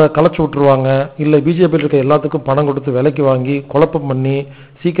அதை கலைச்சு விட்டுருவாங்க. இல்லை பிஜேபியில் இருக்க எல்லாத்துக்கும் பணம் கொடுத்து விலைக்கு வாங்கி குழப்பம் பண்ணி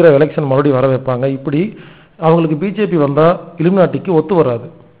சீக்கிரம் எலெக்ஷன் மறுபடியும் வர வைப்பாங்க. இப்படி அவங்களுக்கு பிஜேபி வந்தால் இலுமினாட்டிக்கு ஒத்து வராது.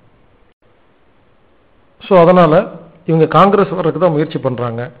 ஸோ அதனால இவங்க காங்கிரஸ் வர்றதுக்கு தான் முயற்சி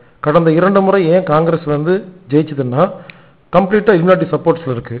பண்றாங்க. கடந்த 2 முறை ஏன் காங்கிரஸ் ஜெயிச்சதுன்னா கம்ப்ளீட்டா இலுமினாட்டி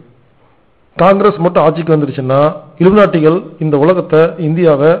சப்போர்ட்ஸ்ல இருக்கு. காங்கிரஸ் மட்டும் ஆட்சிக்கு வந்துருச்சுன்னா இலுமினாட்டிகள் இந்த உலகத்தை,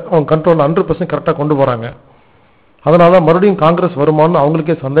 இந்தியாவை அவங்க கண்ட்ரோல் 100% கரெக்டா கொண்டு போறாங்க. அதனால மறுபடியும் காங்கிரஸ் வருமானு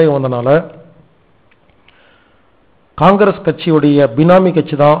அவங்களுக்கே சந்தேகம் வந்தனால காங்கிரஸ் கட்சியுடைய பினாமி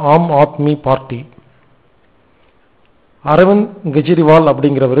கட்சி தான் ஆம் ஆத்மி பார்ட்டி. அரவிந்த் கெஜ்ரிவால்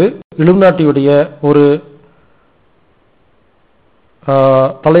அப்படிங்கிறவர் இலுமினாட்டியுடைய ஒரு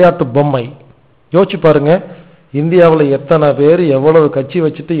தலையாட்டு பொம்மை. யோசிச்சு பாருங்க, இந்தியாவில் எத்தனை பேர் எவ்வளவு கட்சி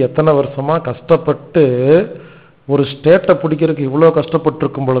வச்சுட்டு எத்தனை வருஷமா கஷ்டப்பட்டு ஒரு ஸ்டேட்டை பிடிக்கிறதுக்கு இவ்வளவு கஷ்டப்பட்டு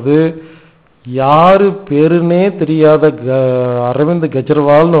இருக்கும் பொழுது யாரு பேருன்னே தெரியாத அரவிந்த்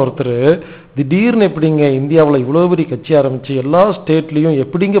கெஜ்ரிவால்னு ஒருத்தர் திடீர்னு எப்படிங்க இந்தியாவில் இவ்வளவு பெரிய கட்சி ஆரம்பிச்சு எல்லா ஸ்டேட்லயும்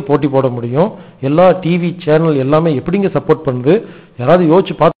எப்படிங்க போட்டி போட முடியும்? எல்லா டிவி சேனல் எல்லாமே எப்படிங்க சப்போர்ட் பண்ணுது? யாராவது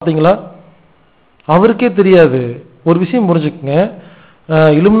யோசிச்சு பார்த்தீங்களா? அவருக்கே தெரியாது. ஒரு விஷயம் புரிஞ்சுக்குங்க,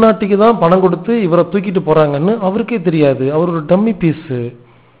 இலுமினாட்டிக்கு தான் பணம் கொடுத்து இவரை தூக்கிட்டு போறாங்கன்னு அவருக்கே தெரியாது. அவர் ஒரு டம்மி பீஸ்.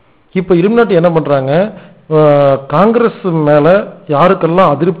 இப்ப இலுமினாட்டி என்ன பண்றாங்க, காங்கிரஸ் மேல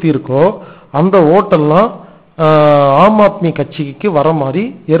யாருக்கெல்லாம் அதிருப்தி இருக்கோ அந்த ஓட்டெல்லாம் ஆம் ஆத்மி கட்சிக்கு வர மாதிரி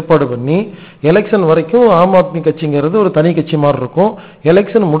ஏற்பாடு பண்ணி எலெக்ஷன் வரைக்கும் ஆம் ஆத்மி கட்சிங்கிறது ஒரு தனி கட்சி மாதிரி இருக்கும்.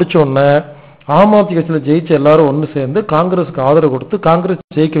 எலெக்ஷன் முடிச்ச உடனே ஆம் ஆத்மி கட்சியில ஜெயிச்ச எல்லாரும் ஒன்று சேர்ந்து காங்கிரஸுக்கு ஆதரவு கொடுத்து காங்கிரஸ்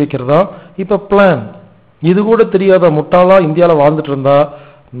ஜெயிக்க வைக்கிறதா இப்ப பிளான். இது கூட தெரியாத முட்டாளா இந்தியாவில் வாழ்ந்துட்டு இருந்தா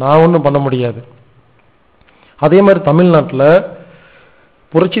நான் ஒன்றும் பண்ண முடியாது. அதே மாதிரி தமிழ்நாட்டில்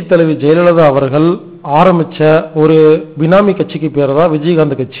புரட்சி தலைவி ஜெயலலிதா அவர்கள் ஆரம்பிச்ச ஒரு பினாமி கட்சிக்கு பேர் தான்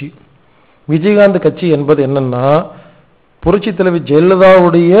விஜயகாந்த் கட்சி. விஜயகாந்த் கட்சி என்பது என்னன்னா புரட்சி தலைவி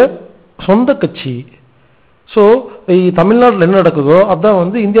ஜெயலலிதாவுடைய சொந்த கட்சி. ஸோ தமிழ்நாட்டில் என்ன நடக்குதோ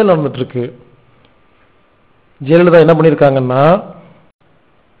அதான் இந்தியாவில் நடந்துட்டு இருக்கு. ஜெயலலிதா என்ன பண்ணியிருக்காங்கன்னா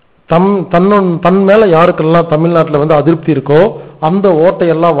தன் மேல யாருக்கெல்லாம் தமிழ்நாட்டில் அதிருப்தி இருக்கோ அந்த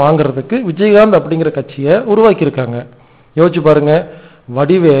ஓட்டையெல்லாம் வாங்குறதுக்கு விஜயகாந்த் அப்படிங்கிற கட்சியை உருவாக்கி இருக்காங்க. யோசிச்சு பாருங்க,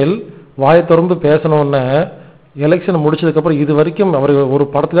 வடிவேல் வாயை திறந்து பேசணும்னு எலெக்ஷன் முடிச்சதுக்கப்புறம் இது வரைக்கும் அவர் ஒரு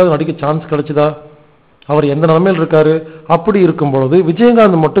படத்திலாவது நடிக்க சான்ஸ் கிடைச்சதா? அவர் எந்த நிலைமையில் இருக்காரு? அப்படி இருக்கும்பொழுது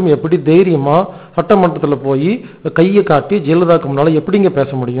விஜயகாந்த் மட்டும் எப்படி தைரியமா சட்டமன்றத்தில் போய் கையை காட்டி ஜெயலலிதாக்கு முன்னால எப்படிங்க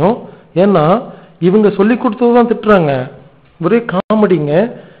பேச முடியும்? ஏன்னா இவங்க சொல்லி கொடுத்ததுதான் திட்டுறாங்க. ஒரே காமெடிங்க.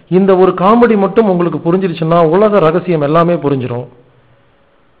 இந்த ஒரு காமெடி மட்டும் உங்களுக்கு புரிஞ்சிருச்சுன்னா உலக ரகசியம் எல்லாமே புரிஞ்சிடும்.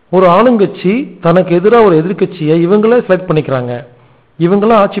 ஒரு ஆளுங்கட்சி தனக்கு எதிராக ஒரு எதிர்கட்சியை இவங்களே செலக்ட் பண்ணிக்கிறாங்க,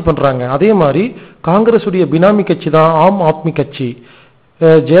 இவங்களாம் ஆட்சி பண்றாங்க. அதே மாதிரி காங்கிரஸ் உடைய பினாமி கட்சி தான் ஆம் ஆத்மி கட்சி,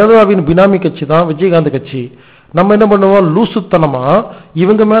 ஜெயலலிதாவின் பினாமி கட்சி தான் விஜயகாந்த் கட்சி. நம்ம என்ன பண்ணுவோம், லூசுத்தனமா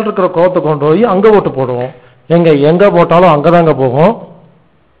இவங்க மேல இருக்கிற கோபத்தை கொண்டு போய் அங்க ஓட்டு போடுவோம். எங்க போட்டாலும் அங்கதாங்க போகும்.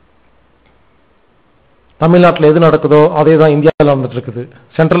 தமிழ்நாட்டில் எது நடக்குதோ அதே தான் இந்தியாவில் நடந்துட்டு இருக்குது,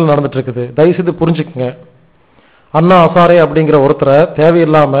 சென்ட்ரல் நடந்துட்டு இருக்குது. தயவுசெய்து புரிஞ்சுக்குங்க. அண்ணா ஹசாரே அப்படிங்கிற ஒருத்தரை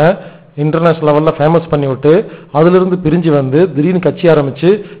தேவையில்லாம இன்டர்நேஷனல் லெவல்ல ஃபேமஸ் பண்ணி விட்டு அதுல இருந்து பிரிஞ்சு வந்து திடீர்னு கட்சி ஆரம்பிச்சு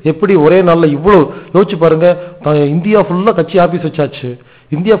எப்படி ஒரே நாள்ல இவ்வளவு யோசிச்சு பாருங்க. இந்தியா ஃபுல்லா கட்சி ஆபீஸ் வச்சாச்சு.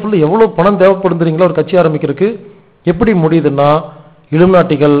 இந்தியா ஃபுல்லா எவ்வளவு பணம் தேவைப்படுறீங்களோ ஒரு கட்சி ஆரம்பிக்கிறதுக்கு எப்படி முடியுதுன்னா,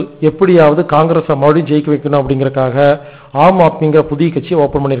 இலுமினாட்டிகள் எப்படியாவது காங்கிரஸை மறுபடியும் ஜெயிக்க வைக்கணும் அப்படிங்கறக்காக ஆம் ஆத்மிங்கிற புதிய கட்சியை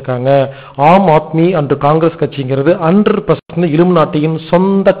ஓபன் பண்ணிருக்காங்க. ஆம் ஆத்மி அண்ட் காங்கிரஸ் கட்சிங்கிறது 100% இலுமினாட்டியின்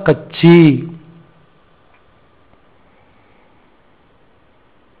சொந்த கட்சி.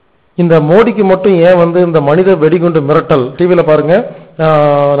 இந்த மோடிக்கு மட்டும் ஏன் வந்து இந்த மனித வெடிகுண்டு மிரட்டல் டிவியில பாருங்க,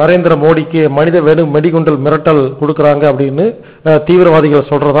 நரேந்திர மோடிக்கு மனித வெடிகுண்டல் மிரட்டல் கொடுக்கறாங்க அப்படின்னு தீவிரவாதிகள்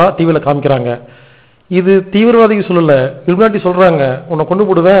சொல்றதா டிவியில காமிக்கிறாங்க. இது தீவிரவாதிகள் சொல்லல, இலுமினாட்டி சொல்றாங்க. உன்னை கொண்டு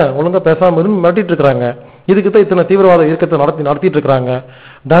போடுவேன், ஒழுங்கா பேசாம இருந்து மிரட்டிட்டு இருக்காங்க. இதுக்கு தான் இத்தனை தீவிரவாத இயக்கத்தை நடத்திட்டு இருக்காங்க.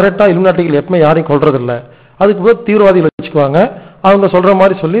 டைரக்டா இலுமினாட்டிகள் எப்பவுமே யாரையும் கொல்றது இல்ல, அதுக்கு போய் தீவிரவாதிகள் வச்சுக்குவாங்க. அவங்க சொல்ற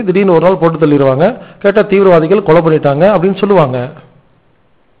மாதிரி சொல்லி திடீர்னு ஒரு நாள் போட்டு தள்ளிடுவாங்க. கேட்டா தீவிரவாதிகள் கொலை பண்ணிட்டாங்க அப்படின்னு சொல்லுவாங்க.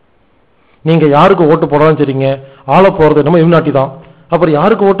 நீங்க யாருக்கு ஓட்டு போடலாம் சரிங்க, ஆள போறது நம்ம இலுமினாட்டி தான். அப்புறம்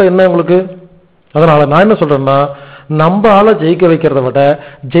யாருக்கு ஓட்ட என்ன உங்களுக்கு? அதனால நான் என்ன சொல்றேன்னா, நம்ம ஆளை ஜெயிக்க வைக்கிறத விட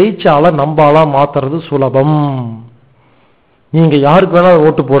ஜெயிச்ச ஆளை நம்ம ஆளா மாத்துறது சுலபம். நீங்க யாருக்கு வேணா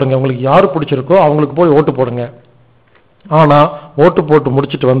ஓட்டு போடுங்க, உங்களுக்கு யாரு பிடிச்சிருக்கோ அவங்களுக்கு போய் ஓட்டு போடுங்க. ஆனா ஓட்டு போட்டு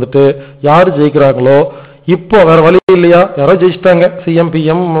முடிச்சுட்டு வந்துட்டு யாரு ஜெயிக்கிறாங்களோ, இப்போ வேற வழி இல்லையா, யாரோ ஜெயிச்சிட்டாங்க, சிஎம்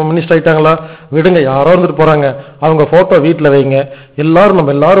பிஎம் மினிஸ்டர் ஆயிட்டாங்களா, விடுங்க, யாரோ இருந்துட்டு போறாங்க, அவங்க போட்டோ வீட்டுல வைங்க. எல்லாரும்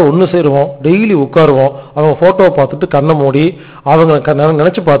நம்ம எல்லாரும் ஒண்ணு சேருவோம், டெய்லி உட்காருவோம், அவங்க போட்டோவை பார்த்துட்டு கண்ணை மூடி அவங்க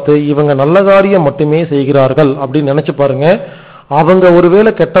நினைச்சு பார்த்து இவங்க நல்ல காரியம் மட்டுமே செய்கிறார்கள் அப்படின்னு நினைச்சு பாருங்க. அவங்க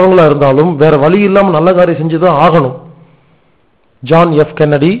ஒருவேளை கெட்டவங்களா இருந்தாலும் வேற வழி இல்லாம நல்ல காரியம் செஞ்சுதான் ஆகணும். ஜான் எஃப்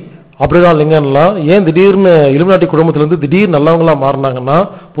கென்னடி, அப்ரஹாம் லிங்கன்லாம் ஏன் திடீர்னு இலுமினாட்டி குடும்பத்திலிருந்து திடீர்னு நல்லவங்களா மாறினாங்கன்னா,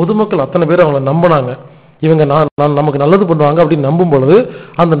 பொதுமக்கள் அத்தனை பேர் அவங்களை நம்பினாங்க. இவங்க நமக்கு நல்லது பண்ணுவாங்க அப்படின்னு நம்பும் பொழுது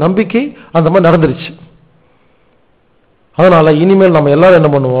அந்த நம்பிக்கை அந்த மாதிரி நடந்துருச்சு. அதனால இனிமேல் நம்ம எல்லாரும் என்ன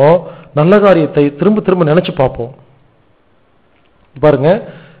பண்ணுவோம், நல்ல காரியத்தை திரும்ப திரும்ப நினைச்சு பார்ப்போம். பாருங்க,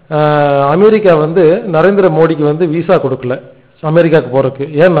 அமெரிக்கா வந்து நரேந்திர மோடிக்கு வந்து விசா கொடுக்கல அமெரிக்காவுக்கு போறதுக்கு.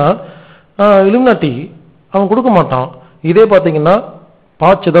 ஏன்னா இலுமினாட்டி அவன் கொடுக்க மாட்டான். இதே பாத்தீங்கன்னா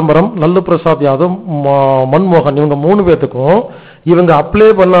சிதம்பரம், லல்லு பிரசாத் யாதவ், மன்மோகன், இவங்க 3 பேத்துக்கும் இவங்க அப்ளை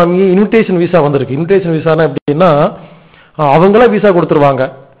பண்ணாமே இன்விடேஷன் விசா வந்திருக்கு. இன்விடேஷன் விசானா எப்படின்னா, அவங்கள விசா கொடுத்துருவாங்க.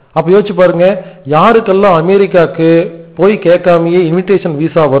 அப்ப யோசிச்சு பாருங்க, யாருக்கெல்லாம் அமெரிக்காவுக்கு போய் கேட்காமையே இன்விடேஷன்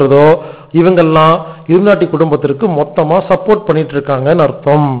விசா வருதோ இவங்கெல்லாம் இலுமினாட்டி குடும்பத்திற்கு மொத்தமா சப்போர்ட் பண்ணிட்டு இருக்காங்கன்னு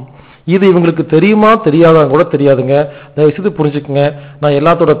அர்த்தம். இது இவங்களுக்கு தெரியுமா தெரியாதான்னு கூட தெரியாதுங்க. தயவு செய்து புரிஞ்சுக்குங்க. நான்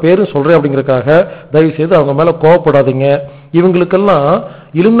எல்லாத்தோட பேரும் சொல்றேன் அப்படிங்கறக்காக தயவு செய்து அவங்க மேல கோவப்படாதீங்க. இவங்களுக்கெல்லாம்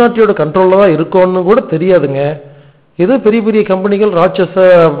இலுமினாட்டியோட கண்ட்ரோல்ல தான் இருக்கும்னு கூட தெரியாதுங்க. ஏதோ பெரிய பெரிய கம்பெனிகள், ராட்சச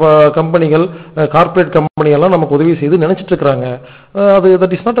கம்பெனிகள், கார்பரேட் கம்பெனி எல்லாம் நமக்கு உதவி செய்து நினைச்சிட்டு இருக்காங்க. அது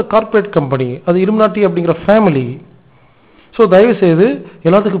that is not a corporate company, அது இலுமினாட்டி அப்படிங்கிற ஃபேமிலி. ஸோ தயவு செய்து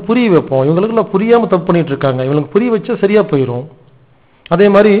எல்லாத்துக்கும் புரிய வைப்போம். இவங்களுக்கெல்லாம் புரியாம தப்பு பண்ணிட்டு இருக்காங்க, இவங்களுக்கு புரிய வச்சா சரியா போயிடும். அதே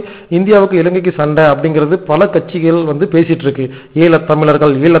மாதிரி இந்தியாவுக்கு இலங்கைக்கு சண்டை அப்படிங்கிறது பல கட்சிகள் வந்து பேசிட்டு இருக்கு,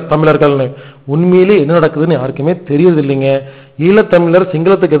 ஈழத்தமிழர்கள் ஈழத்தமிழர்கள்னு. உண்மையிலே என்ன நடக்குதுன்னு யாருக்குமே தெரியறது இல்லைங்க. ஈழத்தமிழர்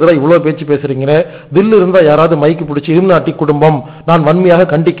சிங்களத்துக்கு எதிராக இவ்வளவு பேச்சு பேசுறீங்க. தில்லு இருந்தா யாராவது மைக்கு பிடிச்சி இலுமினாட்டி குடும்பம் நான் வன்மையாக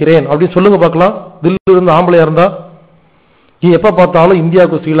கண்டிக்கிறேன் அப்படின்னு சொல்லுங்க பார்க்கலாம். தில்லு இருந்து ஆம்பளையா இருந்தா, எப்ப பார்த்தாலும்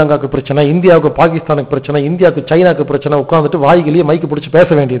இந்தியாவுக்கு ஸ்ரீலங்காவுக்கு பிரச்சனை, இந்தியாவுக்கு பாகிஸ்தானுக்கு பிரச்சனை, இந்தியாவுக்கு சைனாக்கு பிரச்சனை, உட்கார்ந்துட்டு வாய்களையே மைக்கு பிடிச்சி பேச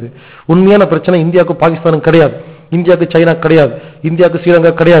வேண்டியது. உண்மையான பிரச்சனை இந்தியாவுக்கு பாகிஸ்தானுக்கு கிடையாது, இந்தியாவுக்கு சைனா கிடையாது, இந்தியாவுக்கு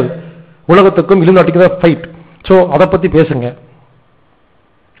ஸ்ரீலங்கா கிடையாது, உலகத்துக்கும் இலுமினாட்டிக்கு தான் ஃபைட். சோ அதை பத்தி பேசுங்க.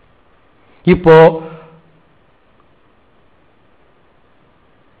 இப்போ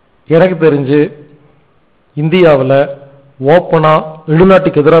எனக்கு தெரிஞ்சு இந்தியாவில் ஓப்பனா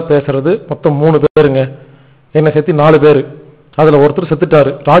இலுமினாட்டிக்கு எதிராக பேசுறது மொத்தம் 3 பேருங்க. என்ன சேர்த்து 4 பேரு. அதுல ஒருத்தர்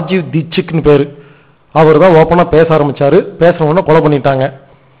செத்துட்டாரு, ராஜீவ் தீட்சித்னு பேரு. அவர் தான் ஓப்பனா பேச ஆரம்பிச்சாரு. பேசணும்னா கொலை பண்ணிட்டாங்க.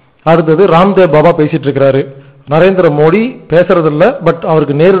 அடுத்தது ராம்தேவ் பாபா பேசிட்டு இருக்கிறாரு. நரேந்திர மோடி பேசுறது இல்ல, பட்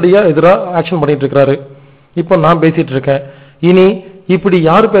அவருக்கு நேரடியா எதிராக ஆக்ஷன் பண்ணிட்டு இருக்காரு. இப்போ நான் பேசிட்டு இருக்கேன். இனி இப்படி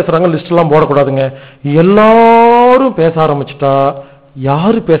யாரு பேசுறாங்க லிஸ்ட் எல்லாம் போடக்கூடாதுங்க. எல்லாரும் பேச ஆரம்பிச்சுட்டா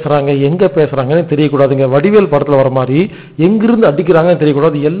யாரு பேசுறாங்க எங்க பேசுறாங்கன்னு தெரியக்கூடாதுங்க. வடிவேல் படத்துல வர மாதிரி எங்கிருந்து அடிக்கிறாங்கன்னு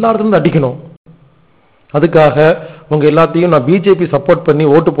தெரியக்கூடாது, எல்லாருக்கும் அடிக்கணும். அதுக்காக உங்க எல்லாத்தையும் நான் பிஜேபி சப்போர்ட் பண்ணி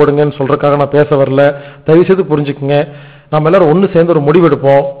ஓட்டு போடுங்கன்னு சொல்றதுக்காக நான் பேச வரல. தயவு செய்து புரிஞ்சுக்குங்க. நம்ம எல்லாரும் ஒன்று சேர்ந்து ஒரு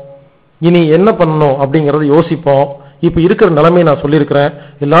முடிவெடுப்போம். இனி என்ன பண்ணணும் அப்படிங்கறத யோசிப்போம். இப்ப இருக்கிற நிலைமையை நான் சொல்லியிருக்கிறேன்.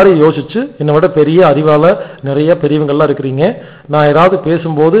 எல்லாரும் யோசிச்சு, என்னை விட பெரிய அறிவால நிறைய பெரியவங்கள்லாம் இருக்கிறீங்க. நான் ஏதாவது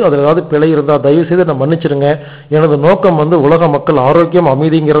பேசும்போது அதுல ஏதாவது பிழை இருந்தா தயவு செய்து நான் மன்னிச்சிருங்க. எனது நோக்கம் உலக மக்கள் ஆரோக்கியம்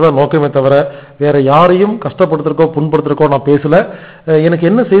அமைதிங்கிறத நோக்கமே தவிர வேற யாரையும் கஷ்டப்படுத்திருக்கோ புண்படுத்திருக்கோ நான் பேசல. எனக்கு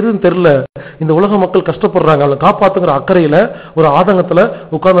என்ன செய்யுதுன்னு தெரியல. இந்த உலக மக்கள் கஷ்டப்படுறாங்க, அதை காப்பாத்துங்கிற அக்கறையில ஒரு ஆதங்கத்துல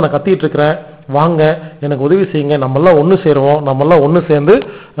உட்கார்ந்து நான் கத்திட்டு இருக்கிறேன். வாங்க, எனக்கு உதவி செய்யுங்க. நம்மெல்லாம் ஒன்று சேருவோம். நம்மெல்லாம் ஒன்று சேர்ந்து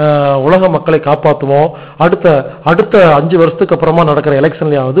உலக மக்களை காப்பாற்றுவோம். அடுத்த 5 வருஷத்துக்கு அப்புறமா நடக்கிற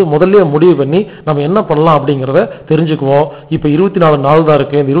எலெக்ஷன்லயாவது முதல்ல முடிவு பண்ணி நம்ம என்ன பண்ணலாம் அப்படிங்கிறத தெரிஞ்சுக்குவோம். இப்ப 24 நாள் தான்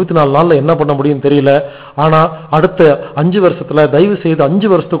இருக்கு. இந்த 24 நாள்ல என்ன பண்ண முடியும்னு தெரியல. ஆனா அடுத்த 5 வருஷத்துல தயவு செய்து 5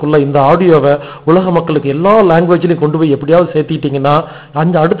 வருஷத்துக்குள்ள இந்த ஆடியோவை உலக மக்களுக்கு எல்லா லாங்குவேஜ்லயும் கொண்டு போய் எப்படியாவது சேர்த்திட்டீங்கன்னா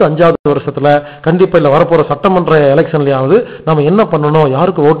அடுத்த 5வது வருஷத்துல கண்டிப்பா இல்ல வரப்போற சட்டமன்ற எலெக்ஷன்லயாவது நம்ம என்ன பண்ணணும்,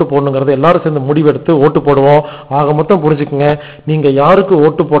 யாருக்கு ஓட்டு போடணுங்கிறத எல்லாரும் சேர்ந்து முடிவெடுத்து ஓட்டு போடுவோம். ஆக மொத்தம் புரிஞ்சுக்குங்க, நீங்க யாருக்கு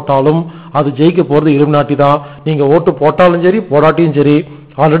ஓட்டு போட்டாலும் அது ஜெயிக்க போறது இலுமினாட்டி தான். நீங்க ஓட்டு போட்டாலும் சரி போடாட்டியும் சரி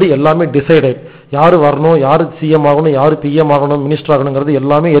ஆல்ரெடி எல்லாமே டிசைடட். யாரு வரணும், யாரு சிஎம் ஆகணும், யாரு பிஎம் ஆகணும், மினிஸ்டர் ஆகணுங்கிறது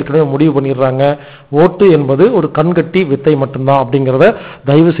எல்லாமே ஏற்கனவே முடிவு பண்ணிடுறாங்க. ஓட்டு என்பது ஒரு கண்கட்டி வித்தை மட்டும்தான் அப்படிங்கிறத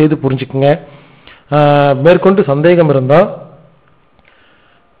தயவு செய்து புரிஞ்சுக்குங்க. மேற்கொண்டு சந்தேகம் இருந்தா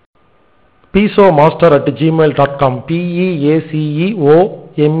peaceomaster@gmail.com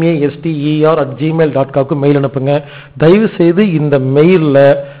peaceomaster@gmail.com மெயில் அனுப்புங்க. தயவு செய்து இந்த மெயில்ல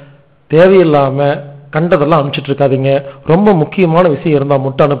தேவையில்லாம கண்டதெல்லாம் அனுப்பிச்சிட்டு இருக்காதீங்க. ரொம்ப முக்கியமான விஷயம் இருந்தா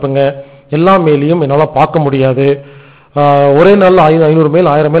மட்டும் அனுப்புங்க. எல்லா மெயிலையும் என்னால பார்க்க முடியாது. ஒரே நாள்ல 500 மெயில்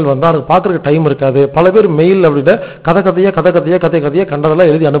 1000 மெயில் வந்தா அதுக்கு பாக்குறதுக்கு டைம் இருக்காது. பல பேர் மெயில் அப்படிட கதையா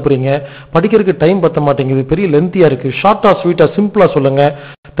கண்டதெல்லாம் எழுதி அனுப்புறீங்க. படிக்கிறதுக்கு டைம் பத்த மாட்டேங்குது. பெரிய லென்த்தியா இருக்கு. ஷார்ட்டா ஸ்வீட்டா சிம்பிளா சொல்லுங்க.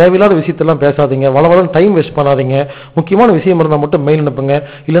 தேவையில்லாத விஷயத்தெல்லாம் பேசாதீங்க. வளவளன்னு டைம் வேஸ்ட் பண்ணாதீங்க. முக்கியமான விஷயம் இருந்தா மட்டும் மெயில் அனுப்புங்க.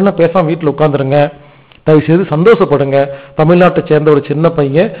 இல்லைன்னா பேசாம வீட்டுல உட்காந்துருங்க. தயவு செய்து சந்தோஷப்படுங்க. தமிழ்நாட்டை சேர்ந்த ஒரு சின்ன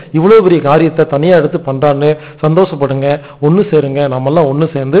பையன் இவ்வளவு பெரிய காரியத்தை தனியா எடுத்து பண்றான்னு சந்தோஷப்படுங்க. ஒன்னு சேருங்க. நம்மெல்லாம் ஒன்னு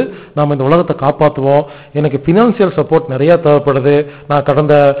சேர்ந்து நாம இந்த உலகத்தை காப்பாற்றுவோம். எனக்கு பினான்சியல் சப்போர்ட் நிறைய தேவைப்படுது. நான்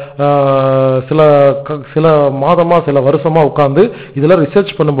கடந்த சில மாதமா சில வருஷமா உட்கார்ந்து இதெல்லாம்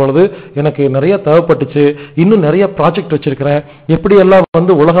ரிசர்ச் பண்ணும்பொழுது எனக்கு நிறைய தேவைப்பட்டுச்சு. இன்னும் நிறைய ப்ராஜெக்ட் வச்சிருக்கிறேன். எப்படியெல்லாம்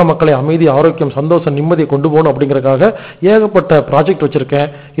உலக மக்களை அமைதி ஆரோக்கியம் சந்தோஷம் நிம்மதியை கொண்டு போகணும் அப்படிங்கறதுக்காக ஏகப்பட்ட ப்ராஜெக்ட் வச்சிருக்கேன்.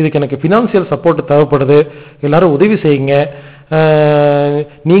 இதுக்கு எனக்கு பினான்சியல் சப்போர்ட் தேவைப்படுது. எல்லாரும் உதவி செய்யுங்க.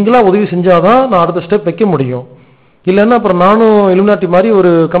 நீங்களா உதவி செஞ்சாதான் நான் அடுத்த ஸ்டெப் வைக்க முடியும். இல்லைன்னா அப்புறம் நானும் இலுமினாட்டி மாதிரி ஒரு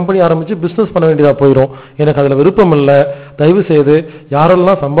கம்பெனி ஆரம்பிச்சு பிசினஸ் பண்ண வேண்டியதா போயிடும். எனக்கு அதுல விருப்பம் இல்லை. தயவு செய்து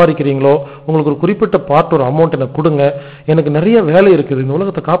யாரெல்லாம் சம்பாதிக்கிறீங்களோ உங்களுக்கு ஒரு குறிப்பிட்ட பார்ட் ஒரு அமௌண்ட் எனக்கு கொடுங்க. எனக்கு நிறைய வேலை இருக்குது. இந்த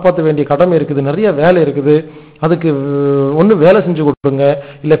உலகத்தை காப்பாற்ற வேண்டிய கடமை இருக்குது. நிறைய வேலை இருக்குது. அதுக்கு ஒன்று வேலை செஞ்சு கொடுங்க,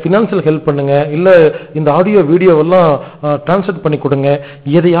 இல்லை ஃபினான்சியல் ஹெல்ப் பண்ணுங்க, இல்லை இந்த ஆடியோ வீடியோவெல்லாம் டிரான்ஸ்லேட் பண்ணி கொடுங்க.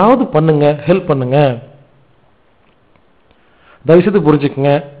 எதையாவது பண்ணுங்க, ஹெல்ப் பண்ணுங்க. தயவுசெய்து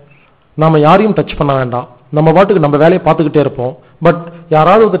புரிஞ்சுக்குங்க. நாம யாரையும் டச் பண்ண வேண்டாம். நம்ம பாட்டுக்கு நம்ம வேலையை பார்த்துக்கிட்டே இருப்போம். பட்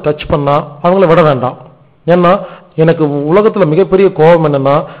யாராவது டச் பண்ணா அவங்கள விட வேண்டாம். ஏன்னா எனக்கு உலகத்துல மிகப்பெரிய கோபம்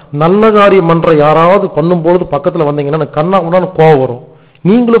என்னன்னா, நல்ல காரியம் பண்ற யாராவது பண்ணும்போது பக்கத்துல வந்தீங்கன்னா எனக்கு கண்ணா உடனே கோபம் வரும்.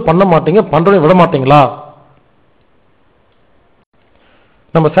 நீங்களும் பண்ண மாட்டீங்க, பண்றதை விட மாட்டீங்களா?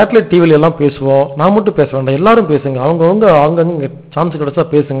 நம்ம சேட்டலைட் டிவில எல்லாம் பேசுவோம். நான் மட்டும் பேச வேண்டாம், எல்லாரும் பேசுங்க. அவங்க சான்ஸ் கிடைச்சா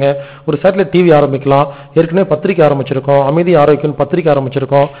பேசுங்க. ஒரு சேட்டலைட் டிவி ஆரம்பிக்கலாம். ஏற்கனவே பத்திரிகை ஆரம்பிச்சிருக்கோம், அமைதி ஆரோக்கியம் பத்திரிகை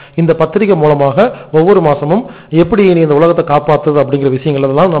ஆரம்பிச்சிருக்கோம். இந்த பத்திரிகை மூலமாக ஒவ்வொரு மாசமும் எப்படி நீ இந்த உலகத்தை காப்பாற்றுது அப்படிங்கிற விஷயங்கள்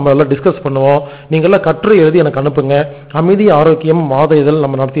எல்லாம் நம்ம எல்லாம் டிஸ்கஸ் பண்ணுவோம். நீங்க எல்லாம் கட்டுரை எழுதி எனக்கு அனுப்புங்க. அமைதி ஆரோக்கியம் மாத இதழ்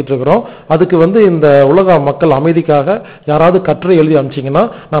நம்ம நடத்திட்டு இருக்கிறோம். அதுக்கு இந்த உலக மக்கள் அமைதிக்காக யாராவது கட்டுரை எழுதி அனுப்பிச்சிங்கன்னா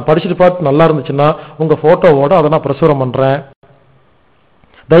நான் படிச்சுட்டு பார்த்து நல்லா இருந்துச்சுன்னா உங்க போட்டோவோட அதை நான் பிரசுரம் பண்றேன்.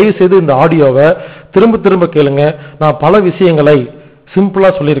 தயவு செய்து இந்த ஆடியோவை திரும்ப திரும்ப கேளுங்க. நான் பல விஷயங்களை சிம்பிளா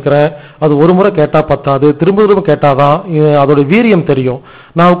சொல்லியிருக்கிறேன். அது ஒரு முறை கேட்டா பத்தாது, திரும்ப திரும்ப கேட்டாதான் அதோட வீரியம் தெரியும்.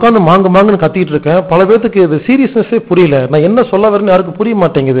 நான் உட்கார்ந்து மாங்குன்னு கத்திட்டு இருக்கேன். பல பேருக்கு இது சீரியஸ்னஸே புரியல. நான் என்ன சொல்ல வரேன்னு யாருக்கு புரிய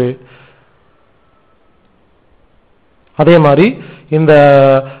மாட்டேங்குது. அதே மாதிரி இந்த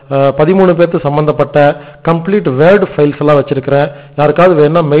 13 பேருக்கு சம்பந்தப்பட்ட கம்ப்ளீட் வேர்டு ஃபைல்ஸ் எல்லாம் வச்சிருக்கிறேன். யாருக்காவது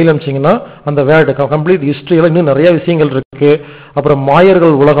வேணா மெயில் அனுப்பிச்சிங்கன்னா அந்த வேர்டு கம்ப்ளீட் ஹிஸ்டரியில இன்னும் நிறைய விஷயங்கள் இருக்கு. அப்புறம்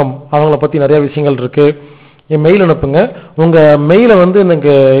மாயர்கள் உலகம் அவங்கள பத்தி நிறைய விஷயங்கள் இருக்கு. என் மெயில் அனுப்புங்க. உங்க மெயிலை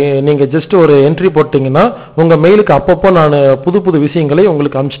நீங்க ஜஸ்ட் ஒரு என்ட்ரி போட்டீங்கன்னா உங்க மெயிலுக்கு அப்பப்போ நான் புது புது விஷயங்களை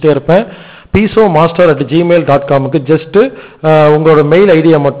உங்களுக்கு அனுப்பிச்சிட்டே இருப்பேன். pisomaster@gmail.com ஜஸ்ட் உங்களோட மெயில்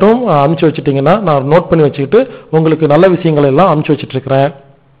ஐடியை மட்டும் அனுப்பிச்சு வச்சுட்டீங்கன்னா நான் நோட் பண்ணி வச்சுக்கிட்டு உங்களுக்கு நல்ல விஷயங்கள் எல்லாம் அனுப்பிச்சு வச்சுட்டு இருக்கிறேன்.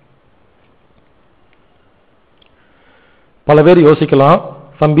 பல பேர் யோசிக்கலாம்,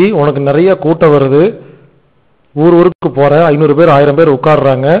 தம்பி உனக்கு நிறைய கூட்டம் வருது, ஊருக்கு போற 500 பேர் 1000 பேர்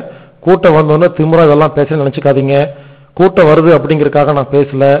உட்கார்றாங்க, கூட்டம் வந்தோடனே திமுறா இதெல்லாம் பேச நினைச்சுக்காதீங்க. கூட்டம் வருது அப்படிங்கறதுக்காக நான்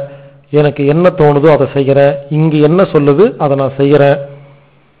பேசல, எனக்கு என்ன தோணுதோ அதை செய்யறேன், இங்க என்ன சொல்லுது அதை நான் செய்யறேன்.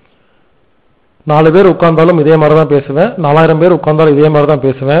 4 பேர் உட்கார்ந்தாலும் இதே மாதிரி தான் பேசுவேன், 4000 பேர் உட்கார்ந்தாலும் இதே மாதிரி தான்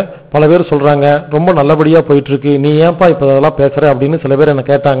பேசுவேன். பல பேர் சொல்றாங்க ரொம்ப நல்லபடியா போயிட்டு இருக்கு, நீ ஏன்பா இப்ப அதெல்லாம் பேசுற அப்படின்னு சில பேர் என்ன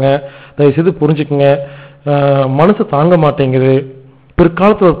கேட்டாங்க. தயவுசெய்து புரிஞ்சுக்குங்க, மனசு தாங்க மாட்டேங்குது.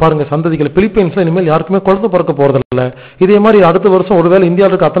 பிற்காலத்தில் பாருங்க சந்ததிகள் பிலிப்பைன்ஸ்ல இனிமேல் யாருக்குமே குழந்தை பிறக்க போறதில்ல. இதே மாதிரி அடுத்த வருஷம் ஒருவேளை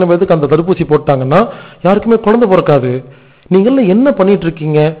இந்தியாவில் இருக்க அத்தனை பேருக்கு அந்த தடுப்பூசி போட்டாங்கன்னா யாருக்குமே குழந்தை பிறக்காது. நீங்க என்ன பண்ணிட்டு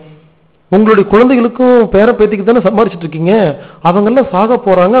இருக்கீங்க? உங்களுடைய குழந்தைகளுக்கும் பேர பேத்திக்கு தானே சம்பாரிச்சிட்டு இருக்கீங்க. அவங்க எல்லாம் சாக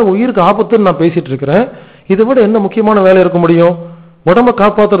போறாங்க, உயிருக்கு ஆபத்துன்னு நான் பேசிட்டு இருக்கிறேன். இதை விட என்ன முக்கியமான வேலை இருக்க முடியும்? உடம்ப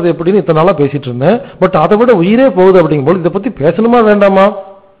காப்பாத்துறது எப்படின்னு இத்தனை நாளா பேசிட்டு இருந்தேன். பட் அதை விட உயிரே போகுது அப்படிங்கும்போது இதை பத்தி பேசணுமா வேண்டாமா?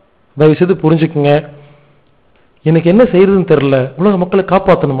 தயவு செய்து புரிஞ்சுக்குங்க. எனக்கு என்ன செய்யறதுன்னு தெரியல, உலக மக்களை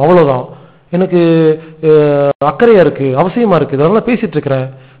காப்பாற்றணும், அவ்வளவுதான். எனக்கு அக்கறையா இருக்கு, அவசியமா இருக்கு, இதெல்லாம் பேசிட்டு இருக்கிறேன்.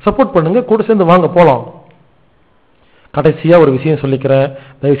 சப்போர்ட் பண்ணுங்க, கூட சேர்ந்து வாங்க போலாம். கடைசியா ஒரு விஷயம் சொல்லிக்கிறேன்,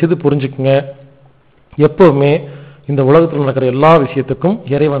 தயவுசெய்து புரிஞ்சுக்குங்க. எப்பவுமே இந்த உலகத்தில் நடக்கிற எல்லா விஷயத்துக்கும்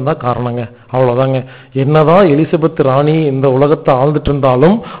இறைவன் தான் காரணங்க, அவ்வளவுதாங்க. என்னதான் எலிசபெத் ராணி இந்த உலகத்தை ஆழ்ந்துட்டு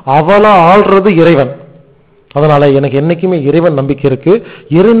இருந்தாலும் அவளை ஆள்றது இறைவன். அதனால எனக்கு என்னைக்குமே இறைவன் நம்பிக்கை இருக்கு.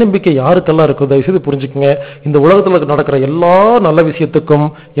 இறை நம்பிக்கை யாருக்கெல்லாம் இருக்கும் தயவுசெய்து புரிஞ்சுக்குங்க. இந்த உலகத்துல நடக்கிற எல்லா நல்ல விஷயத்துக்கும்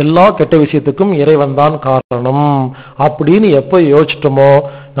எல்லா கெட்ட விஷயத்துக்கும் இறைவன் தான் காரணம் அப்படின்னு எப்ப யோசிச்சிட்டோமோ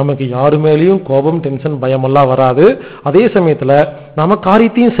நமக்கு யாரு மேலேயும் கோபம், டென்ஷன், பயம் எல்லாம் வராது. அதே சமயத்துல நாம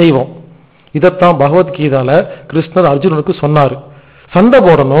காரியத்தையும் செய்வோம். இதத்தான் பகவத்கீதால கிருஷ்ணர் அர்ஜுனனுக்கு சொன்னாரு. சண்டை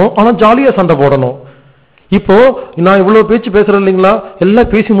போடணும், ஆனா ஜாலியா சண்டை போடணும். இப்போ நான் இவ்வளவு பேச்சு பேசுறேன் இல்லைங்களா,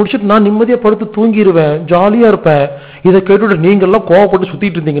 எல்லாம் பேசி முடிச்சுட்டு நான் நிம்மதியா படுத்து தூங்கிடுவேன், ஜாலியா இருப்பேன். இதை கேட்டுட்டு நீங்க எல்லாம் கோவப்பட்டு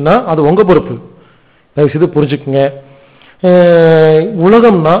சுத்திட்டு இருந்தீங்கன்னா அது உங்க பொறுப்பு. தயவு செய்து புரிஞ்சுக்குங்க.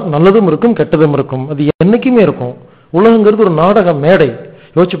 உலகம்னா நல்லதும் இருக்கும் கெட்டதும் இருக்கும், அது என்னைக்குமே இருக்கும். உலகங்கிறது ஒரு நாடக மேடை.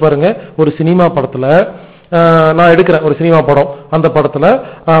 யோசிச்சு பாருங்க, ஒரு சினிமா படத்துல நான் எடுக்கிறேன் ஒரு சினிமா படம், அந்த படத்துல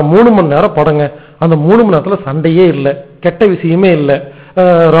 3 மணி நேரம் படங்க. அந்த 3 மணி நேரத்துல சண்டையே இல்லை, கெட்ட விஷயமே இல்லை,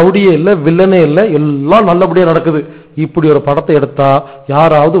 ரவுடியே இல்லை, வில்லனே இல்லை, எல்லாம் நல்லபடியா நடக்குது. இப்படி ஒரு படத்தை எடுத்தா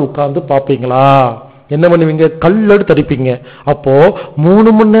யாராவது உட்கார்ந்து பாப்பீங்களா? என்ன பண்ணுவீங்க? கல்லெடுத்து அடிப்பீங்க. அப்போ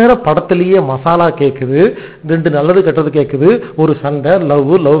 3 மணி நேரம் படத்திலேயே மசாலா கேக்குது, 2 நல்லது கெட்டது கேக்குது, ஒரு சண்டை,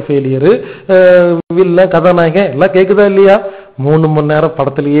 லவ் ஃபெயிலியரு, வில்ல, கதாநாயகன் எல்லாம் கேக்குதா இல்லையா? 3 மணி நேரம்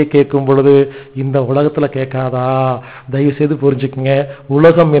படத்திலேயே கேட்கும் பொழுது இந்த உலகத்துல கேட்காதா? தயவு செய்து புரிஞ்சுக்குங்க,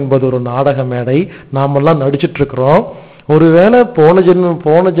 உலகம் என்பது ஒரு நாடக மேடை. நாமெல்லாம் நடிச்சிட்டு இருக்கிறோம். ஒருவேளை போன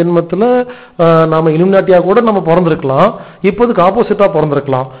ஜென்மத்துல நாம இலுமினாட்டியா கூட நம்ம பிறந்திருக்கலாம், இப்போதுக்கு ஆப்போசிட்டா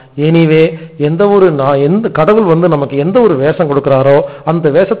பிறந்திருக்கலாம். எனிவே எந்த கடவுள் நமக்கு எந்த ஒரு வேஷம் கொடுக்கிறாரோ அந்த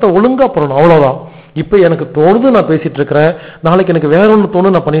வேஷத்தை ஒழுங்கா போடணும், அவ்வளவுதான். இப்ப எனக்கு தோணுது நான் பேசிட்டு இருக்கிறேன், நாளைக்கு எனக்கு வேற ஒண்ணு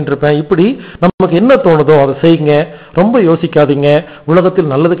தோணு நான் பண்ணிட்டு இருப்பேன். இப்படி நமக்கு என்ன தோணுதோ அதை செய்யுங்க, ரொம்ப யோசிக்காதீங்க.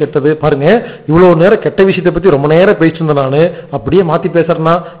 உலகத்தில் நல்லது கெட்டது பாருங்க. இவ்வளவு நேரம் கெட்ட விஷயத்தை பத்தி ரொம்ப நேரம் பேசிட்டு இருந்தேன், நானு அப்படியே மாத்தி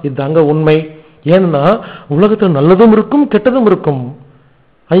பேசுறேன்னா இதுதாங்க உண்மை. ஏன்னா உலகத்துல நல்லதும் இருக்கும் கெட்டதும் இருக்கும்.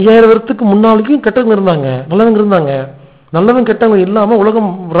 5000 வருஷத்துக்கு முன்னாலேயும் கெட்டவங்க இருந்தாங்க, நல்லவங்க இருந்தாங்க. நல்லவங்க கெட்டவங்க இல்லாம உலகம்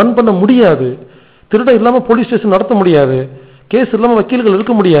ரன் பண்ண முடியாது. திருட இல்லாம போலீஸ் ஸ்டேஷன் நடத்த முடியாது, கேஸ் இல்லாம வக்கீல்கள்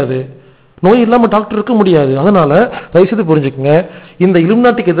இருக்க முடியாது, நோய் இல்லாம டாக்டர் இருக்க முடியாது. அதனால தயவுசெய்து புரிஞ்சுக்குங்க, இந்த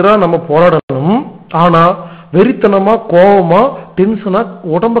இலுமினாட்டிக்கு எதிராக நம்ம போராடணும். ஆனா வெறித்தனமா, கோபமா, டென்ஷனா,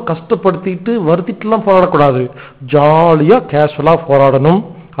 உடம்ப கஷ்டப்படுத்திட்டு வருத்திட்டு எல்லாம் போராடக்கூடாது. ஜாலியா கேஷுவலா போராடணும்.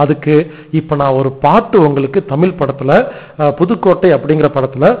 அதுக்கு இப்ப நான் ஒரு பாட்டு உங்களுக்கு தமிழ் படத்துல புதுக்கோட்டை அப்படிங்கிற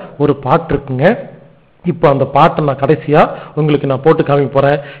படத்துல ஒரு பாட்டு இருக்குங்க. இப்போ அந்த பாட்டை நான் கடைசியா உங்களுக்கு நான் போட்டு காமிக்க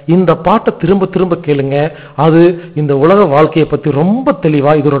போறேன். இந்த பாட்டை திரும்ப திரும்ப கேளுங்க. அது இந்த உலக வாழ்க்கையை பத்தி ரொம்ப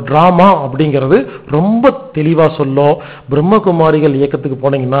தெளிவா, இது ஒரு டிராமா அப்படிங்கிறது ரொம்ப தெளிவா சொல்லும். பிரம்மகுமாரிகள் இயக்கத்துக்கு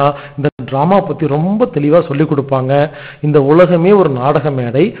போனீங்கன்னா இந்த டிராமா பத்தி ரொம்ப தெளிவா சொல்லி கொடுப்பாங்க. இந்த உலகமே ஒரு நாடக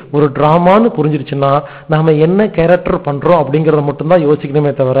மேடை, ஒரு டிராமான்னு புரிஞ்சிருச்சுன்னா நாம என்ன கேரக்டர் பண்றோம் அப்படிங்கறத மட்டும்தான்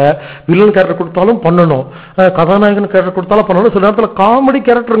யோசிக்கணுமே தவிர, வில்லன் கேரக்டர் கொடுத்தாலும் பண்ணணும், கதாநாயகன் கேரக்டர் கொடுத்தாலும் பண்ணணும், சில நேரத்தில் காமெடி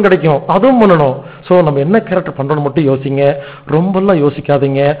கேரக்டரும் கிடைக்கும், அதுவும் பண்ணணும். சோ நம்ம என்ன கேரக்டர் பண்றோம்னு மட்டும் யோசிங்க, ரொம்ப எல்லாம்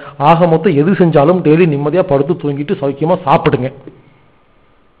யோசிக்காதீங்க. ஆக மொத்தம் எது செஞ்சாலும் டெய்லி நிம்மதியா படுத்து தூங்கிட்டு சௌக்கியமா சாப்பிடுங்க.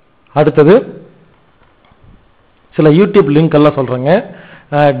 அடுத்தது சில யூடியூப் லிங்க் எல்லாம் சொல்றேங்க.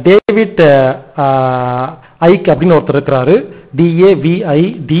 டேவிட் ஐக் அப்படின்னு ஒருத்தர் இருக்கிறாரு,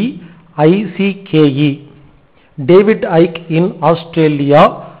 DAVIDICKE. டேவிட் ஐக் in Australia,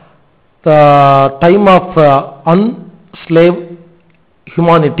 time of அன்ஸ்லேவ்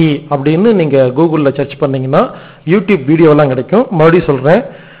humanity அப்படின்னு நீங்க கூகுளில் சர்ச் பண்ணீங்கன்னா யூடியூப் வீடியோலாம் கிடைக்கும். மறுபடியும் சொல்றேன்,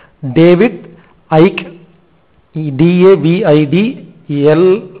 டேவிட் ஐக் DAVIDLICKE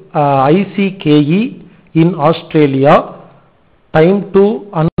in Australia time to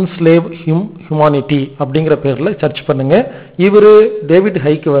அன்ஸ்லேவ் humanity அப்படிங்கிற பேர்ல சர்ச் பண்ணுங்க. இவரு டேவிட்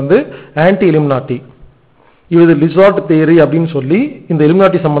ஹைக் வந்து ஆன்டி இலுமினாட்டி, இது லிசார்ட் தியரி அப்படின்னு சொல்லி இந்த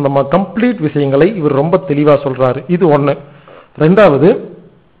இலுமினாட்டி சம்பந்தமா கம்ப்ளீட் விஷயங்களை இவர் ரொம்ப தெளிவா சொல்றாரு. இது ஒண்ணு. ரெண்டாவது,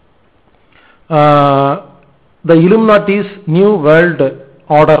 த இலுமினாட்டிஸ் நியூ வேர்ல்டு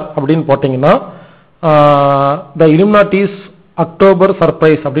ஆர்டர் அப்படின்னு போட்டீங்கன்னா, த இலுமினாட்டிஸ் அக்டோபர்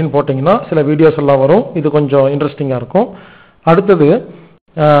சர்ப்ரைஸ் அப்படின்னு போட்டீங்கன்னா சில வீடியோஸ் எல்லாம் வரும். இது கொஞ்சம் இன்ட்ரெஸ்டிங்கா இருக்கும். அடுத்தது,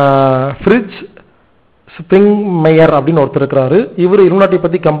 ஃப்ரிட்ஜ் ஸ்பிரிங்மேயர் அப்படின்னு ஒருத்தர் இருக்கிறாரு. இவர் இலுமினாட்டி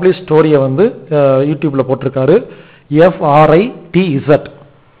பத்தி கம்ப்ளீட் ஸ்டோரியை வந்து யூடியூப்ல போட்டிருக்காரு. FRITZ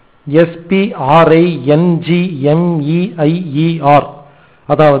SPRINGMEIER,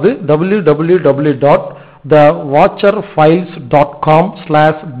 அதாவது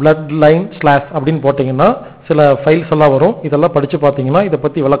www.thewatcherfiles.com/bloodline/ அப்படின்னு போட்டீங்கன்னா சில ஃபைல்ஸ் எல்லாம் வரும். இதெல்லாம் படிச்சு பார்த்தீங்கன்னா இதை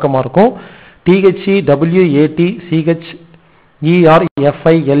பத்தி விளக்கமா இருக்கும்.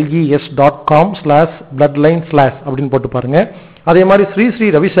 THEWATCHERFILES.com/bloodline/ அப்படின்னு போட்டு பாருங்க. அதே மாதிரி ஸ்ரீ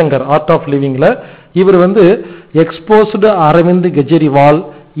ரவிசங்கர் ஆர்ட் ஆஃப் லிவிங்ல இவர் வந்து exposed Aravind Kejriwal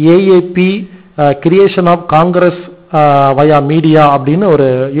AAP creation of Congress via media அப்படின்னு ஒரு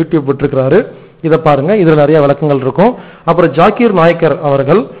யூடியூப் விட்டுருக்கிறாரு. இதை பாருங்க, இதுல நிறைய விளக்கங்கள் இருக்கும். அப்புறம் ஜாகீர் நாயக்கர்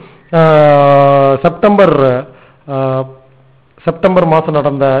அவர்கள் செப்டம்பர் மாசம்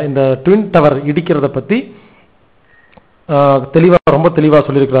நடந்த இந்த ட்வின் டவர் இடிக்கிறத பத்தி ரொம்ப தெளிவா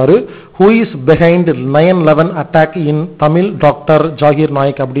சொல்லியிருக்கிறாரு. Who is behind 9/11 attack in Tamil doctor Zakir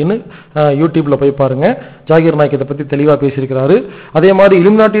Naik அப்படின்னு யூடியூப்ல போய் பாருங்க. ஜாகீர் நாயக் இதை பத்தி தெளிவா பேசியிருக்கிறாரு. அதே மாதிரி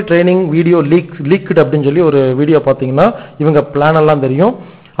இலுமினாட்டி ட்ரைனிங் வீடியோ லீக்டு அப்படின்னு சொல்லி ஒரு வீடியோ பார்த்தீங்கன்னா இவங்க பிளான் எல்லாம் தெரியும்.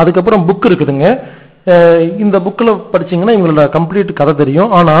 அதுக்கப்புறம் புக் இருக்குதுங்க. இந்த புக்கில் படிச்சீங்கன்னா இவங்களோட கம்ப்ளீட் கதை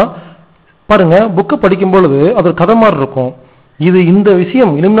தெரியும். ஆனா பாருங்க, புக்கை படிக்கும் பொழுது அது ஒரு கதை மாதிரி இருக்கும். இது இந்த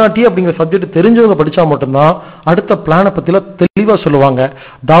விஷயம் இலுமினாட்டி அப்படிங்கிற சப்ஜெக்ட் தெரிஞ்சவங்க படிச்சா மட்டும்தான் அடுத்த பிளானை பத்தில தெளிவா சொல்லுவாங்க.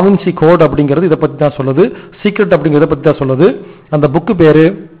 டாவின்சி கோட் அப்படிங்கிறது இதை பத்தி தான் சொல்லுது. சீக்ரெட் அப்படிங்கிறத பத்தி தான் சொல்லுது. அந்த புக்கு பேரு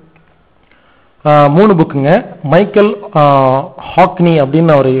 3 புக்குங்க. மைக்கேல் ஹாக்னி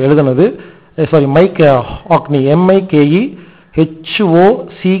அப்படின்னு அவர் எழுதுனது. Mic ஹாக்னி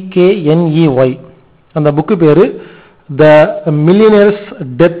MIKEHOCKNEY. அந்த புக்கு பேரு த millionaires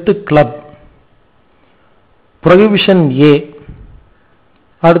death club prohibition A.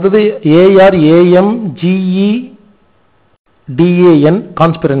 அடுத்தது ARAMGEDAN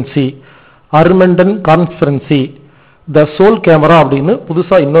கான்ஸ்பிரன்சி, அர்மெண்டன் கான்ஸ்பிரன்சி, த சோல் கேமரா அப்படின்னு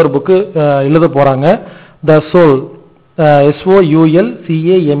புதுசா இன்னொரு புக்கு எழுத போறாங்க. த சோல்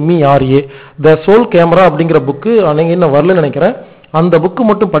SOULCAMERA, த சோல் கேமரா அப்படிங்கிற புக்கு நீங்க இன்னும் வரலன்னு நினைக்கிறேன். அந்த புக்கு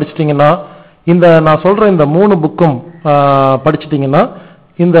மட்டும் படிச்சிட்டீங்கன்னா, இந்த நான் சொல்ற இந்த 3 புக்கும் படிச்சிட்டீங்கன்னா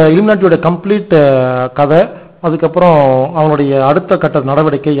இந்த இலுமினாட்டியோட கம்ப்ளீட் கதை, அதுக்கப்புறம் அவனுடைய அடுத்த கட்ட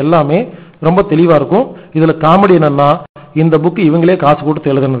நடவடிக்கை எல்லாமே ரொம்ப தெளிவா இருக்கும். இதுல காமெடி என்னன்னா, இந்த புக்கு இவங்களே காசு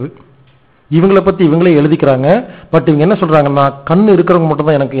கொடுத்து எழுதுனது, இவங்களை பத்தி இவங்களே எழுதிக்கிறாங்க. பட் இவங்க என்ன சொல்றாங்கன்னா, கண் இருக்கிறவங்க மட்டும்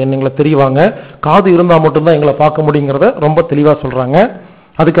தான் எனக்கு எங்களை தெரிவாங்க, காது இருந்தா மட்டும்தான் எங்களை பார்க்க முடியுங்கிறத ரொம்ப தெளிவா சொல்றாங்க.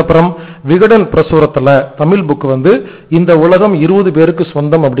 அதுக்கப்புறம் விகடன் பிரசுரத்துல தமிழ் புக்கு வந்து இந்த உலகம் 20 பேருக்கு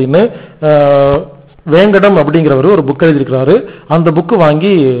சொந்தம் அப்படின்னு வேங்கடம் அப்படிங்கிறவர் ஒரு புக் எழுதியிருக்கிறாரு. அந்த புக்கு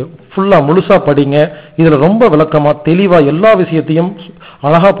வாங்கி ஃபுல்லா முழுசா படிங்க. இதுல ரொம்ப விளக்கமா தெளிவா எல்லா விஷயத்தையும்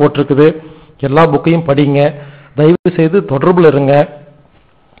அழகா போட்டிருக்குது. எல்லா புக்கையும் படிங்க. தயவு செய்து தொடர்புல இருங்க.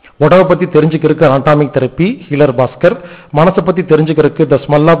 உடவை பத்தி தெரிஞ்சுக்கிறதுக்கு அனாட்டாமிக் தெரப்பி ஹீலர் பாஸ்கர், மனசை பத்தி தெரிஞ்சுக்கிறதுக்கு த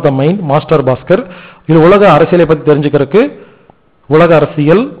smell of the mind master Bhaskar, இது உலக அரசியலை பத்தி தெரிஞ்சுக்கிறதுக்கு உலக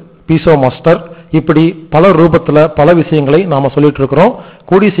அரசியல் பீசோ மாஸ்டர். இப்படி பல ரூபத்துல பல விஷயங்களை நாம சொல்லிட்டு இருக்கிறோம்.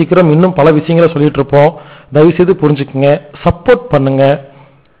 கூடி சீக்கிரம் இன்னும் பல விஷயங்களை சொல்லிட்டு இருப்போம். தயவு செய்து புரிஞ்சுக்குங்க, சப்போர்ட் பண்ணுங்க.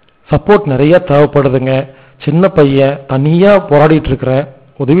 சப்போர்ட் நிறைய தேவைப்படுதுங்க. சின்ன பையன் தனியா போராடிட்டு இருக்கிறேன்,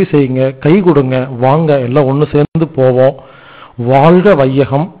 உதவி செய்யுங்க, கை கொடுங்க, வாங்க எல்லாம் ஒண்ணு சேர்ந்து போவோம். வாழ்க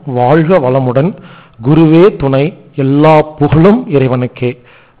வையகம், வாழ்க வளமுடன், குருவே துணை, எல்லா புகழும் இறைவனுக்கே.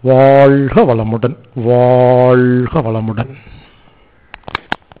 வாழ்க வளமுடன், வாழ்க வளமுடன்.